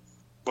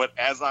 But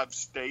as I've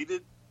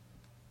stated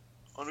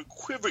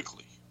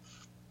unequivocally,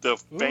 the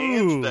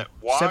fans that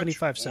watch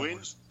 75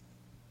 cents.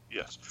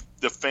 Yes.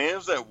 The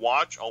fans that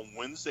watch on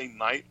Wednesday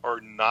night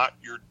are not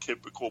your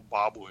typical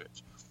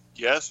bobbleheads.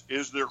 Yes,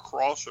 is there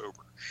crossover?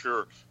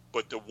 Sure.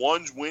 But the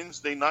ones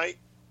Wednesday night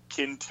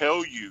can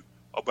tell you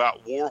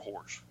about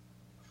Warhorse.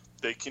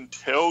 They can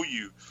tell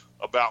you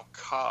about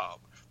Cobb.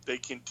 They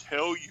can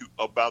tell you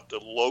about the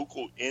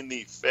local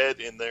indie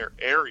fed in their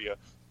area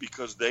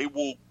because they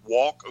will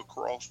walk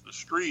across the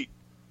street,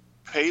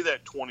 pay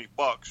that $20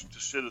 to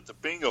sit at the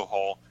bingo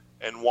hall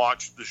and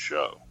watch the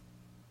show.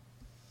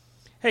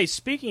 Hey,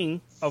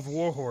 speaking of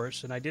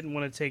Warhorse, and I didn't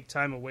want to take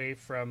time away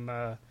from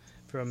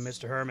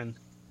Mr. Herman,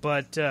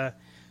 but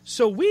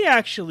so we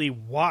actually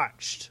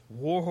watched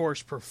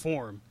Warhorse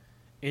perform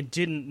and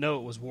didn't know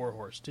it was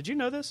Warhorse. Did you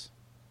know this?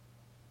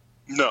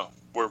 No.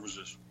 Where was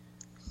this?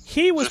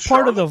 He was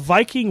part of the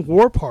Viking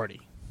War Party.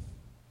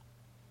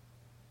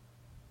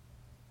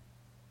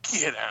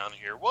 Get out of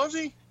here. Was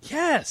he?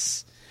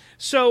 Yes.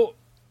 So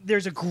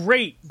there's a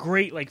great,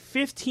 like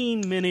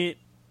 15-minute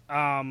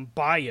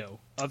bio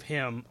of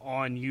him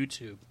on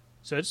YouTube.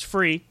 So it's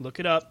free. Look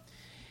it up.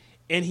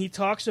 And he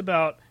talks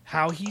about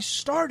how he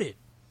started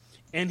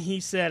and he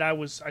said,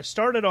 I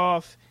started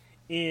off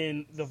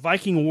in the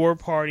Viking War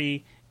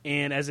Party,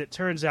 and as it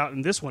turns out,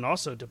 and this one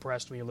also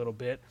depressed me a little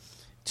bit,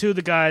 two of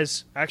the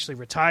guys actually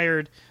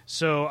retired,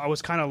 so I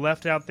was kind of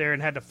left out there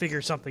and had to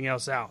figure something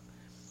else out.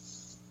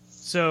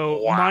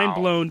 So, mind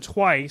blown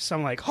twice.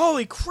 I'm like,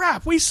 holy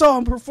crap, we saw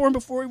him perform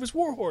before he was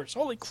Warhorse.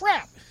 Holy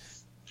crap.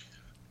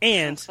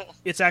 And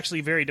it's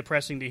actually very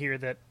depressing to hear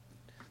that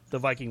the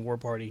Viking War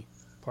Party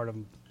part of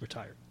him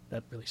retired.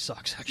 That really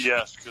sucks, actually.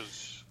 Yes,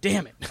 because...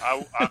 Damn it.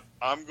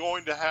 I'm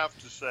going to have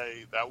to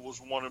say that was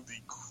one of the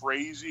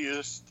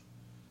craziest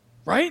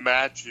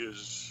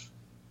matches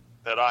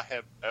that I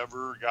have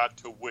ever got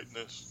to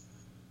witness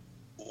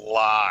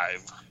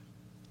live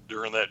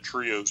during that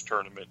trios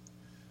tournament.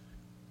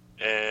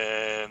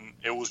 And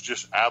it was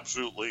just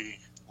absolutely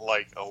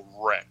like a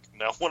wreck.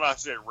 Now, when I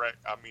say wreck,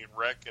 I mean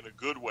wreck in a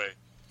good way.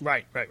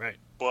 Right.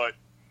 But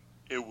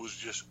it was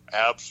just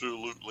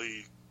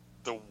absolutely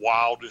the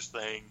wildest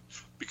thing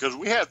because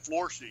we had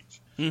floor seats.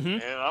 Mm-hmm.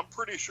 And I'm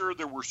pretty sure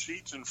there were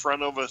seats in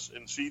front of us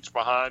and seats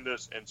behind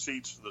us and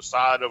seats to the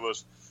side of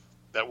us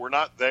that were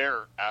not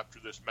there after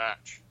this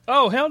match.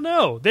 Oh, hell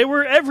no. They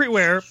were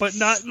everywhere, but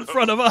not in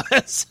front of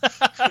us.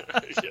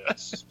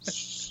 Yes.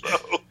 So...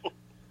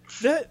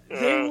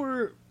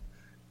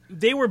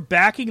 They were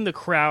backing the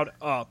crowd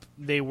up.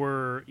 They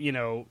were,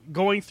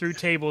 going through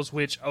tables,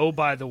 which, oh,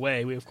 by the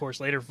way, we of course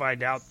later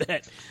find out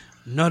that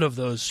none of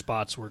those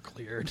spots were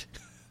cleared.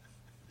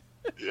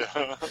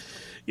 Yeah.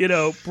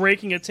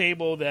 Breaking a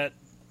table that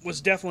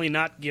was definitely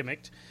not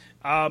gimmicked.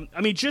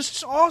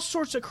 Just all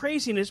sorts of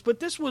craziness, but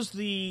this was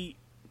the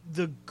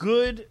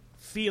good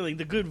feeling,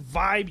 the good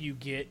vibe you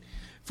get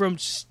from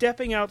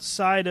stepping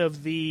outside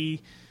of the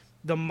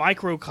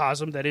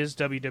microcosm that is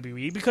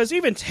WWE, because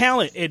even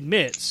talent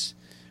admits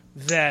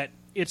that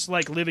it's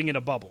like living in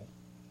a bubble,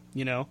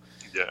 Yeah.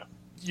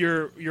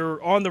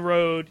 You're on the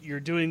road, you're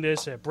doing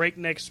this at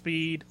breakneck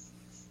speed,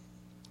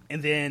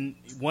 and then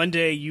one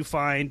day you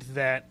find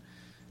that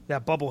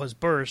bubble has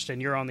burst and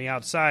you're on the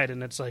outside,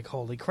 and it's like,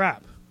 holy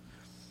crap.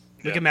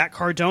 Look at Matt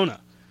Cardona.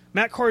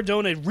 Matt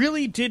Cardona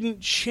really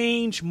didn't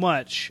change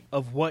much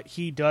of what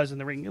he does in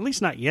the ring, at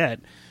least not yet,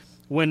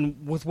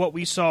 with what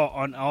we saw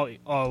on All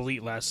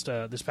Elite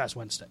this past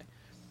Wednesday.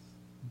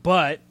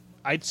 But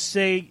I'd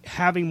say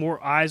having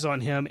more eyes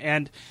on him,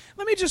 and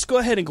let me just go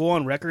ahead and go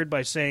on record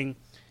by saying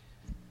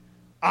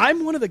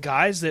I'm one of the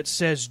guys that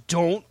says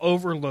don't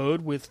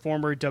overload with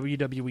former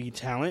WWE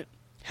talent.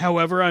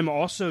 However, I'm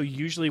also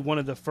usually one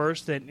of the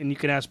first that, and you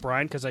can ask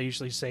Brian because I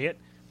usually say it,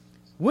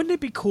 wouldn't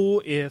it be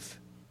cool if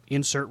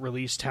insert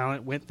release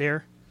talent went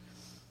there?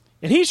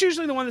 And he's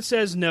usually the one that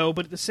says no,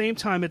 but at the same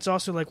time, it's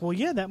also like, well,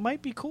 yeah, that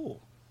might be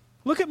cool.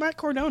 Look at Matt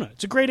Cardona.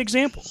 It's a great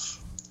example.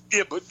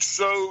 Yeah, but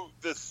so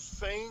the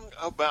thing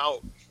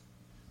about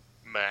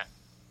Matt,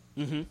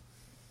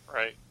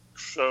 right?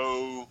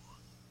 So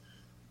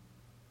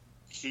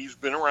he's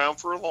been around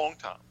for a long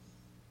time,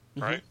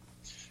 right?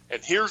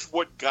 And here's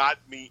what got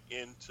me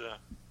into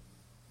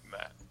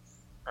Matt,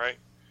 right?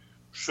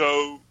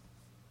 So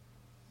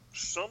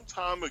some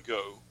time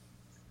ago,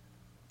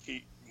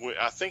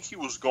 I think he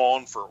was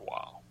gone for a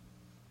while.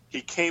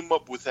 He came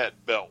up with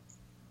that belt.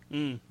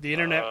 The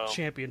Internet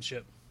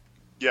Championship.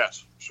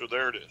 Yes. So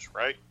there it is,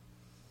 right?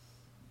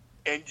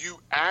 And you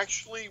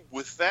actually,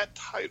 with that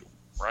title,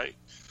 right,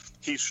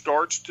 he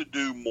starts to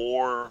do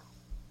more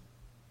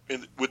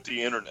with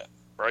the Internet,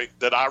 right,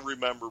 that I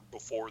remember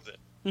before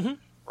then,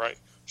 right?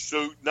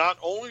 So not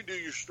only do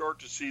you start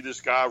to see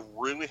this guy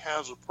really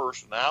has a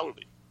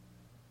personality,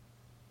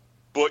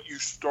 but you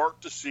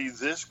start to see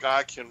this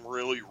guy can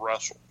really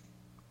wrestle.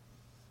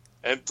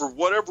 And for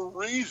whatever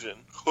reason,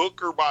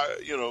 hook or by,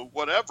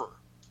 whatever,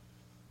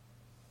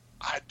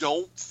 I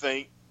don't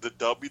think the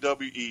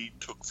WWE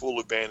took full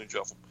advantage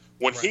of him.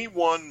 When he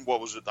won, what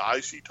was it, the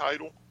IC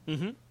title?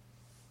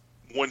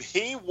 When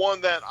he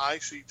won that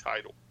IC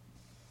title,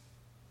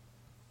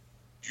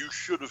 you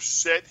should have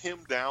set him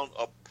down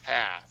a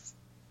path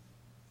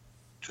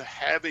to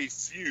have a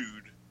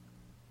feud,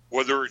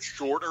 whether it's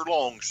short or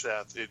long,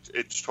 Seth.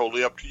 It's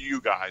totally up to you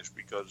guys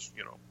because,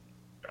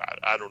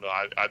 I don't know.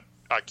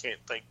 I can't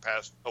think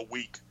past a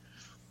week,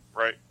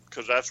 right?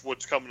 Because that's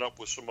what's coming up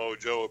with Samoa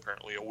Joe,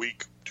 apparently. A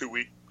week, 2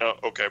 weeks.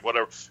 Okay,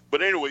 whatever.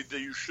 But anyway,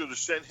 you should have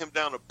sent him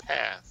down a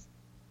path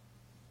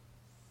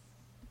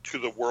to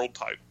the world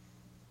title.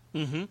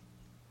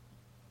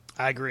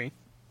 I agree.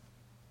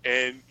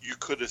 And you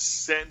could have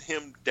sent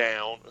him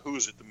down. Who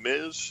is it, The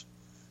Miz?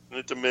 Isn't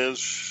it The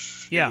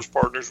Miz he was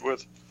partners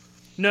with?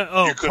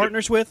 No,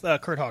 partners with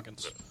Kurt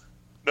Hawkins.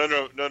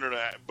 No.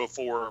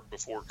 Before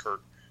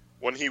Kurt.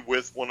 Wasn't he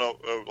with one of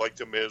like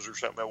The Miz or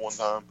something at one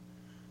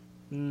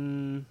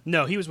time?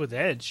 No, he was with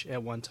Edge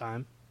at one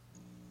time.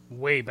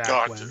 Way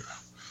back when.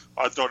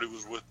 I thought he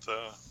was with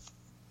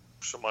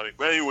somebody.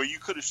 But anyway, you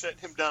could have sent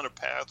him down a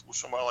path with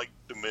somebody like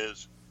The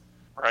Miz,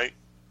 right?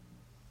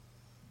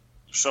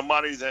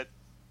 Somebody that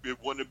it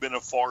wouldn't have been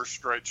a far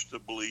stretch to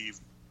believe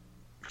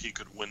he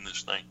could win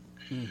this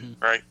thing,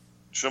 right?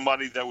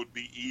 Somebody that would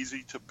be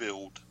easy to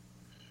build,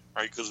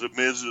 right? Because The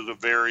Miz is a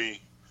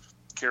very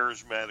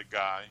charismatic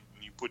guy.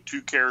 And you put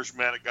two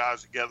charismatic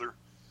guys together.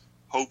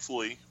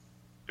 Hopefully,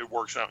 it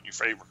works out in your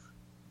favor.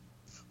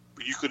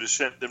 But you could have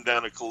sent them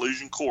down a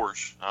collision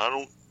course. I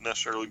don't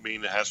necessarily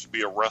mean it has to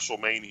be a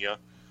WrestleMania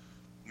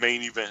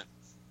main event.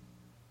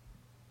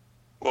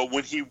 But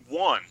when he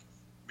won,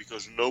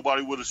 because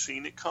nobody would have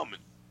seen it coming,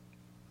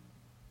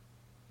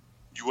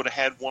 you would have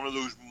had one of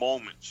those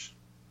moments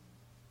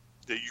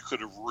that you could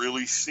have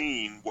really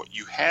seen what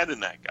you had in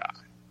that guy,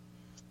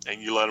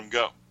 and you let him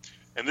go.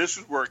 And this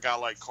is where a guy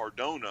like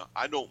Cardona,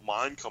 I don't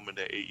mind coming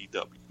to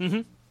AEW.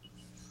 Mm-hmm.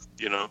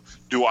 You know,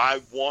 do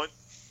I want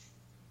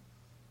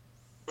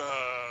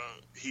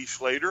Heath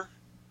Slater?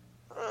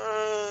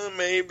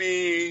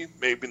 Maybe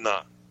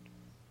not.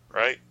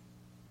 Right?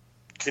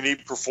 Can he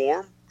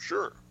perform?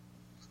 Sure.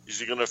 Is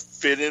he going to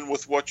fit in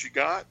with what you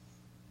got?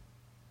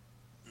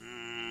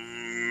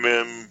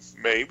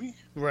 Maybe.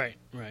 Right.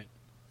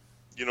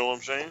 You know what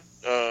I'm saying?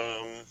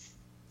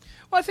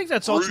 Well, I think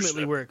that's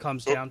ultimately where it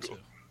comes down to.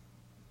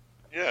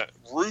 Yeah,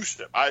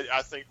 Rusev.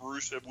 I think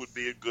Rusev would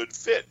be a good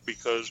fit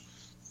because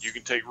you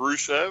can take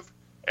Rusev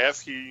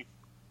after he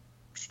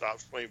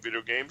stops playing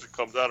video games and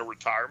comes out of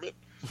retirement.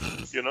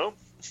 You know?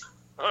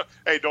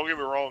 Hey, don't get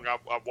me wrong.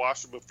 I've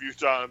watched him a few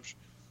times.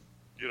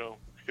 You know,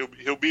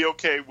 he'll be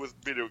okay with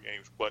video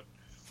games, but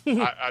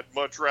I'd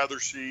much rather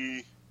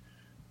see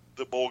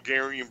the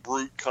Bulgarian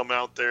Brute come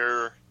out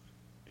there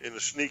in a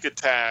sneak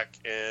attack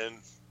and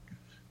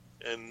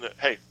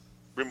hey,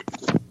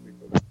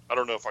 I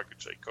don't know if I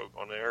could say Coke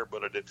on the air,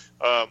 but I did.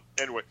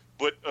 Anyway,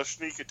 but a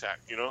sneak attack,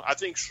 you know, I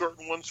think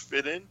certain ones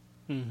fit in.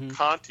 Mm-hmm.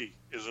 Conti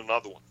is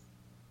another one,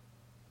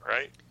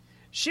 right?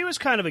 She was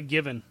kind of a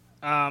given.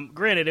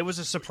 Granted, it was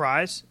a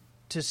surprise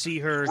to see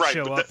her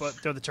show up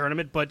through the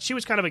tournament, but she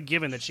was kind of a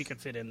given that she could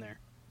fit in there.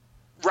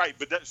 Right,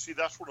 but that's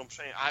what I'm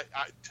saying.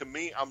 To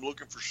me, I'm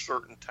looking for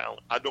certain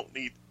talent. I don't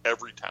need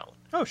every talent.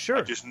 Oh, sure.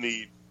 I just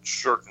need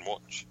certain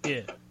ones.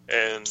 Yeah.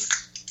 And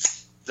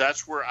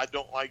that's where I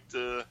don't like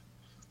the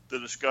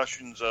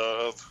discussions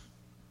of,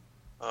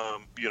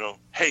 you know,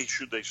 hey,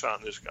 should they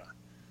sign this guy?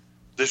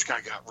 This guy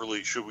got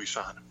released. Should we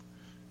sign him?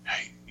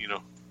 Hey, you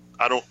know,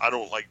 I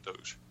don't like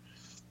those.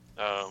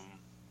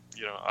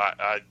 You know,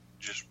 I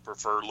just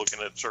prefer looking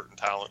at certain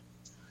talent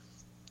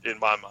in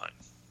my mind.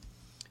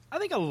 I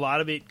think a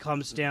lot of it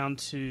comes down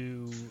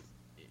to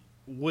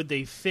would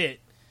they fit,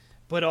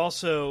 but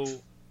also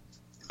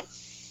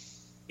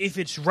if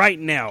it's right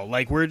now,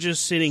 like we're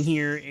just sitting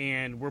here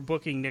and we're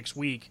booking next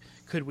week,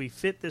 could we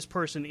fit this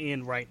person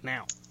in right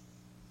now?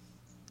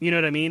 You know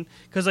what I mean?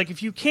 Because like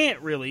if you can't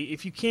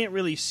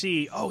really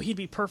see, oh, he'd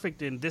be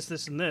perfect in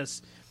this, and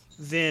this,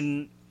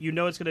 then you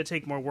know it's going to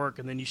take more work,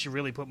 and then you should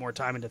really put more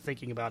time into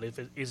thinking about if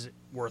it is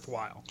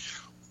worthwhile.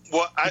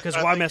 Well, because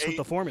why mess with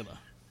the formula?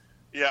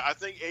 Yeah, I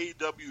think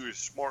AEW is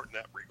smart in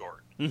that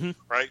regard, mm-hmm.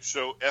 right?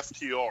 So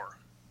FTR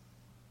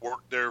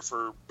worked there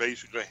for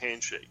basically a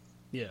handshake,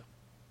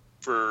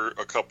 for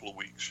a couple of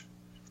weeks,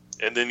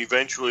 and then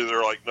eventually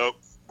they're like, nope,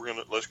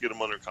 let's get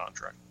them under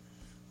contract,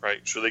 right?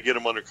 So they get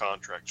them under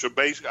contract. So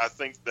basically, I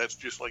think that's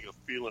just like a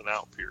feeling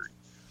out period.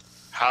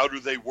 How do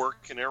they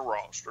work in their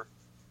roster?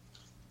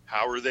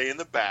 How are they in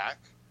the back?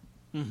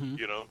 Mm-hmm.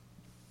 You know,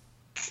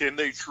 can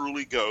they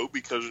truly go?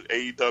 Because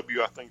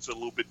AEW, I think, is a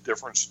little bit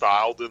different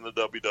style than the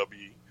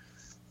WWE.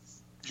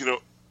 You know,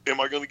 am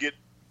I going to get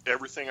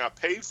everything I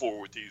paid for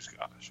with these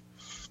guys?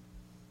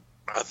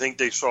 I think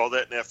they saw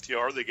that in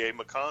FTR. They gave him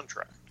a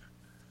contract.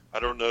 I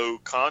don't know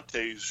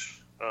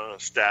Conte's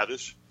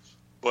status,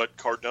 but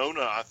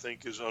Cardona, I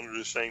think, is under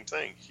the same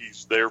thing.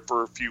 He's there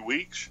for a few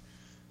weeks.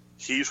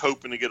 He's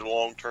hoping to get a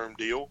long-term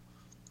deal,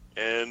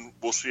 and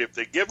we'll see if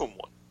they give him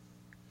one.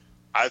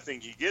 I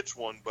think he gets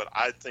one, but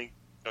I think,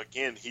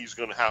 again, he's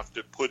going to have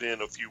to put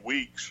in a few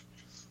weeks,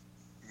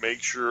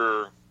 make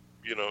sure,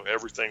 you know,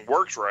 everything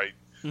works right.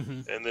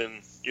 Mm-hmm. And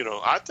then, you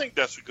know, I think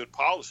that's a good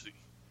policy.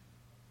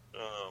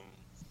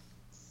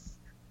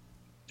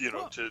 You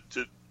know,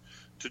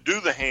 to do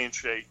the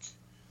handshake,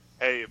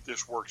 hey, if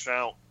this works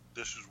out,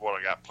 this is what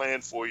I got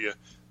planned for you,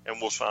 and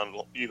we'll sign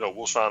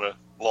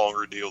a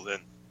longer deal then.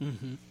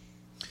 Mm-hmm.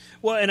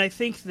 Well, and I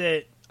think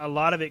that a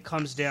lot of it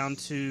comes down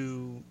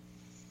to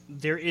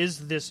there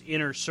is this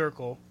inner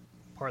circle,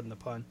 pardon the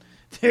pun,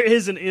 there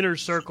is an inner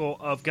circle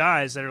of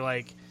guys that are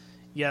like,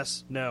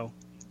 yes, no,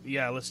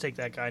 yeah, let's take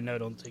that guy, no,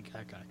 don't take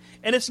that guy.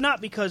 And it's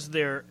not because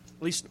they're,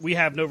 at least we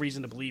have no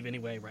reason to believe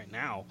anyway right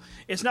now,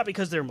 it's not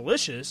because they're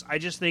malicious. I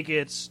just think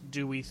it's,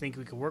 do we think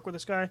we can work with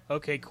this guy?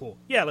 Okay, cool.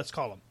 Yeah, let's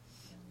call him.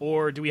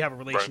 Or do we have a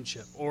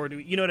relationship? Right. Or do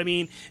we, you know what I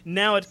mean?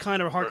 Now it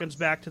kind of harkens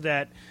back to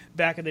that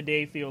back in the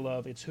day feel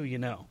of it's who you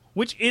know,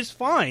 which is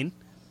fine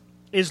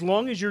as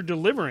long as you're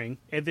delivering.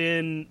 And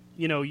then,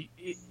 you know,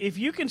 if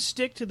you can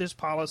stick to this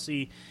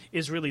policy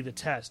is really the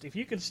test. If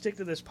you can stick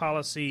to this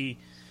policy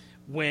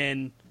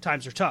when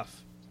times are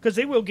tough, because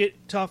they will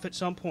get tough at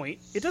some point.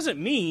 It doesn't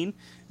mean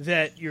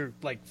that you're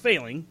like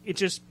failing. It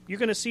just, you're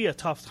going to see a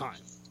tough time.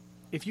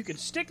 If you can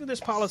stick to this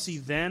policy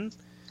then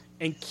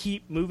and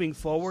keep moving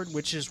forward,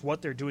 which is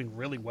what they're doing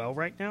really well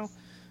right now,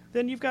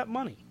 then you've got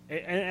money.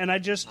 And I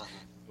just,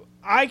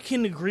 I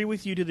can agree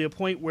with you to the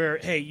point where,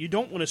 hey, you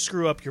don't want to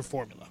screw up your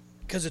formula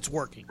because it's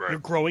working. Right. You're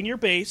growing your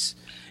base.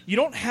 You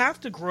don't have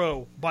to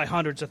grow by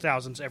hundreds of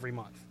thousands every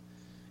month.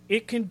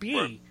 It can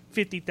be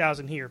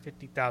 50,000 here,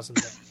 50,000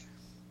 there.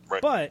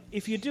 Right. But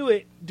if you do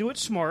it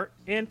smart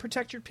and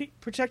protect your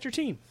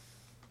team.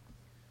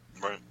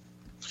 Right.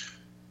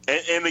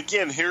 And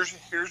again, here's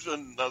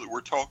another.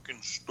 We're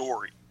talking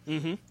story.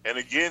 Mm-hmm. And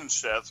again,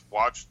 Seth,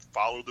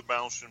 follow the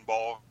bouncing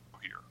ball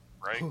here,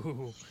 right?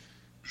 Ooh.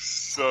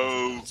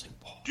 So,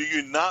 do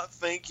you not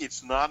think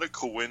it's not a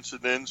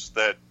coincidence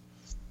that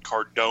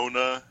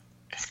Cardona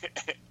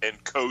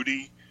and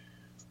Cody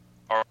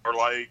are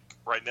like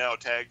right now a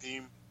tag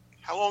team?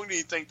 How long do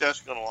you think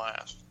that's going to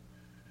last?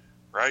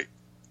 Right?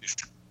 Is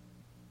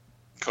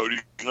Cody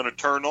going to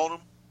turn on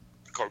him?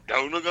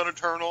 Cardona going to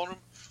turn on him?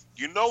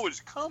 You know it's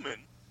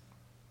coming,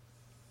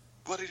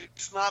 but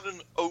it's not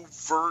an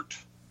overt,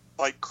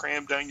 like,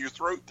 cram down your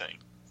throat thing.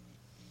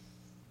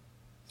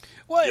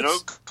 Well, you know,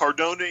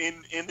 Cardona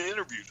in the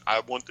interviews,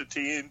 I want the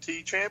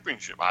TNT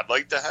championship. I'd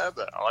like to have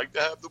that. I like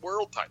to have the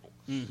world title.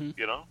 Mm-hmm.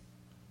 You know?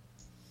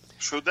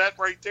 So that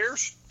right there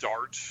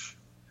starts,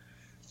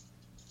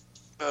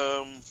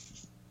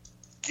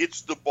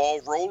 gets the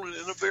ball rolling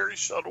in a very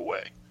subtle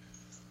way.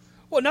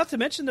 Well, not to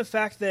mention the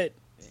fact that,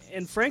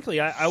 and frankly,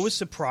 I was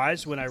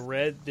surprised when I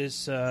read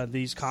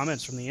these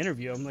comments from the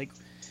interview. I'm like,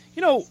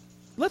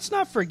 let's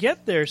not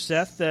forget there,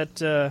 Seth,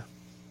 that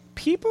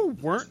people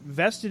weren't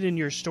vested in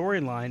your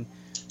storyline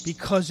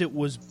because it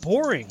was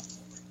boring.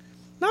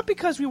 Not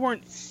because we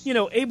weren't,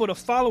 able to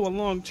follow a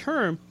long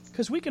term,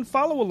 because we can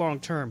follow a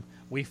long term.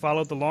 We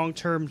followed the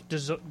long-term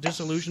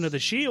dissolution of the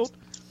Shield.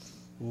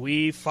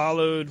 We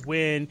followed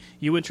when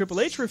you and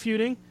Triple H were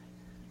feuding.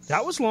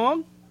 That was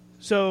long.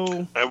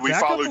 So and we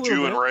followed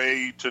you and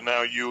Ray to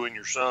now you and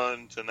your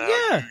son to now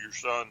you, your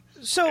son,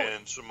 and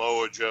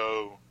Samoa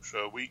Joe.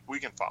 So we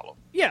can follow.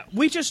 Yeah,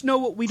 we just know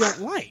what we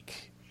don't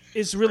like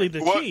is really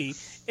the key,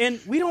 and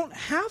we don't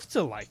have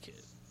to like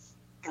it.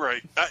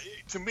 Right.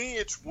 To me,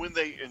 it's when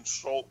they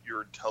insult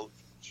your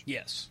intelligence.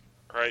 Yes.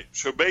 Right.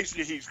 So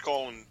basically, he's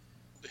calling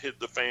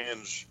the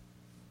fans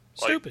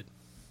stupid.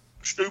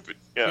 Stupid.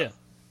 Yeah.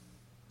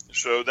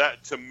 So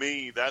that, to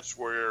me, that's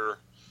where.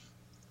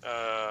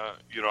 I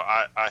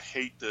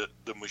hate the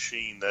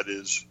machine that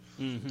is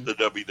the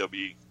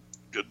WWE.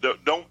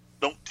 Don't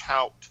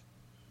tout.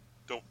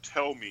 Don't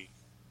tell me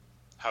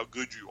how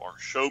good you are.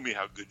 Show me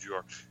how good you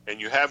are, and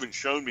you haven't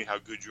shown me how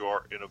good you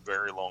are in a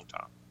very long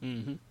time.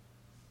 Mm-hmm.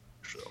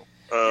 So,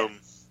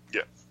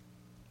 yeah.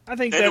 I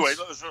think. Anyway,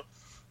 I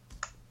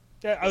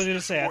was going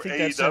to say, I think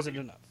that says it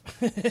enough.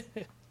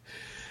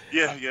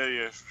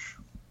 Yeah.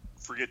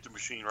 Forget the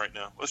machine right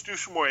now. Let's do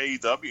some more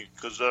AEW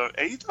because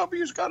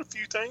AEW's got a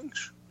few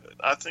things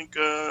I think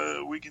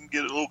we can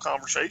get a little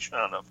conversation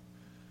out of.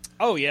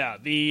 Oh yeah,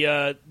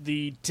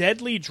 the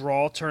Deadly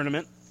Draw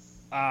tournament.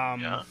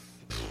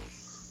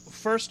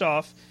 First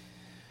off,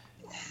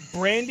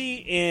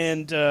 Brandy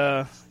and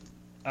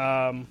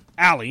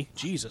Allie.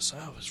 Jesus,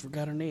 I always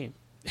forgot her name.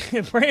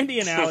 Brandy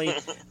and Allie,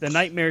 the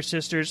Nightmare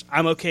Sisters.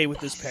 I'm okay with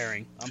this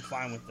pairing. I'm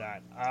fine with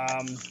that.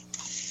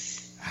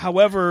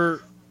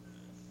 However,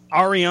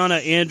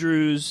 Ariana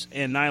Andrews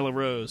and Nyla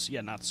Rose,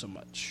 not so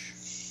much.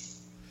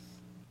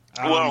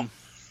 Well,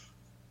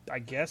 I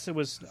guess it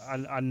was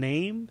a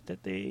name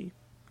that they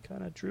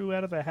kind of drew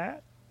out of a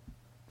hat.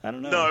 I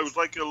don't know. No, it was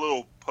like a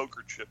little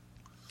poker chip.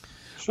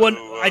 So,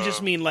 I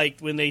just mean like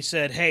when they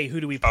said, "Hey,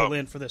 who do we pull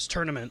in for this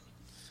tournament?"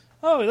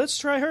 Oh, let's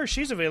try her.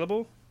 She's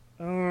available.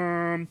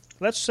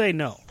 Let's say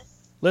no.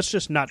 Let's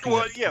just not do it.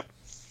 Well, yeah.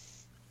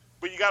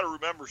 But you got to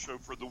remember, so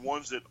for the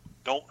ones that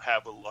don't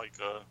have a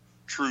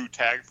true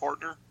tag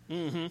partner,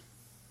 mm-hmm.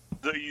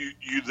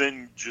 you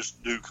then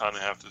just do kind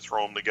of have to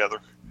throw them together.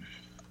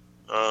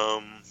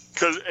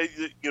 Because,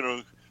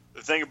 the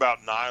thing about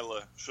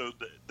Nyla, so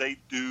they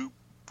do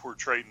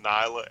portray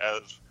Nyla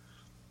as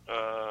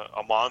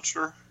a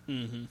monster.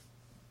 Mm-hmm.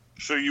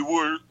 So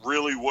you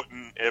really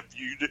wouldn't, if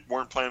you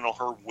weren't planning on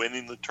her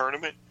winning the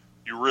tournament,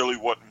 you really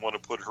wouldn't want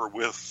to put her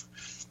with,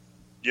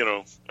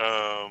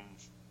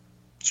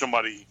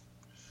 somebody,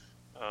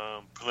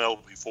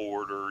 Penelope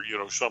Ford or,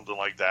 something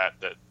like that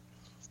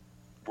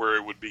where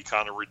it would be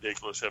kind of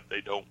ridiculous if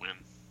they don't win.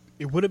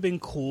 It would have been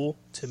cool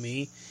to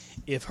me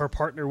if her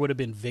partner would have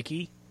been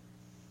Vicky,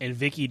 and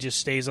Vicky just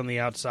stays on the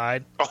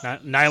outside.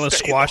 Nyla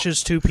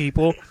squashes two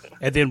people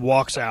and then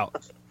walks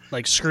out.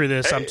 Like, screw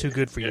this, I'm too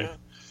good for you.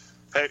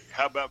 Hey,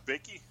 how about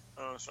Vicky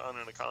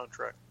signing a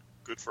contract?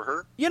 Good for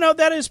her.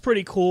 That is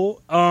pretty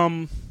cool.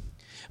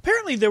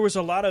 Apparently there was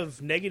a lot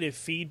of negative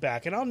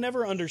feedback, and I'll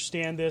never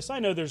understand this. I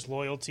know there's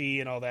loyalty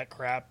and all that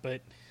crap,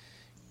 but,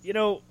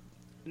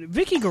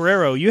 Vicky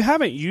Guerrero, you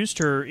haven't used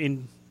her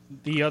in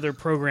the other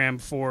program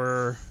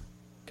for...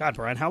 God,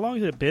 Brian, how long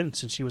has it been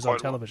since she was on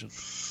television?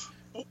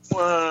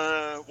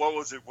 What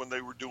was it when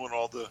they were doing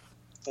all the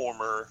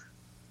former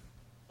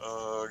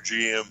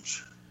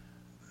GMs?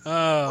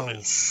 Oh.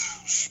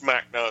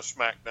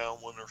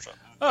 SmackDown one or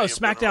something. Oh,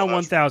 SmackDown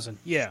 1000.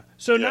 Yeah.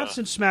 So not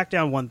since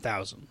SmackDown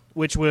 1000,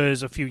 which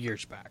was a few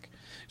years back.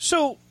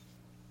 So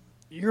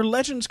your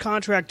Legends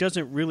contract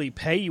doesn't really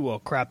pay you a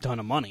crap ton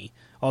of money.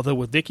 Although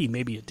with Vicky,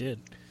 maybe it did.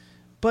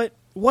 But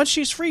once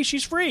she's free,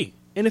 she's free.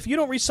 And if you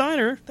don't re-sign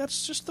her,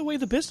 that's just the way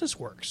the business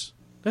works.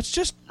 That's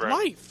just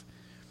life.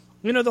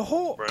 You know, the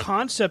whole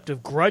concept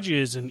of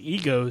grudges and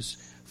egos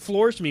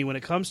floors me when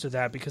it comes to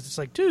that, because it's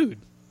like, dude,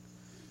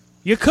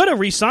 you could have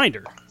re-signed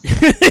her.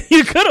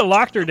 You could have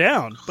locked her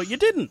down, but you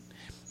didn't.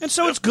 And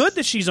so it's good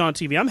that she's on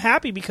TV. I'm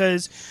happy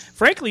because,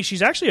 frankly,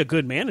 she's actually a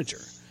good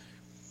manager.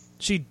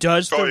 She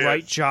does the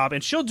right job,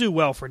 and she'll do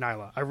well for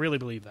Nyla. I really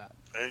believe that.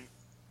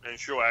 And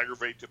she'll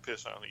aggravate the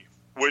piss out of you,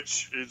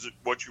 which is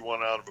what you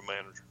want out of a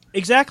manager.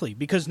 Exactly,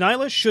 because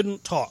Nyla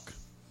shouldn't talk.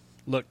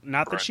 Look,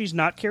 not that she's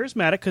not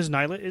charismatic, because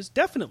Nyla is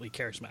definitely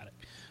charismatic,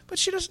 but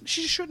she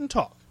shouldn't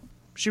talk.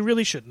 She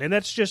really shouldn't, and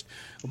that's just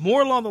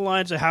more along the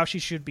lines of how she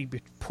should be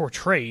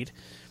portrayed,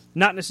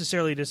 not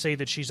necessarily to say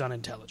that she's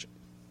unintelligent.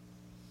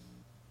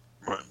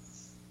 Right.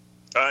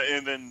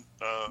 And then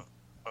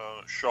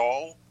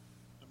Shaw,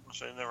 am I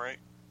saying that right?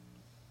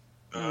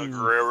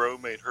 Guerrero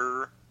made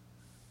her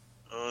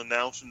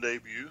announcing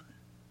debut.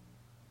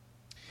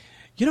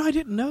 You know, I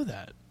didn't know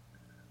that.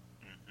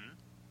 Mm-hmm.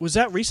 Was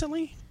that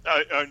recently?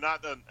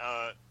 Not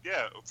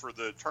for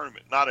the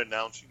tournament. Not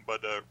announcing,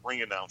 but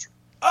ring announcer.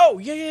 Oh,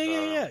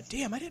 yeah.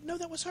 Damn, I didn't know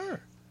that was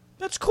her.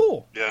 That's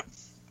cool. Yeah.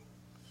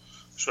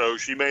 So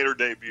she made her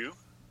debut.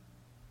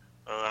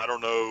 I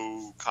don't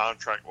know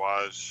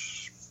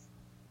contract-wise,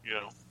 you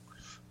know.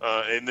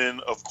 And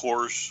then, of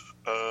course,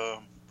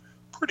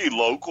 pretty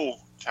local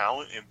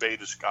talent in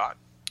Veda Scott.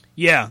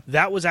 Yeah,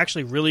 that was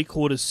actually really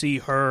cool to see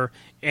her.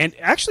 And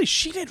actually,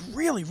 she did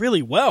really,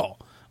 really well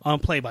on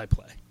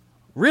play-by-play.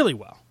 Really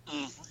well.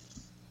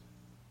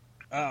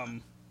 Mm-hmm.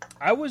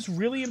 I was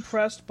really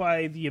impressed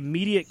by the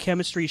immediate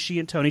chemistry she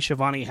and Tony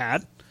Schiavone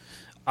had.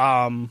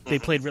 They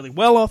played really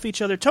well off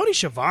each other. Tony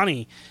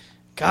Schiavone,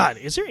 God,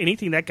 is there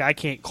anything that guy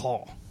can't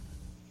call?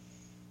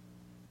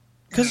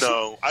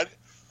 No.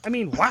 I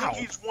mean, wow. I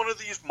think he's one of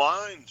these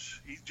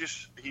minds. He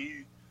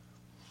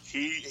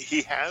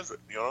has it,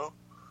 you know?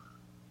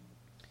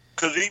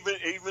 Because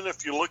even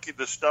if you look at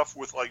the stuff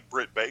with, like,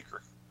 Britt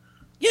Baker.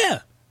 Yeah.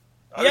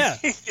 I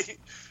mean,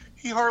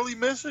 he hardly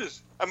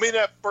misses. I mean,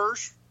 at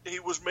first, he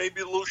was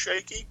maybe a little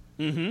shaky.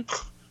 Mm-hmm.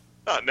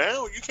 Not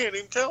now. You can't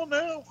even tell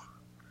now.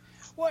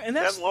 Well, and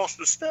he hasn't lost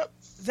a step.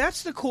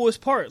 That's the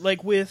coolest part.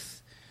 Like,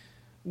 with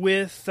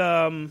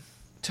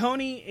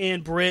Tony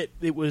and Britt,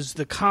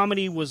 the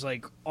comedy was,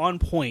 like, on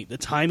point. The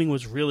timing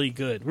was really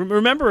good.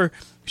 Remember,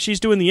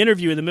 she's doing the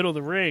interview in the middle of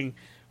the ring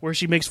where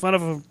she makes fun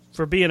of him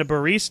for being a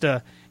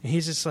barista, and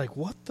he's just like,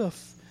 what the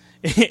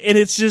and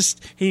it's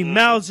just, he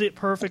mouths it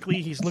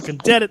perfectly. He's looking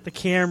dead at the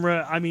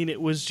camera. I mean,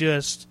 it was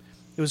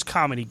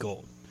comedy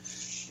gold.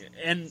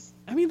 And,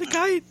 I mean, the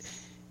guy,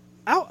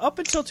 up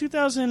until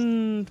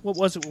 2000, what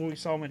was it when we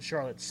saw him in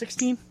Charlotte?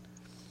 16?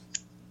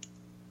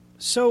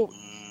 So,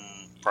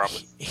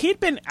 probably. He'd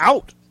been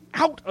out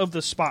of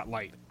the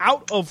spotlight,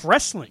 out of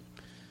wrestling,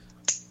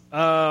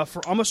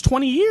 for almost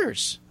 20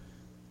 years.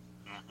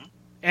 Mm-hmm.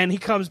 And he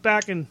comes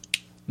back and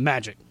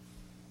magic.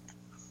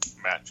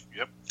 Magic,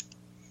 yep.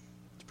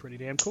 It's pretty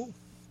damn cool.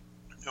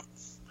 Yep.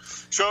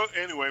 So,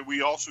 anyway,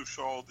 we also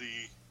saw the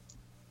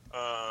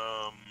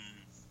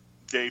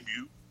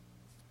debut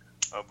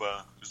of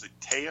is it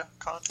Taya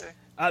Conti?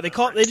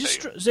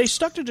 They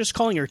stuck to just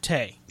calling her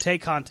Tay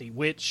Conti,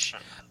 which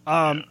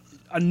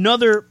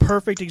another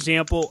perfect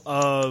example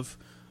of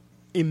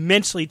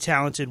immensely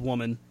talented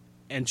woman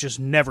and just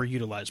never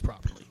utilized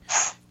properly.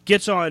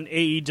 Gets on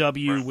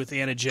AEW with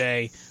Anna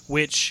Jay,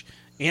 which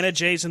Anna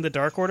Jay's in the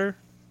Dark Order,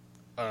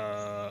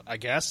 I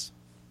guess.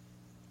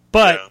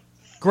 But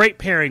great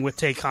pairing with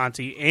Tay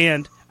Conti,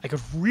 and I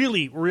could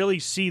really, really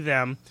see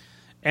them.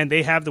 And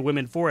they have the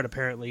women for it,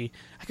 apparently.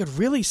 I could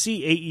really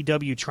see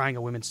AEW trying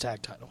a women's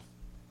tag title.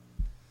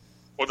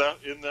 Well,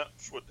 isn't that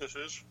what this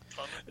is?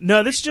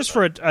 No, this is just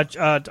for a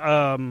trophy.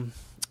 Oh,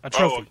 a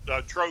trophy.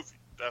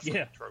 That's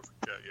a trophy.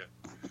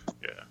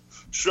 Yeah.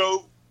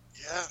 So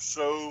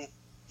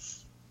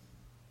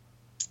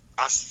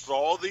I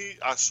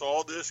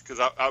saw this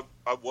because I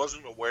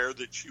wasn't aware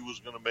that she was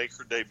going to make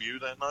her debut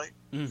that night.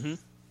 Mm-hmm.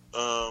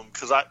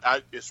 Because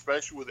I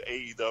especially with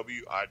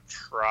AEW, I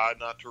try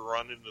not to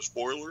run into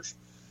spoilers.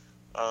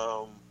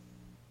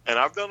 And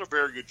I've done a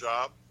very good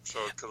job,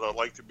 because I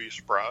like to be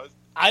surprised.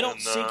 I don't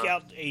seek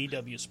out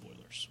AEW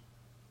spoilers.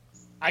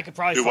 I could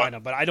probably find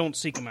them, but I don't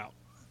seek them out.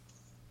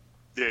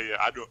 Yeah,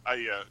 I do.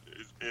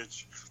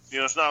 It's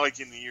it's not like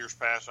in the years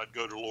past I'd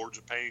go to Lords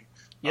of Pain.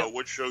 Yep.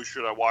 What show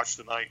should I watch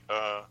tonight?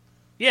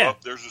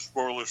 There's a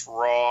spoilers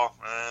for Raw.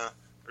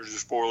 There's a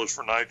spoilers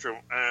for Nitro.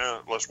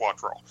 Let's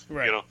watch Raw.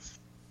 Right.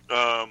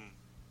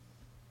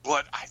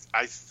 But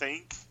I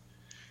think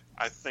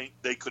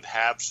they could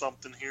have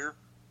something here.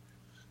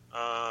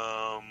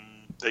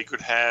 They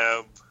could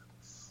have,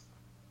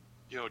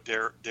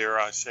 dare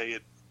I say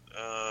it,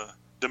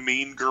 the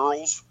Mean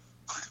Girls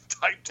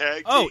type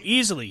tag. Oh,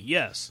 easily,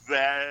 yes.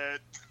 That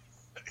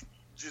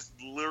just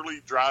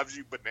literally drives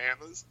you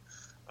bananas.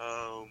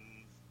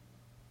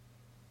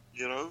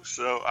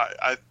 So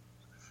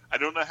I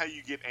don't know how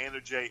you get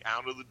Anna Jay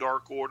out of the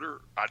Dark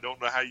Order. I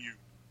don't know how you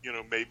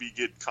maybe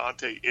get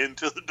Conte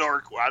into the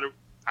Dark Order.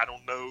 I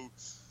don't know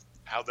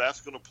how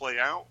that's going to play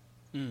out.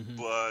 Mm-hmm.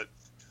 But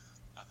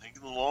I think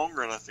in the long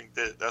run, I think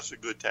that's a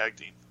good tag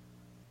team.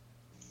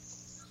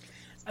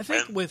 I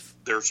think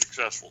they're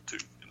successful too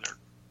in their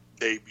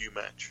debut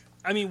match.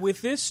 I mean,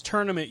 with this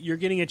tournament, you're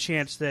getting a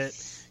chance that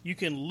you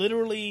can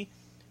literally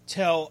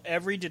tell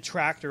every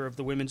detractor of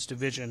the women's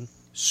division,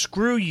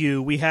 "Screw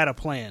you, we had a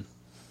plan."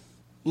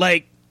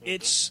 Like,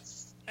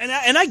 it's... And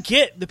I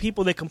get the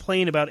people that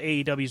complain about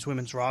AEW's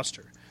women's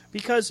roster.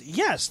 Because,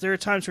 yes, there are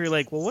times where you're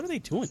like, well, what are they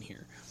doing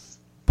here?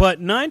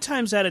 But 9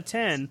 times out of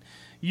 10,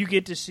 you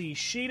get to see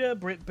Shida,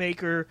 Britt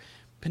Baker,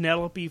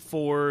 Penelope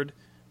Ford,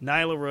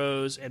 Nyla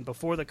Rose, and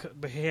before the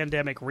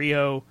pandemic,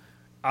 Rio,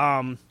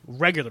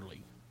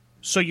 regularly.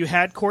 So you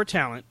had core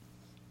talent,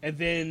 and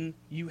then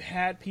you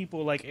had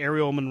people like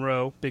Ariel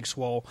Monroe, Big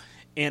Swole,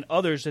 and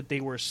others that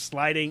they were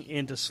sliding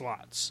into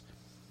slots.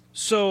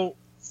 So...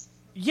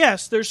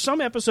 yes, there's some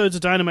episodes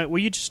of Dynamite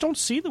where you just don't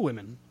see the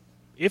women,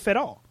 if at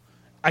all.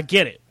 I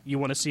get it. You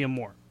want to see them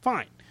more.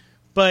 Fine.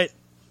 But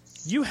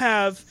you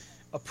have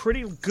a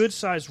pretty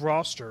good-sized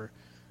roster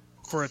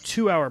for a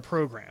 2-hour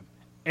program.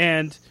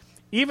 And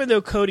even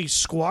though Cody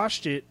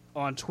squashed it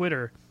on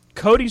Twitter,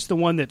 Cody's the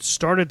one that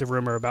started the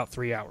rumor about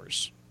 3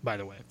 hours, by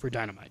the way, for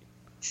Dynamite.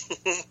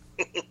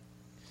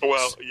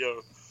 Well,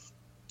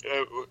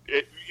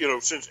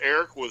 since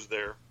Eric was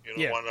there,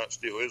 why not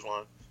steal his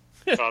line?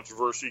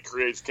 Controversy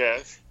creates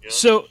cash.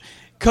 So,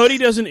 Cody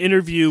does an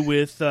interview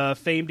with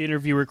famed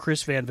interviewer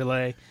Chris Van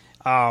Vliet.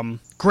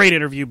 Great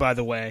interview, by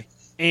the way.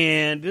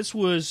 And this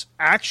was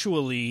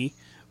actually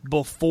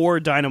before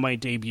Dynamite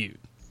debuted,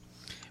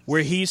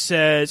 where he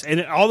says,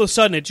 and all of a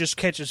sudden it just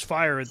catches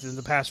fire in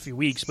the past few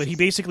weeks, but he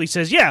basically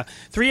says, yeah,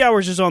 3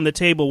 hours is on the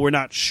table, we're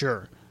not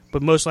sure.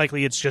 But most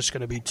likely it's just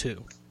going to be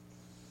 2.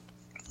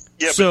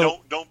 Yeah, so,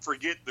 but don't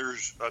forget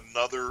there's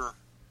another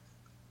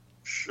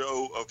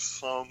show of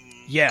some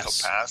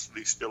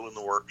capacity still in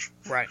the works.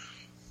 Right.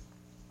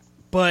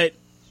 But,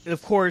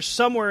 of course,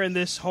 somewhere in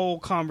this whole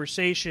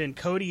conversation,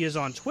 Cody is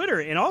on Twitter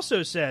and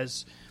also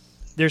says,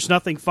 there's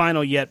nothing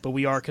final yet, but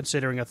we are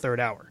considering a 3rd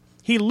hour.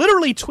 He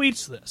literally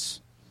tweets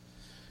this.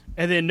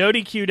 And then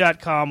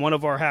NoDQ.com, one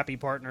of our happy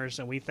partners,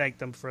 and we thank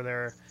them for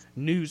their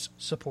news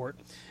support,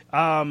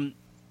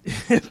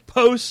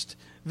 post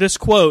this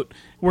quote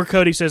where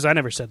Cody says, I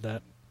never said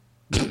that.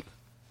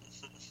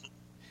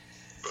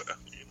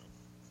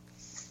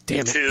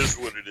 Damn it. It is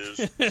what it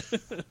is.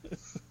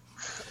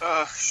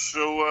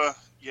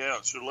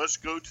 So let's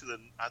go to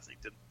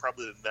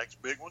probably the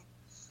next big one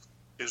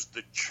is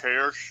the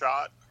chair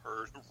shot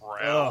heard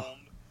around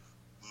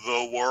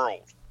the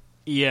world.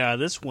 Yeah,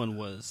 this one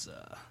was,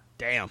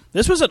 damn.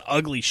 This was an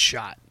ugly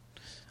shot.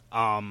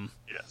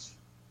 Yes.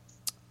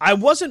 I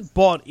wasn't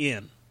bought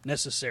in,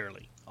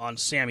 necessarily, on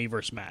Sammy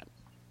versus Matt.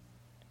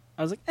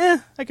 I was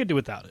like, I could do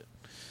without it.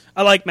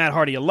 I like Matt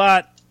Hardy a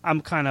lot.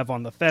 I'm kind of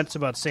on the fence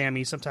about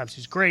Sammy. Sometimes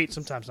he's great,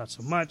 sometimes not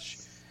so much.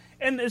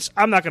 And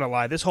I'm not going to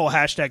lie, this whole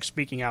hashtag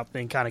speaking out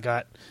thing kind of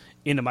got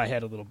into my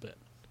head a little bit.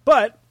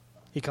 But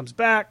he comes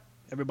back.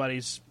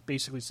 Everybody's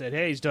basically said,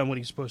 hey, he's done what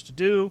he's supposed to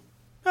do.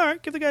 All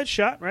right, give the guy a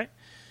shot, right?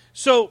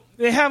 So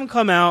they have him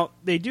come out.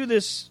 They do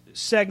this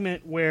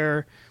segment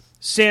where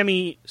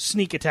Sammy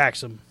sneak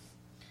attacks him.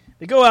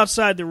 They go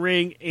outside the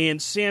ring,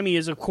 and Sammy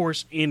is, of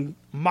course, in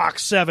Mach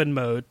 7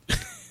 mode.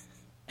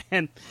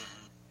 And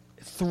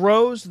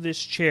throws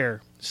this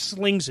chair,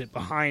 slings it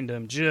behind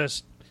him,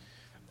 just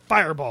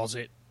fireballs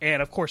it.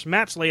 And, of course,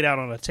 Matt's laid out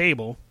on a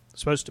table,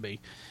 supposed to be.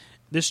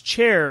 This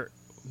chair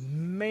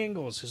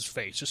mangles his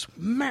face, just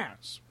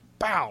mass,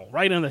 bow,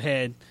 right on the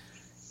head.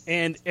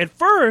 And at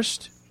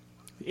first,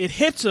 it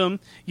hits him.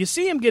 You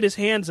see him get his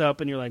hands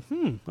up, and you're like,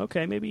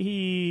 okay, maybe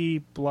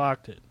he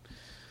blocked it.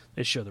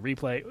 They show the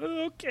replay.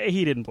 Okay,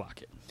 he didn't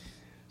block it.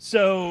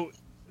 So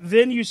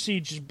then you see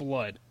just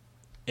blood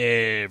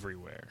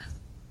everywhere.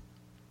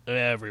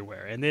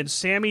 Everywhere. And then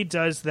Sammy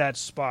does that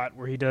spot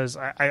where he does,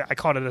 I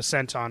called it a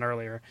senton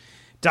earlier,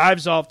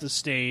 dives off the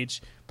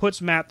stage,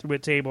 puts Matt through a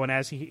table, and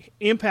as he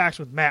impacts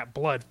with Matt,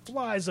 blood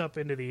flies up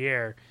into the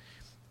air.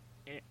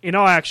 In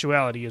all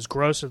actuality, as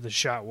gross as the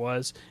shot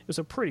was, it was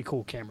a pretty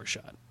cool camera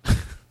shot.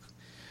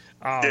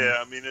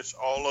 Yeah, I mean, it's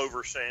all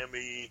over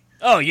Sammy.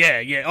 Oh,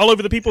 yeah. All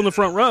over the people in the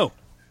front row.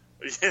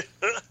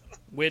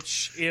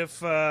 Which,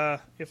 if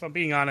I'm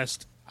being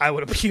honest, I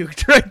would have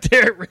puked right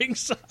there at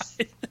ringside.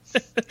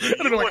 I'd have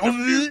been like,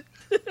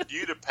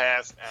 you'd have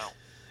passed out.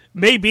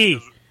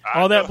 Maybe.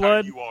 All that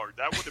blood. You are.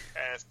 That would have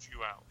passed you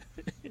out.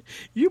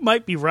 You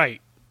might be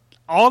right.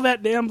 All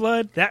that damn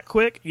blood, that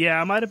quick, yeah,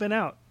 I might have been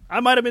out.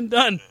 I might have been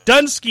done.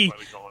 Dunsky.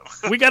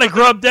 We got to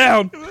grub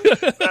down.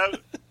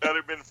 That'd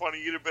have been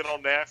funny. You'd have been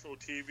on national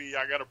TV.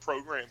 I got a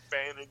program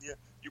fanning you.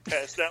 You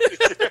passed out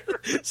there.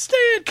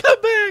 Stan, come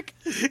back.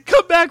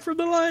 Come back from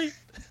the light.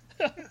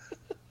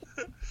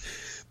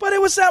 But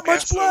it was that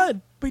much blood.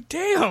 But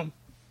damn.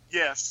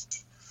 Yes.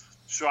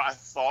 So I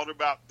thought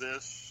about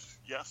this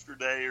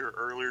yesterday or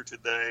earlier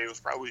today. It was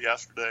probably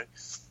yesterday.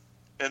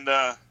 And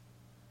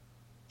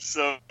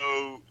So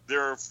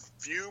there are a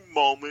few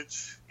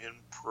moments in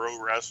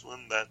pro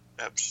wrestling that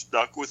have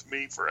stuck with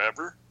me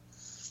forever.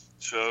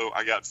 So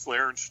I got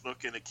Flair and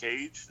Snook in a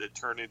cage that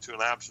turned into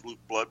an absolute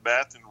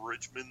bloodbath in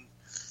Richmond,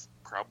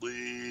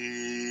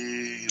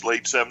 probably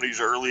late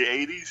 70s, early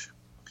 80s.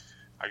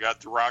 I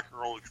got the Rock and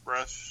Roll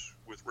Express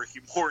with Ricky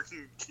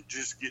Morton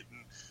just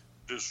getting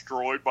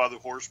destroyed by the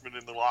Horsemen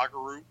in the locker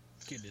room.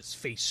 Getting his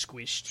face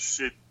squished.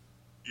 Sid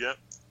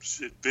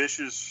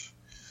Vicious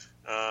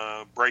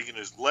breaking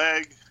his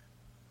leg.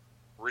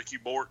 Ricky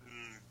Morton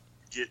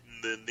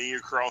getting the knee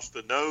across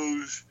the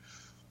nose.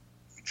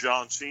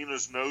 John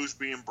Cena's nose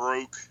being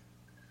broke.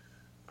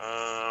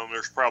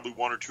 There's probably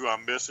one or two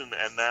I'm missing.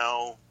 And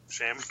now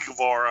Sammy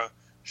Guevara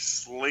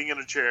slinging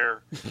a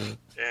chair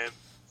and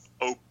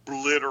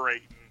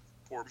obliterating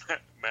poor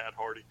Matt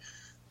Hardy.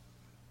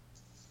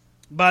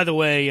 By the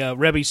way,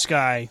 Rebby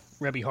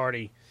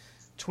Hardy,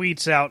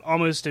 tweets out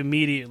almost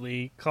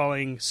immediately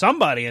calling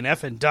somebody an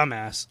effing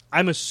dumbass.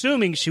 I'm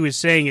assuming she was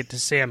saying it to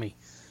Sammy.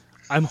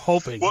 I'm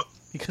hoping. What?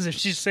 Because if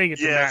she's saying it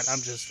to Matt,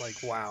 I'm just like,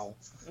 wow.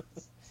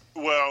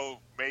 Well,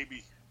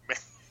 maybe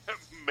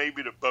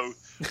to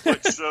both.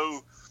 But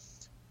so,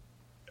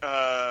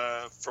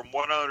 from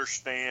what I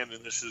understand,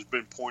 and this has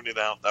been pointed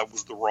out, that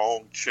was the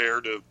wrong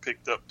chair to have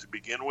picked up to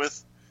begin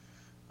with.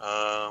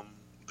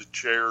 The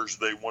chairs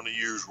they want to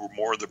use were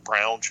more the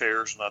brown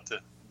chairs, not the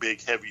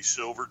big, heavy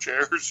silver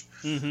chairs.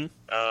 Mm-hmm.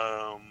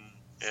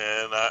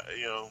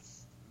 And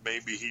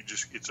maybe he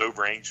just gets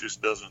over anxious,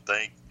 doesn't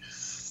think,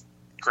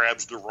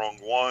 grabs the wrong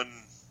one,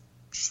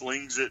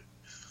 slings it.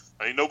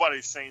 I mean,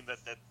 nobody's saying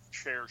that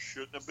chair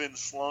shouldn't have been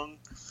slung,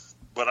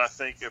 but I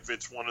think if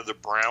it's one of the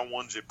brown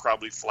ones, it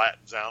probably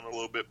flattens out a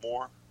little bit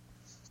more.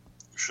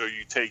 So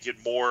you take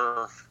it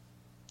more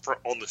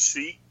on the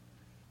seat,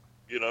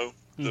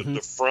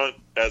 the front,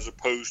 as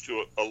opposed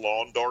to a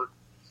lawn dart,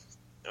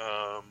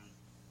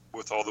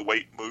 with all the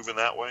weight moving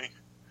that way.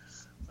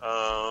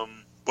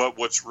 But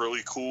what's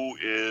really cool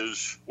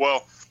is,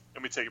 well,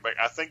 let me take it back.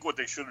 I think what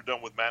they should have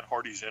done with Matt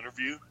Hardy's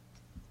interview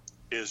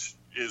is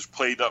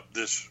played up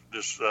this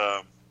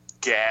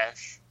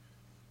gash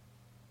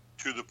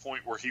to the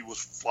point where he was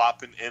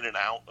flopping in and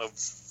out of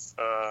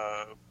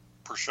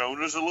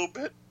personas a little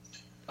bit.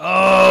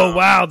 Oh,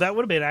 wow. That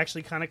would have been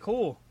actually kind of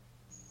cool.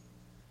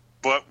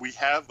 But we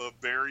have a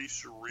very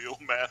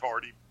surreal Matt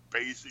Hardy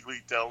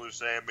basically telling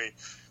Sammy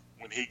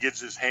when he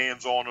gets his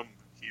hands on him,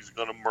 he's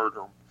going to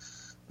murder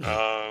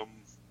him.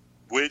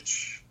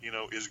 Which,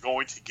 is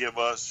going to give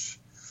us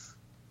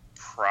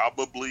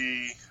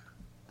probably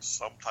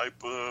some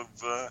type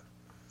of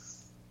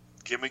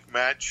gimmick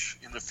match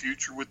in the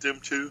future with them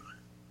two.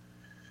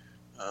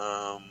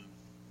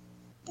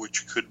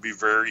 Which could be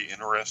very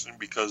interesting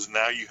because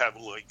now you have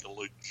like a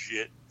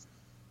legit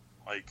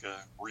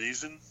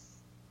reason.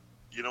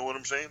 You know what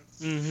I'm saying?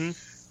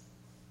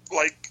 Mm-hmm.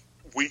 Like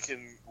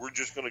we're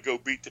just going to go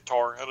beat the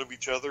tar out of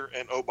each other,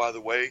 and oh, by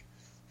the way,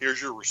 here's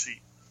your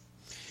receipt.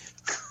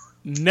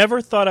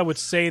 Never thought I would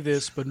say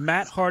this, but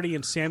Matt Hardy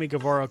and Sammy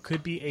Guevara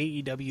could be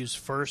AEW's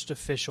first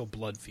official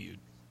blood feud.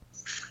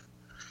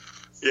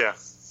 Yeah.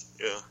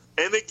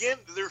 And again,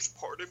 there's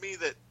part of me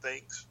that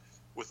thinks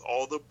with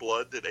all the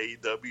blood that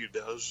AEW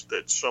does,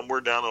 that somewhere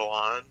down the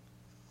line,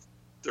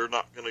 they're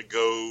not going to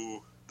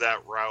go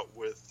that route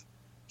with,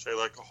 say,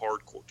 like a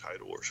hardcore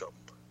title or something.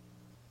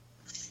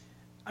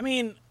 I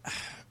mean,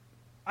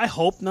 I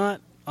hope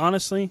not,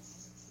 honestly.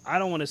 I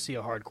don't want to see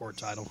a hardcore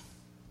title.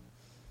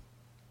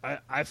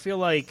 I feel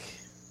like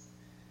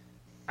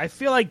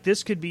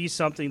this could be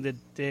something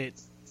that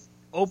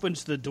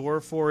opens the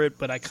door for it,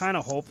 but I kind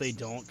of hope they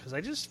don't, because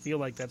I just feel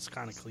like that's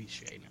kind of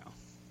cliche now.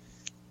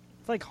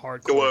 I feel like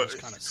hardcore just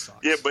kind of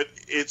sucks. Yeah, but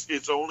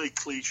it's only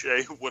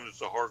cliche when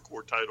it's a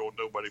hardcore title and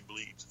nobody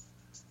bleeds.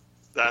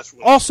 That's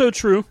what also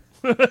true.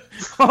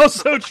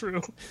 Also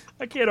true.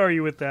 I can't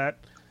argue with that.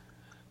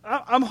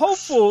 I'm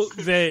hopeful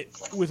that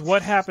with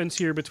what happens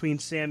here between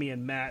Sammy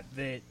and Matt,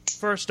 that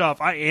first off,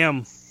 I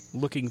am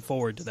looking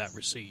forward to that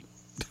receipt.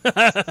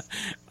 and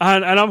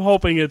I'm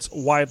hoping it's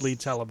widely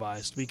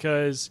televised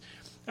because,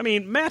 I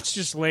mean, Matt's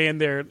just laying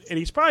there and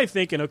he's probably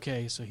thinking,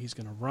 okay, so he's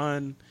going to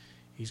run.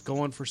 He's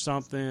going for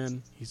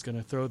something. He's going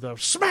to throw the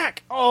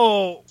smack.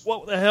 Oh,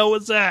 what the hell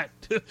was that?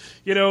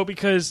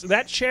 Because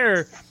that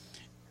chair,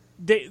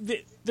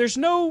 there's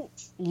no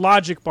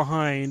logic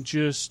behind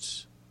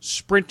just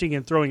sprinting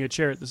and throwing a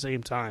chair at the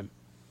same time.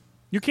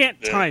 You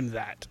can't time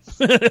that.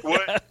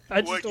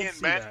 I just don't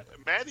see that.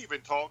 Matt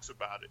even talks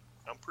about it.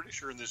 I'm pretty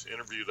sure in this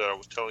interview that I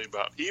was telling you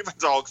about, he even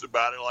talks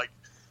about it like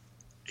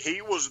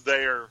he was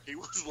there. He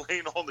was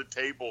laying on the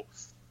table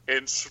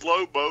in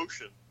slow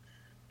motion.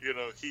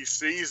 He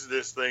sees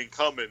this thing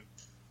coming,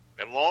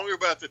 and long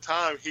about the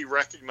time he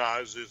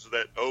recognizes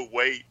that, oh,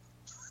 wait,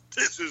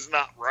 this is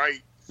not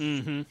right.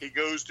 Mm-hmm. He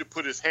goes to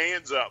put his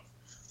hands up,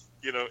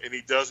 and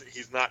he doesn't.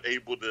 He's not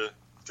able to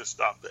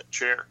stop that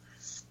chair,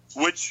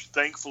 which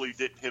thankfully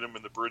didn't hit him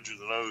in the bridge of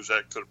the nose.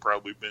 That could have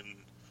probably been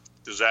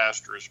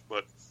disastrous,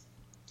 but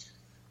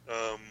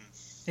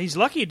he's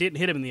lucky it didn't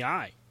hit him in the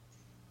eye.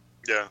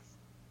 Yeah.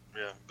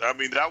 I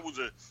mean, that was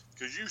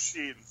because you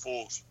see it in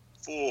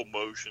full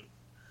motion.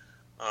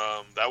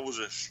 That was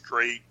a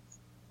straight,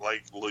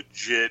 like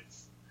legit,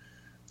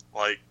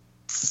 like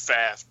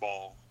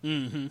fastball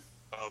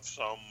of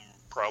some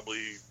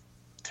probably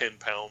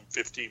 10-pound,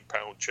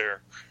 15-pound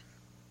chair.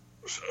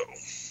 So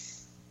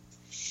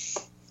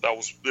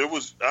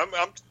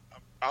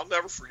I'll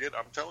never forget.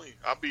 I'm telling you,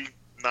 I'll be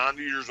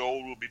 90 years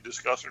old. We'll be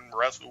discussing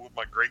wrestling with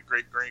my great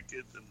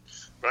grandkids, and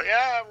but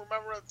yeah, I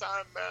remember the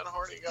time Matt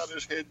Hardy got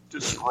his head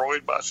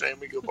destroyed by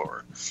Sammy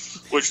Guevara,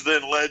 which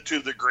then led to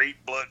the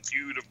Great Blood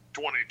Feud of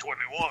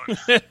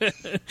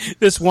 2021.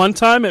 This one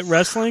time at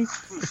wrestling.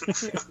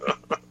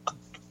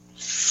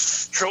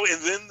 So,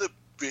 and then the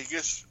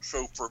biggest.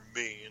 So for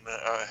me, and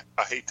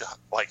I hate to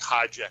like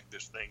hijack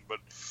this thing, but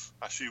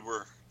I see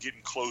we're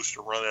getting close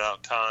to running out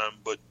of time.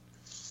 But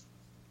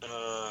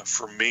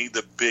for me,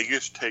 the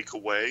biggest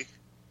takeaway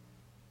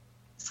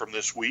from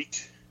this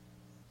week,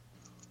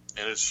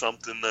 and it's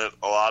something that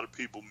a lot of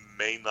people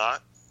may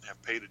not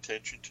have paid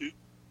attention to,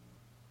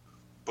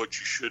 but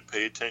you should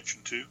pay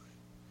attention to,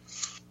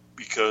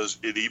 because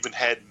it even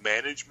had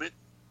management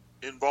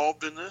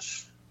involved in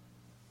this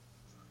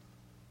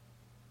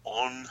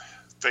on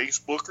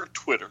Facebook or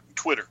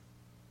Twitter.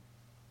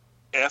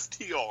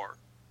 FTR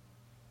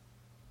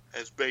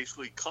has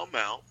basically come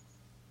out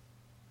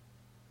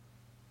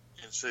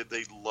and said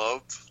they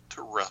love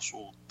to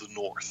wrestle the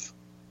North.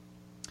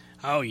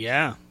 Oh,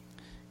 yeah.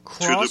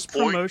 Cross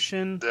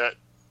promotion. That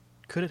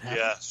could it happen?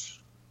 Yes.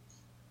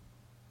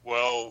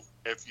 Well,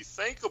 if you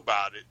think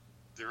about it,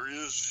 there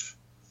is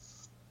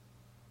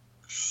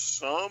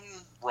some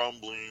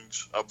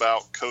rumblings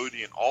about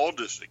Cody and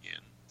Aldis again.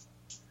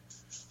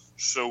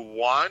 So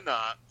why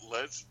not?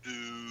 Let's do,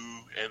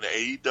 and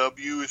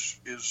AEW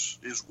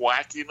is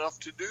wacky enough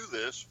to do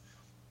this.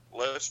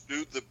 Let's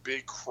do the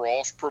big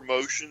cross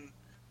promotion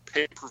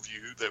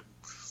pay-per-view that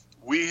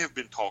we have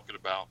been talking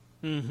about,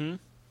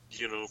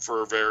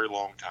 for a very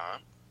long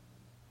time.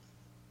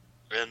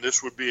 And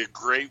this would be a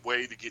great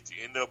way to get the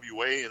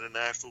NWA in a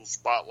national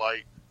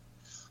spotlight.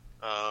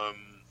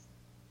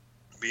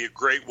 Be a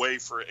great way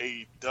for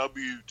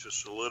AEW to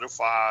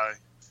solidify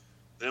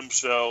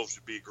themselves.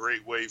 It'd be a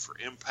great way for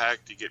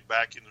Impact to get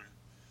back into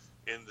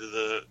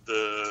the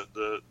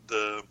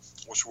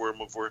what's the word I'm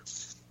looking for?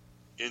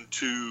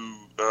 Into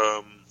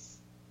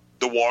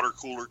the water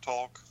cooler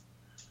talk.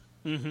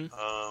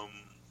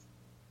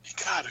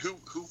 God, who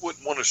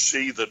wouldn't want to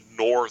see the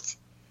North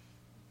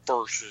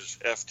versus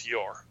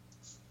FTR?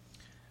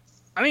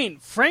 I mean,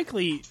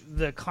 frankly,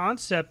 the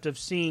concept of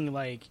seeing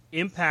like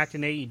Impact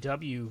and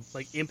AEW,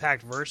 like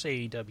Impact versus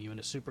AEW in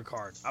a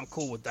supercard, I'm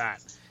cool with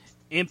that.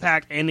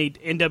 Impact and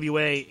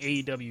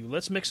NWA, AEW,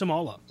 let's mix them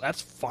all up.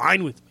 That's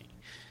fine with me,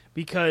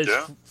 because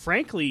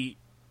frankly,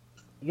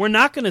 we're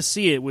not going to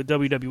see it with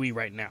WWE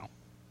right now.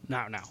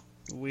 Not now.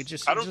 I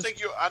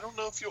don't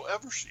know if you'll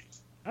ever see it.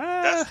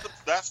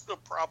 That's the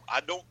problem.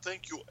 I don't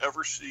think you'll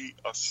ever see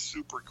a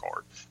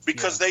supercard,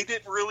 because they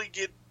didn't really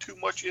get too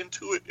much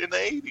into it in the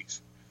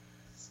 80s.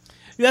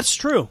 That's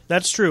true.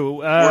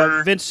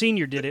 Vince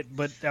Sr. did it,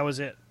 but that was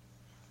it.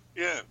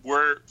 Yeah,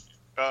 where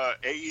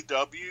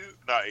AEW,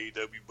 not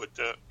AEW, but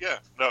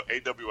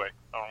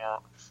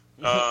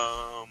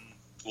AWA.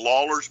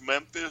 Lawler's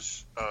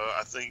Memphis,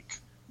 I think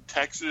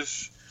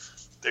Texas,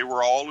 they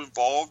were all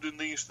involved in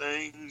these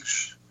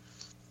things.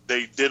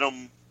 They did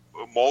them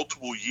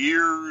multiple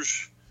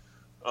years.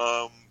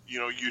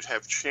 You'd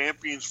have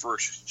champions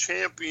versus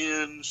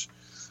champions.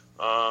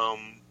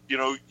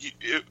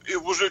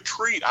 It was a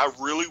treat. I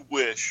really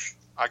wish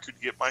I could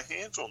get my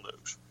hands on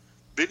those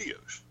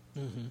videos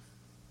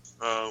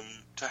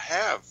to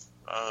have.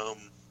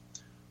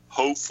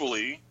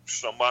 Hopefully,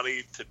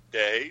 somebody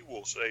today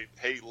will say,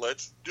 hey,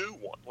 let's do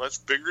one. Let's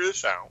figure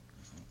this out,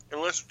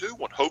 and let's do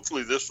one.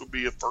 Hopefully, this will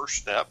be a first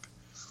step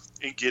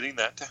in getting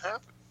that to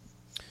happen.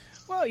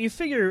 Well, you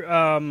figure,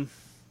 the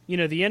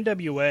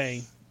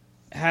NWA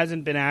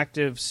hasn't been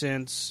active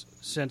since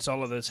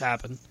all of this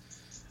happened.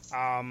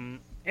 And,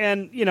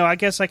 I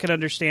guess I could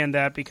understand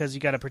that, because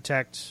you got to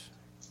protect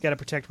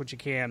what you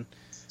can.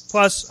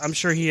 Plus, I'm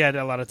sure he had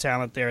a lot of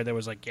talent there that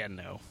was like, yeah,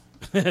 no.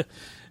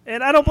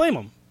 And I don't blame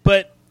him.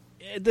 But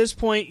at this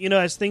point,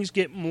 as things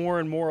get more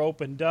and more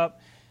opened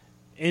up,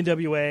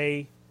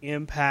 NWA,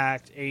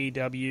 Impact,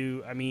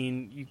 AEW, I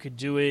mean, you could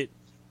do it.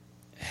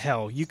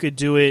 Hell, you could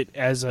do it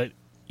as a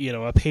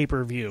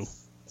pay-per-view,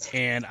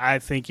 and I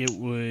think it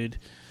would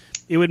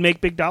make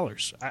big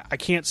dollars. I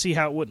can't see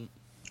how it wouldn't.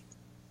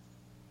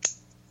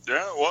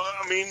 Yeah, well,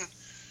 I mean,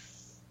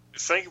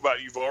 think about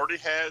it. You've already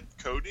had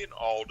Cody and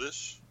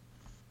Aldis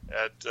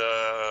at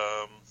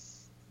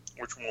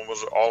which one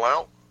was it? All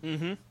Out.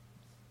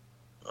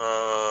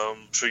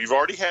 So you've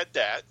already had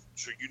that.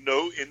 So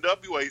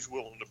NWA's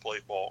willing to play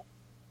ball.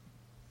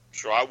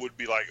 So I would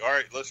be like, all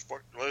right, let's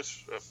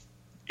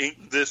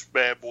ink this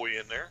bad boy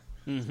in there.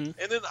 And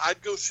then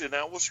I'd go sit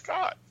down with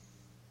Scott.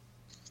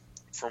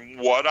 From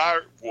what I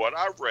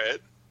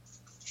read,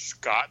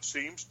 Scott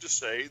seems to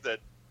say that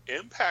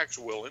Impact's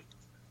willing,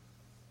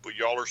 but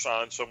y'all are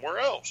signed somewhere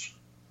else.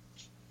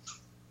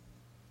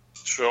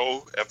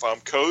 So if I'm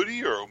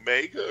Cody or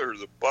Omega or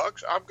the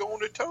Bucks, I'm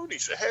going to Tony.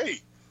 Say,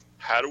 hey,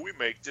 how do we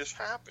make this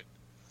happen?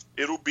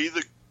 It'll be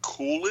the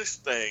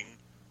coolest thing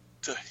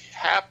to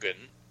happen,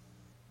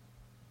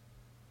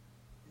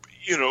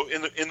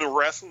 in the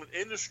wrestling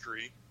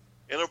industry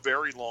in a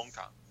very long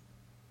time.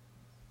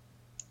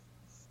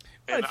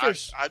 And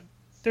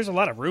there's a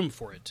lot of room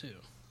for it too.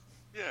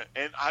 Yeah,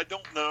 and I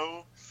don't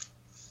know.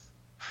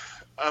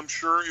 I'm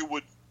sure it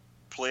would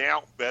play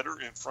out better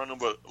in front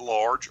of a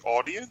large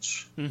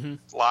audience,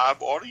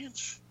 live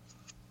audience,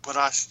 but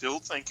I still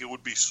think it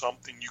would be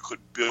something you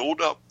could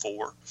build up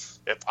for.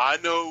 If I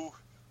know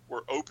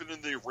we're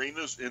opening the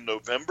arenas in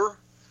November,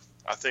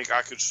 I think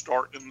I could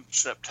start in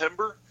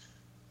September,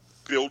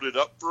 build it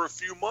up for a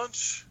few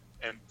months,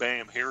 and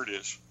bam, here it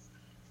is.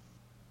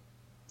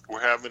 We're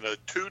having a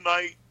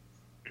 2-night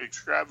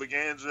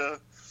extravaganza,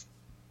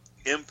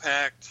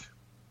 Impact,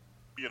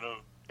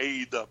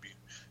 AEW.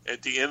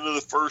 At the end of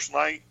the first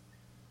night,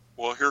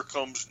 well, here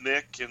comes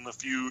Nick and a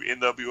few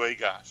NWA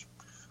guys.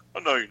 Oh,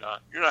 no, you're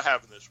not. You're not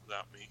having this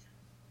without me.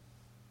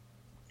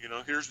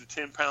 Here's the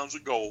 10 pounds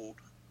of gold.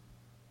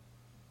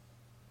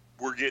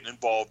 We're getting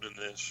involved in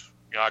this.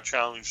 I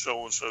challenge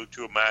so-and-so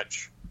to a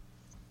match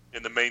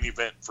in the main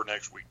event for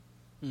next week.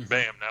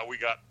 Bam, now we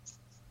got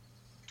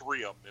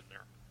 3 of them in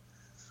there.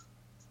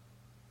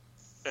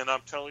 And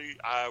I'm telling you,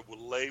 I would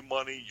lay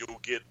money you'll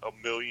get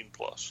 $1 million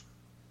plus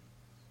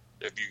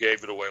if you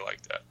gave it away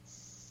like that.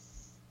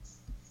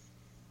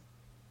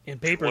 In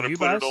pay-per-view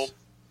buys?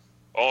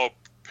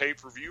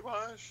 Pay-per-view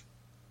buys?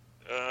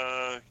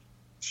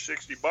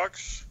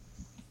 $60.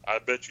 I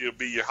bet you it'll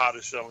be your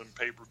hottest selling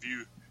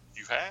pay-per-view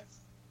you've had.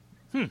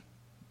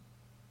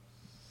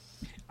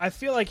 I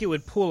feel like it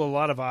would pull a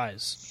lot of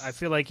eyes. I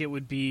feel like it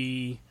would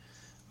be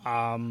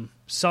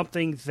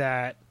something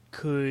that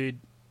could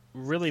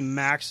really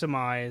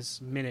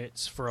maximize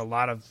minutes for a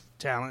lot of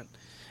talent.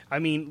 I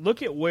mean,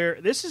 look at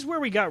this is where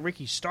we got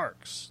Ricky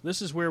Starks.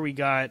 This is where we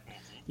got,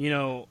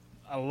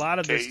 a lot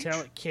of this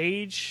talent.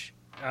 Cage,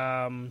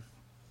 and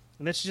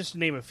that's just to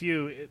name a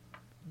few.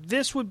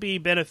 This would be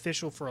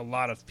beneficial for a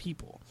lot of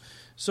people.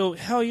 So,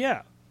 hell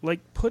yeah.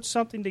 Put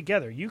something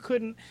together. You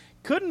couldn't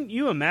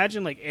you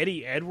imagine,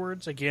 Eddie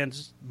Edwards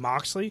against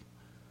Moxley?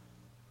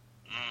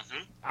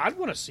 I'd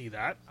want to see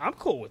that. I'm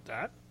cool with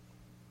that.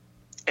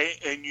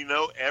 And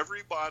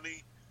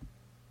everybody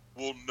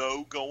will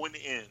know going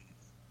in,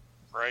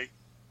 right,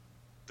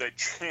 that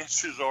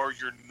chances are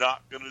you're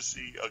not going to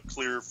see a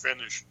clear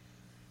finish.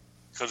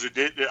 Because it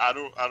did,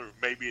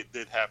 maybe it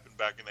did happen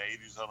back in the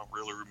 80s. I don't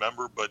really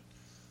remember. But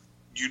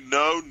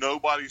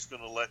nobody's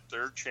going to let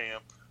their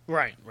champ.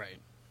 Right.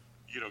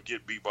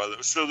 Get beat by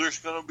those. So there's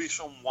going to be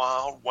some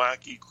wild,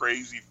 wacky,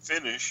 crazy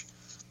finish,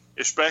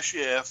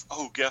 especially if,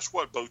 guess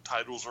what? Both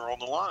titles are on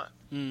the line.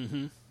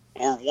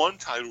 Or one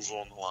title's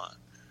on the line.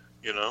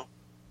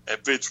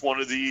 If it's one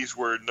of these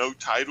where no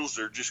titles,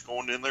 they're just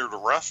going in there to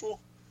wrestle,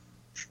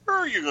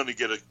 sure, you'll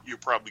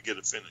probably get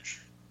a finish.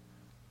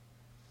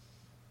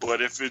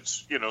 But if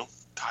it's,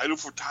 title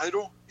for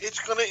title, it's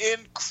going to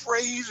end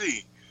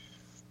crazy.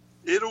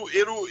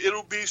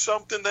 It'll be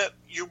something that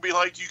you'll be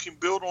like, you can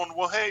build on.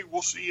 Well, hey,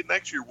 we'll see you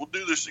next year. We'll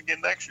do this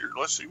again next year.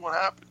 Let's see what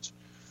happens.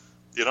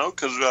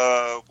 Because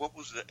what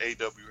was the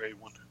AWA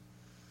one?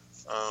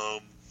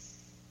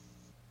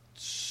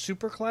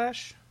 Super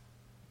Clash?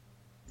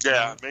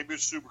 Yeah, maybe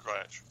it's Super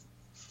Clash.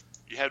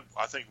 You had,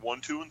 I think, 1,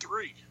 2, and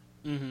 3.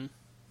 Maybe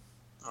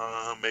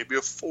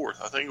a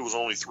 4th. I think it was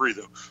only 3,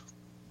 though.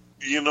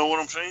 You know what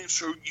I'm saying?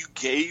 So you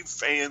gave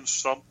fans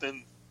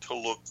something to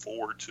look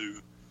forward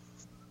to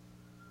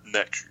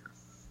next year.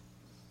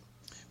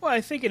 Well,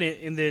 I think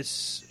in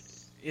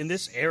this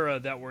era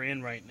that we're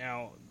in right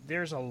now,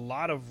 there's a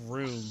lot of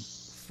room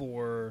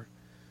for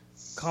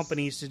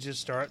companies to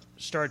just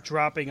start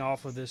dropping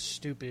off of this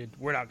stupid,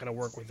 we're not going to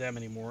work with them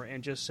anymore,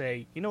 and just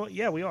say, you know what,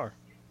 yeah, we are.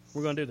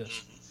 We're going to do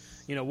this.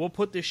 We'll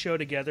put this show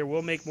together.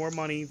 We'll make more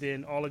money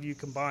than all of you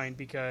combined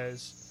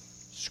because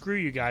screw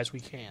you guys, we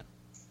can.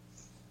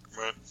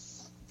 Right.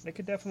 It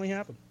could definitely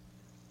happen.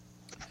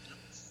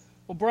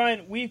 Well,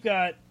 Brian, we've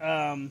got,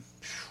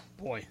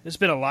 there's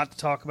been a lot to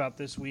talk about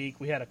this week.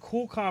 We had a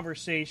cool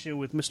conversation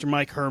with Mr.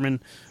 Mike Herman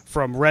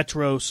from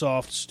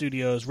RetroSoft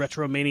Studios,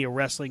 Retromania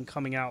Wrestling,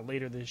 coming out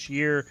later this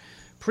year.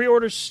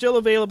 Pre-orders still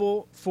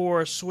available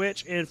for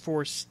Switch and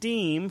for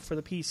Steam for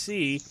the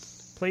PC.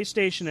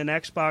 PlayStation and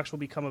Xbox will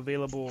become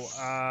available.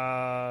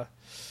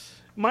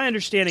 My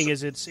understanding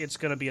is it's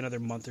going to be another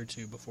month or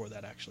two before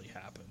that actually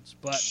happens.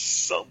 But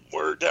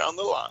somewhere down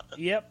the line.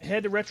 Yep.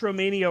 Head to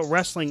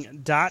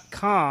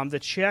RetromaniaWrestling.com to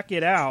check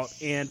it out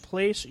and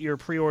place your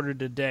pre-order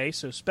today.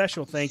 So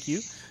special thank you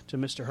to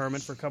Mr.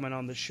 Herman for coming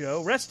on the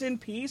show. Rest in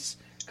peace,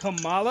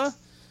 Kamala.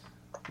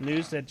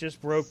 News that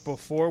just broke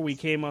before we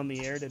came on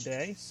the air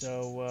today.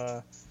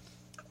 So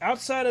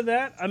outside of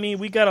that, I mean,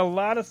 we got a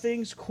lot of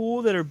things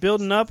cool that are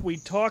building up. We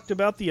talked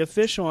about the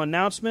official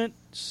announcement.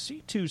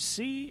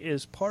 C2C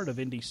is part of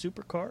Indie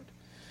Supercard.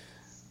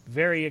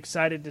 Very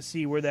excited to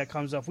see where that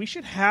comes up. We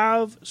should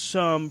have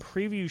some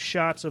preview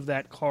shots of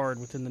that card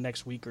within the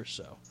next week or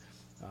so.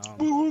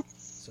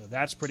 So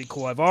that's pretty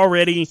cool. I've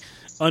already,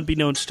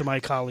 unbeknownst to my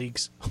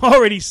colleagues,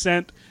 already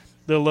sent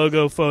the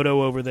logo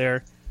photo over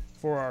there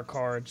for our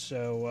card.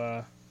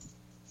 So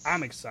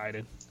I'm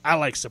excited. I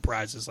like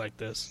surprises like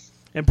this.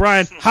 And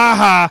Brian,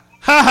 ha.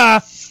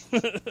 I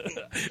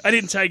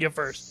didn't tell you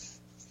first.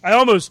 I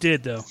almost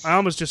did, though. I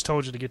almost just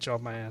told you to get you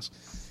off my ass.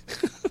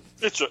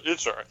 It's all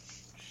right.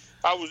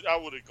 I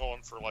would have gone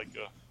for like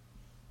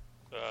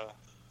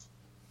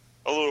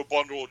a little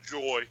bundle of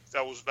joy.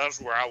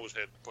 That's where I was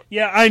heading.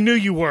 Yeah, I knew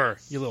you were,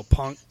 you little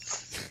punk.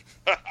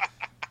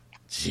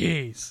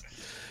 Jeez.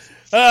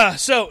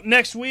 So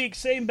next week,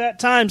 same bat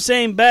time,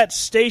 same bat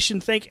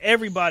station. Thank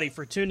everybody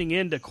for tuning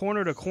in to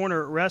Corner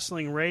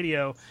Wrestling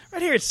Radio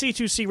right here at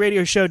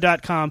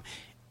C2CRadioshow.com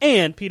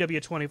and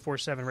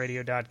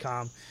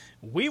PW247radio.com.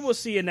 We will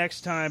see you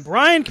next time.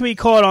 Brian can be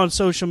caught on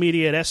social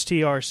media at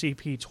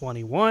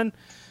STRCP21.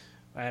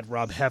 At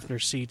Rob Hefner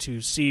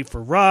C2C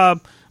for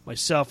Rob.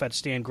 Myself at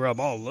Stan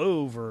Grubb all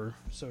over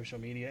social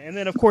media. And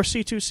then, of course,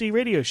 C2C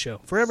Radio Show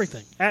for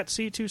everything at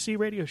C2C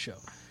Radio Show.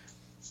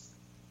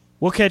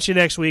 We'll catch you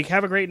next week.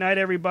 Have a great night,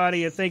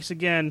 everybody. And thanks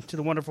again to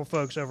the wonderful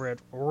folks over at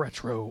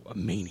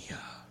Retromania.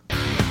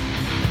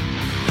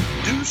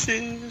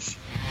 Deuces.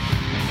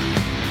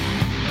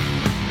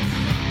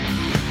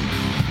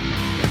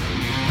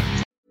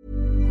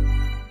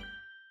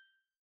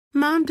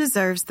 Mom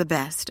deserves the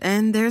best,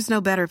 and there's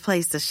no better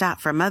place to shop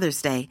for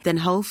Mother's Day than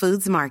Whole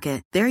Foods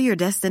Market. They're your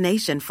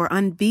destination for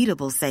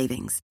unbeatable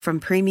savings, from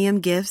premium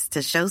gifts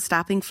to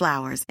show-stopping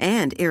flowers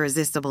and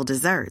irresistible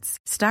desserts.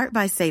 Start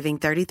by saving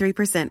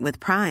 33% with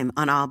Prime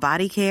on all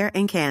body care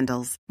and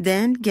candles.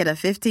 Then get a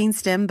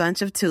 15-stem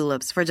bunch of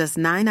tulips for just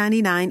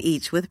 $9.99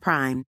 each with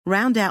Prime.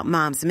 Round out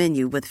Mom's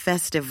menu with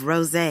festive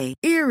rosé,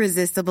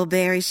 irresistible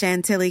berry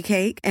chantilly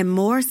cake, and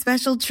more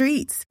special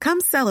treats.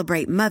 Come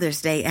celebrate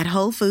Mother's Day at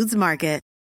Whole Foods Market.